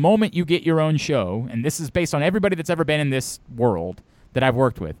is the moment you get your own show, and this is based on everybody that's ever been in this world that I've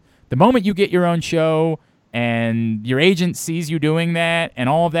worked with, the moment you get your own show and your agent sees you doing that and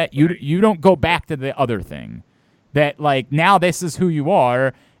all of that, you don't go back to the other thing. That now this is who you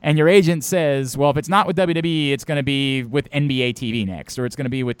are. And your agent says, well, if it's not with WWE, it's going to be with NBA TV next, or it's going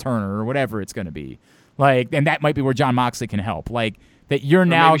to be with Turner, or whatever it's going to be. And that might be where Jon Moxley can help. That you're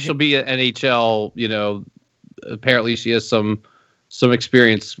now. Maybe she'll be at NHL. Apparently she has some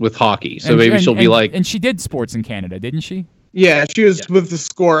experience with hockey, so maybe she'll be And she did sports in Canada, didn't she? Yeah, she was with the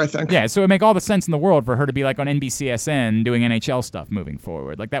score, I think. Yeah, so it would make all the sense in the world for her to be like on NBCSN doing NHL stuff moving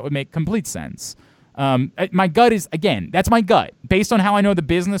forward. Like that would make complete sense. My gut is, again, that's my gut. Based on how I know the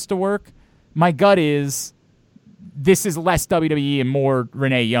business to work, my gut is this is less WWE and more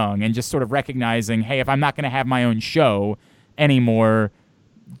Renee Young, and just sort of recognizing, hey, if I'm not going to have my own show anymore,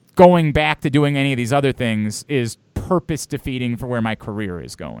 going back to doing any of these other things is purpose defeating for where my career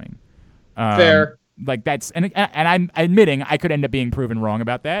is going. Fair. Like that's and I'm admitting I could end up being proven wrong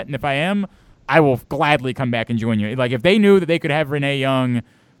about that, and if I am, I will gladly come back and join you. Like if they knew that they could have Renee Young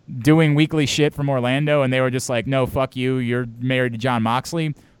doing weekly shit from Orlando, and they were just like, no, fuck you, you're married to John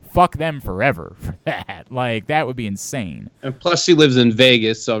Moxley, fuck them forever for that. Like that would be insane. And plus, she lives in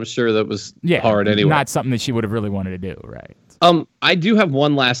Vegas, so I'm sure that was hard anyway. Not something that she would have really wanted to do, right? I do have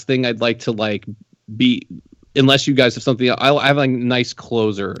one last thing I'd like to be. Unless you guys have something, I have a nice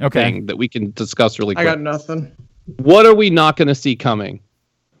closer thing that we can discuss really quick. I got nothing. What are we not going to see coming?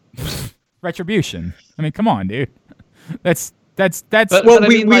 Retribution. I mean, come on, dude. That's.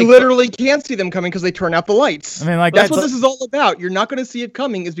 We literally can't see them coming because they turn out the lights. I mean, like that's what this is all about. You're not going to see it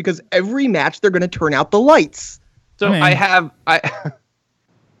coming is because every match they're going to turn out the lights. So man,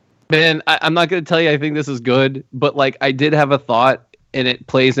 I'm not going to tell you I think this is good, but like I did have a thought, and it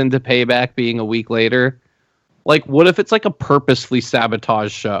plays into Payback being a week later. Like, what if it's like a purposely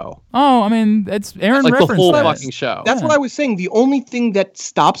sabotage show? Oh, I mean, it's Aaron like referenced the whole that. fucking show. That's what I was saying. The only thing that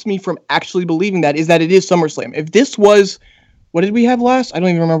stops me from actually believing that is that it is SummerSlam. If this was, what did we have last? I don't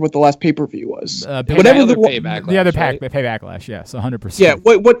even remember what the last pay-per-view was. Whatever the Payback. The other right? Payback, yes, 100%. Yeah,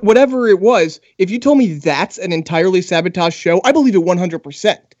 whatever it was. If you told me that's an entirely sabotage show, I believe it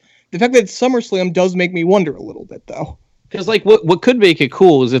 100%. The fact that it's SummerSlam does make me wonder a little bit, though. Because like what could make it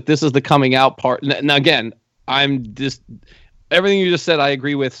cool is if this is the coming out part. Now again, I'm just everything you just said I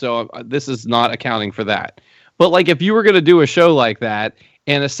agree with, so this is not accounting for that. But like if you were going to do a show like that,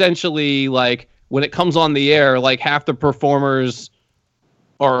 and essentially like when it comes on the air, like half the performers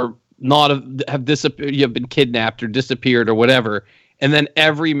are have disappeared, you have been kidnapped or disappeared or whatever, and then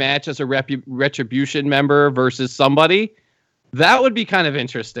every match is a Retribution member versus somebody, that would be kind of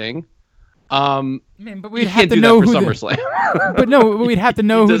interesting. But we'd have to know who we'd have to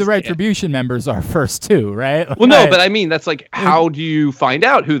know who the Retribution members are first too, right? Well, no, but I mean that's like how do you find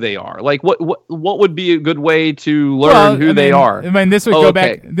out who they are? Like what would be a good way to learn who they are? I mean, this would go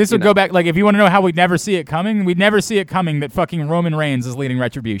back. This would go back. Like if you want to know how we'd never see it coming, we'd never see it coming that fucking Roman Reigns is leading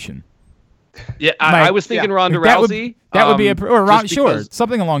Retribution. Yeah, I was thinking Ronda Rousey. That would be sure,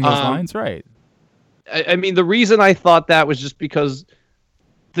 something along those lines, right? I mean, the reason I thought that was just because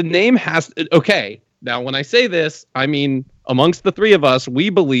the name has okay. Now, when I say this, I mean amongst the three of us, we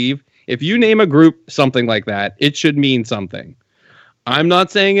believe if you name a group something like that, it should mean something. I'm not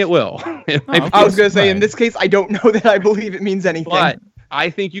saying it will. I was going to say, in this case, I don't know that I believe it means anything. But I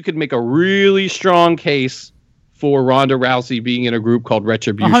think you could make a really strong case for Ronda Rousey being in a group called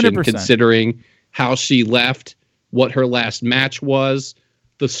Retribution, 100%. Considering how she left, what her last match was,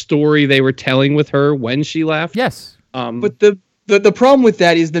 the story they were telling with her when she left. Yes. But the problem with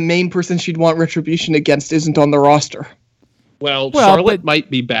that is the main person she'd want Retribution against isn't on the roster. Well, Charlotte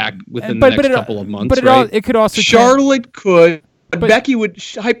might be back within the next couple of months, but it could also Charlotte could, but Becky would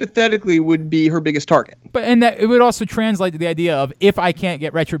hypothetically would be her biggest target. And that it would also translate to the idea of if I can't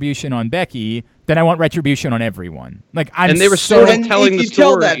get Retribution on Becky, then I want Retribution on everyone. Like and they were sort of telling the story.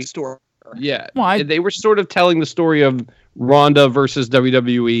 Tell that story. Yeah, they were sort of telling the story of Ronda versus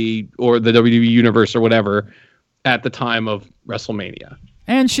WWE or the WWE Universe or whatever at the time of WrestleMania.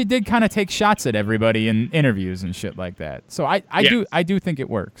 And she did kind of take shots at everybody in interviews and shit like that. So I do think it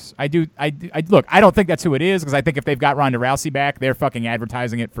works. I look, I don't think that's who it is because I think if they've got Ronda Rousey back, they're fucking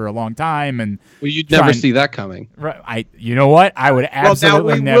advertising it for a long time. And you'd never see that coming. You know what? I would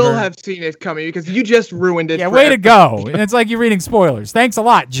absolutely never. We will have seen it coming because you just ruined it. Yeah, way to go. And it's like you're reading spoilers. Thanks a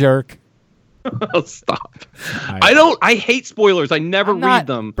lot, jerk. Oh, stop. I hate spoilers. I never read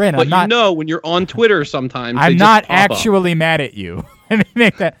them. Brandon, but when you're on Twitter sometimes I'm not actually mad at you. I'm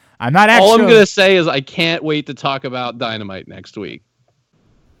not actually. All I'm going to say is I can't wait to talk about Dynamite next week.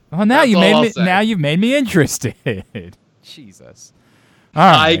 Well, now you've made me interested. Jesus. All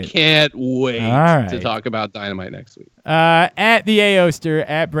I right. can't wait to talk about Dynamite next week. At the Aoster,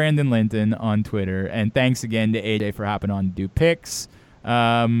 at Brandon Linton on Twitter, and thanks again to AJ for hopping on to do picks.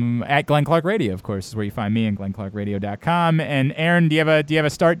 At Glenn Clark Radio, of course, is where you find me, and GlennClarkRadio.com. And Aaron, do you have a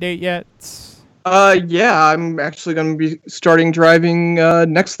start date yet? Yeah, I'm actually going to be starting driving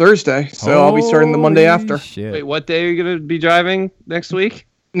next Thursday, so I'll be starting the Monday after. Shit. Wait, what day are you going to be driving next week?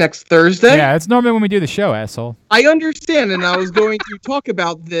 Next Thursday? Yeah, it's normally when we do the show, asshole. I understand, and I was going to talk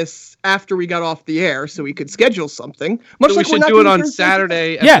about this after we got off the air so we could schedule something. Much So like we we're should not do it doing on Thursday.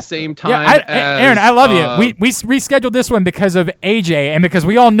 Saturday at Yeah. the same time. Yeah, Aaron, I love you. We rescheduled this one because of AJ and because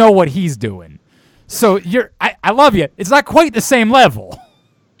we all know what he's doing. So I love you. It's not quite the same level.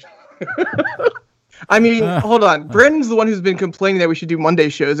 I mean, hold on. Brandon's the one who's been complaining that we should do Monday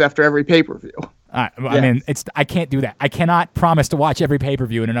shows after every pay-per-view. I mean, I can't do that. I cannot promise to watch every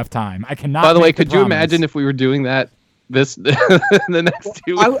pay-per-view in enough time. I cannot. By the way, make could you promise. imagine if we were doing that this the next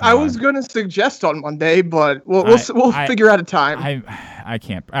 2 weeks? I was going to suggest on Monday, but we'll figure out a time. I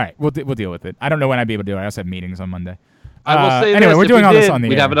can't. All right, we'll deal with it. I don't know when I'd be able to do it. I also have meetings on Monday. I will say anyway, this, we're if doing we all this did, on the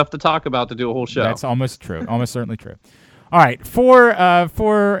we'd air. have enough to talk about to do a whole show. That's almost true. Almost certainly true. All right, for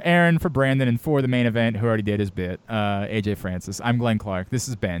Aaron, for Brandon, and for the main event, who already did his bit, AJ Francis. I'm Glenn Clark. This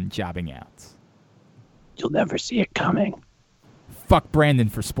has been Jobbing Out. You'll never see it coming. Fuck Brandon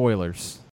for spoilers.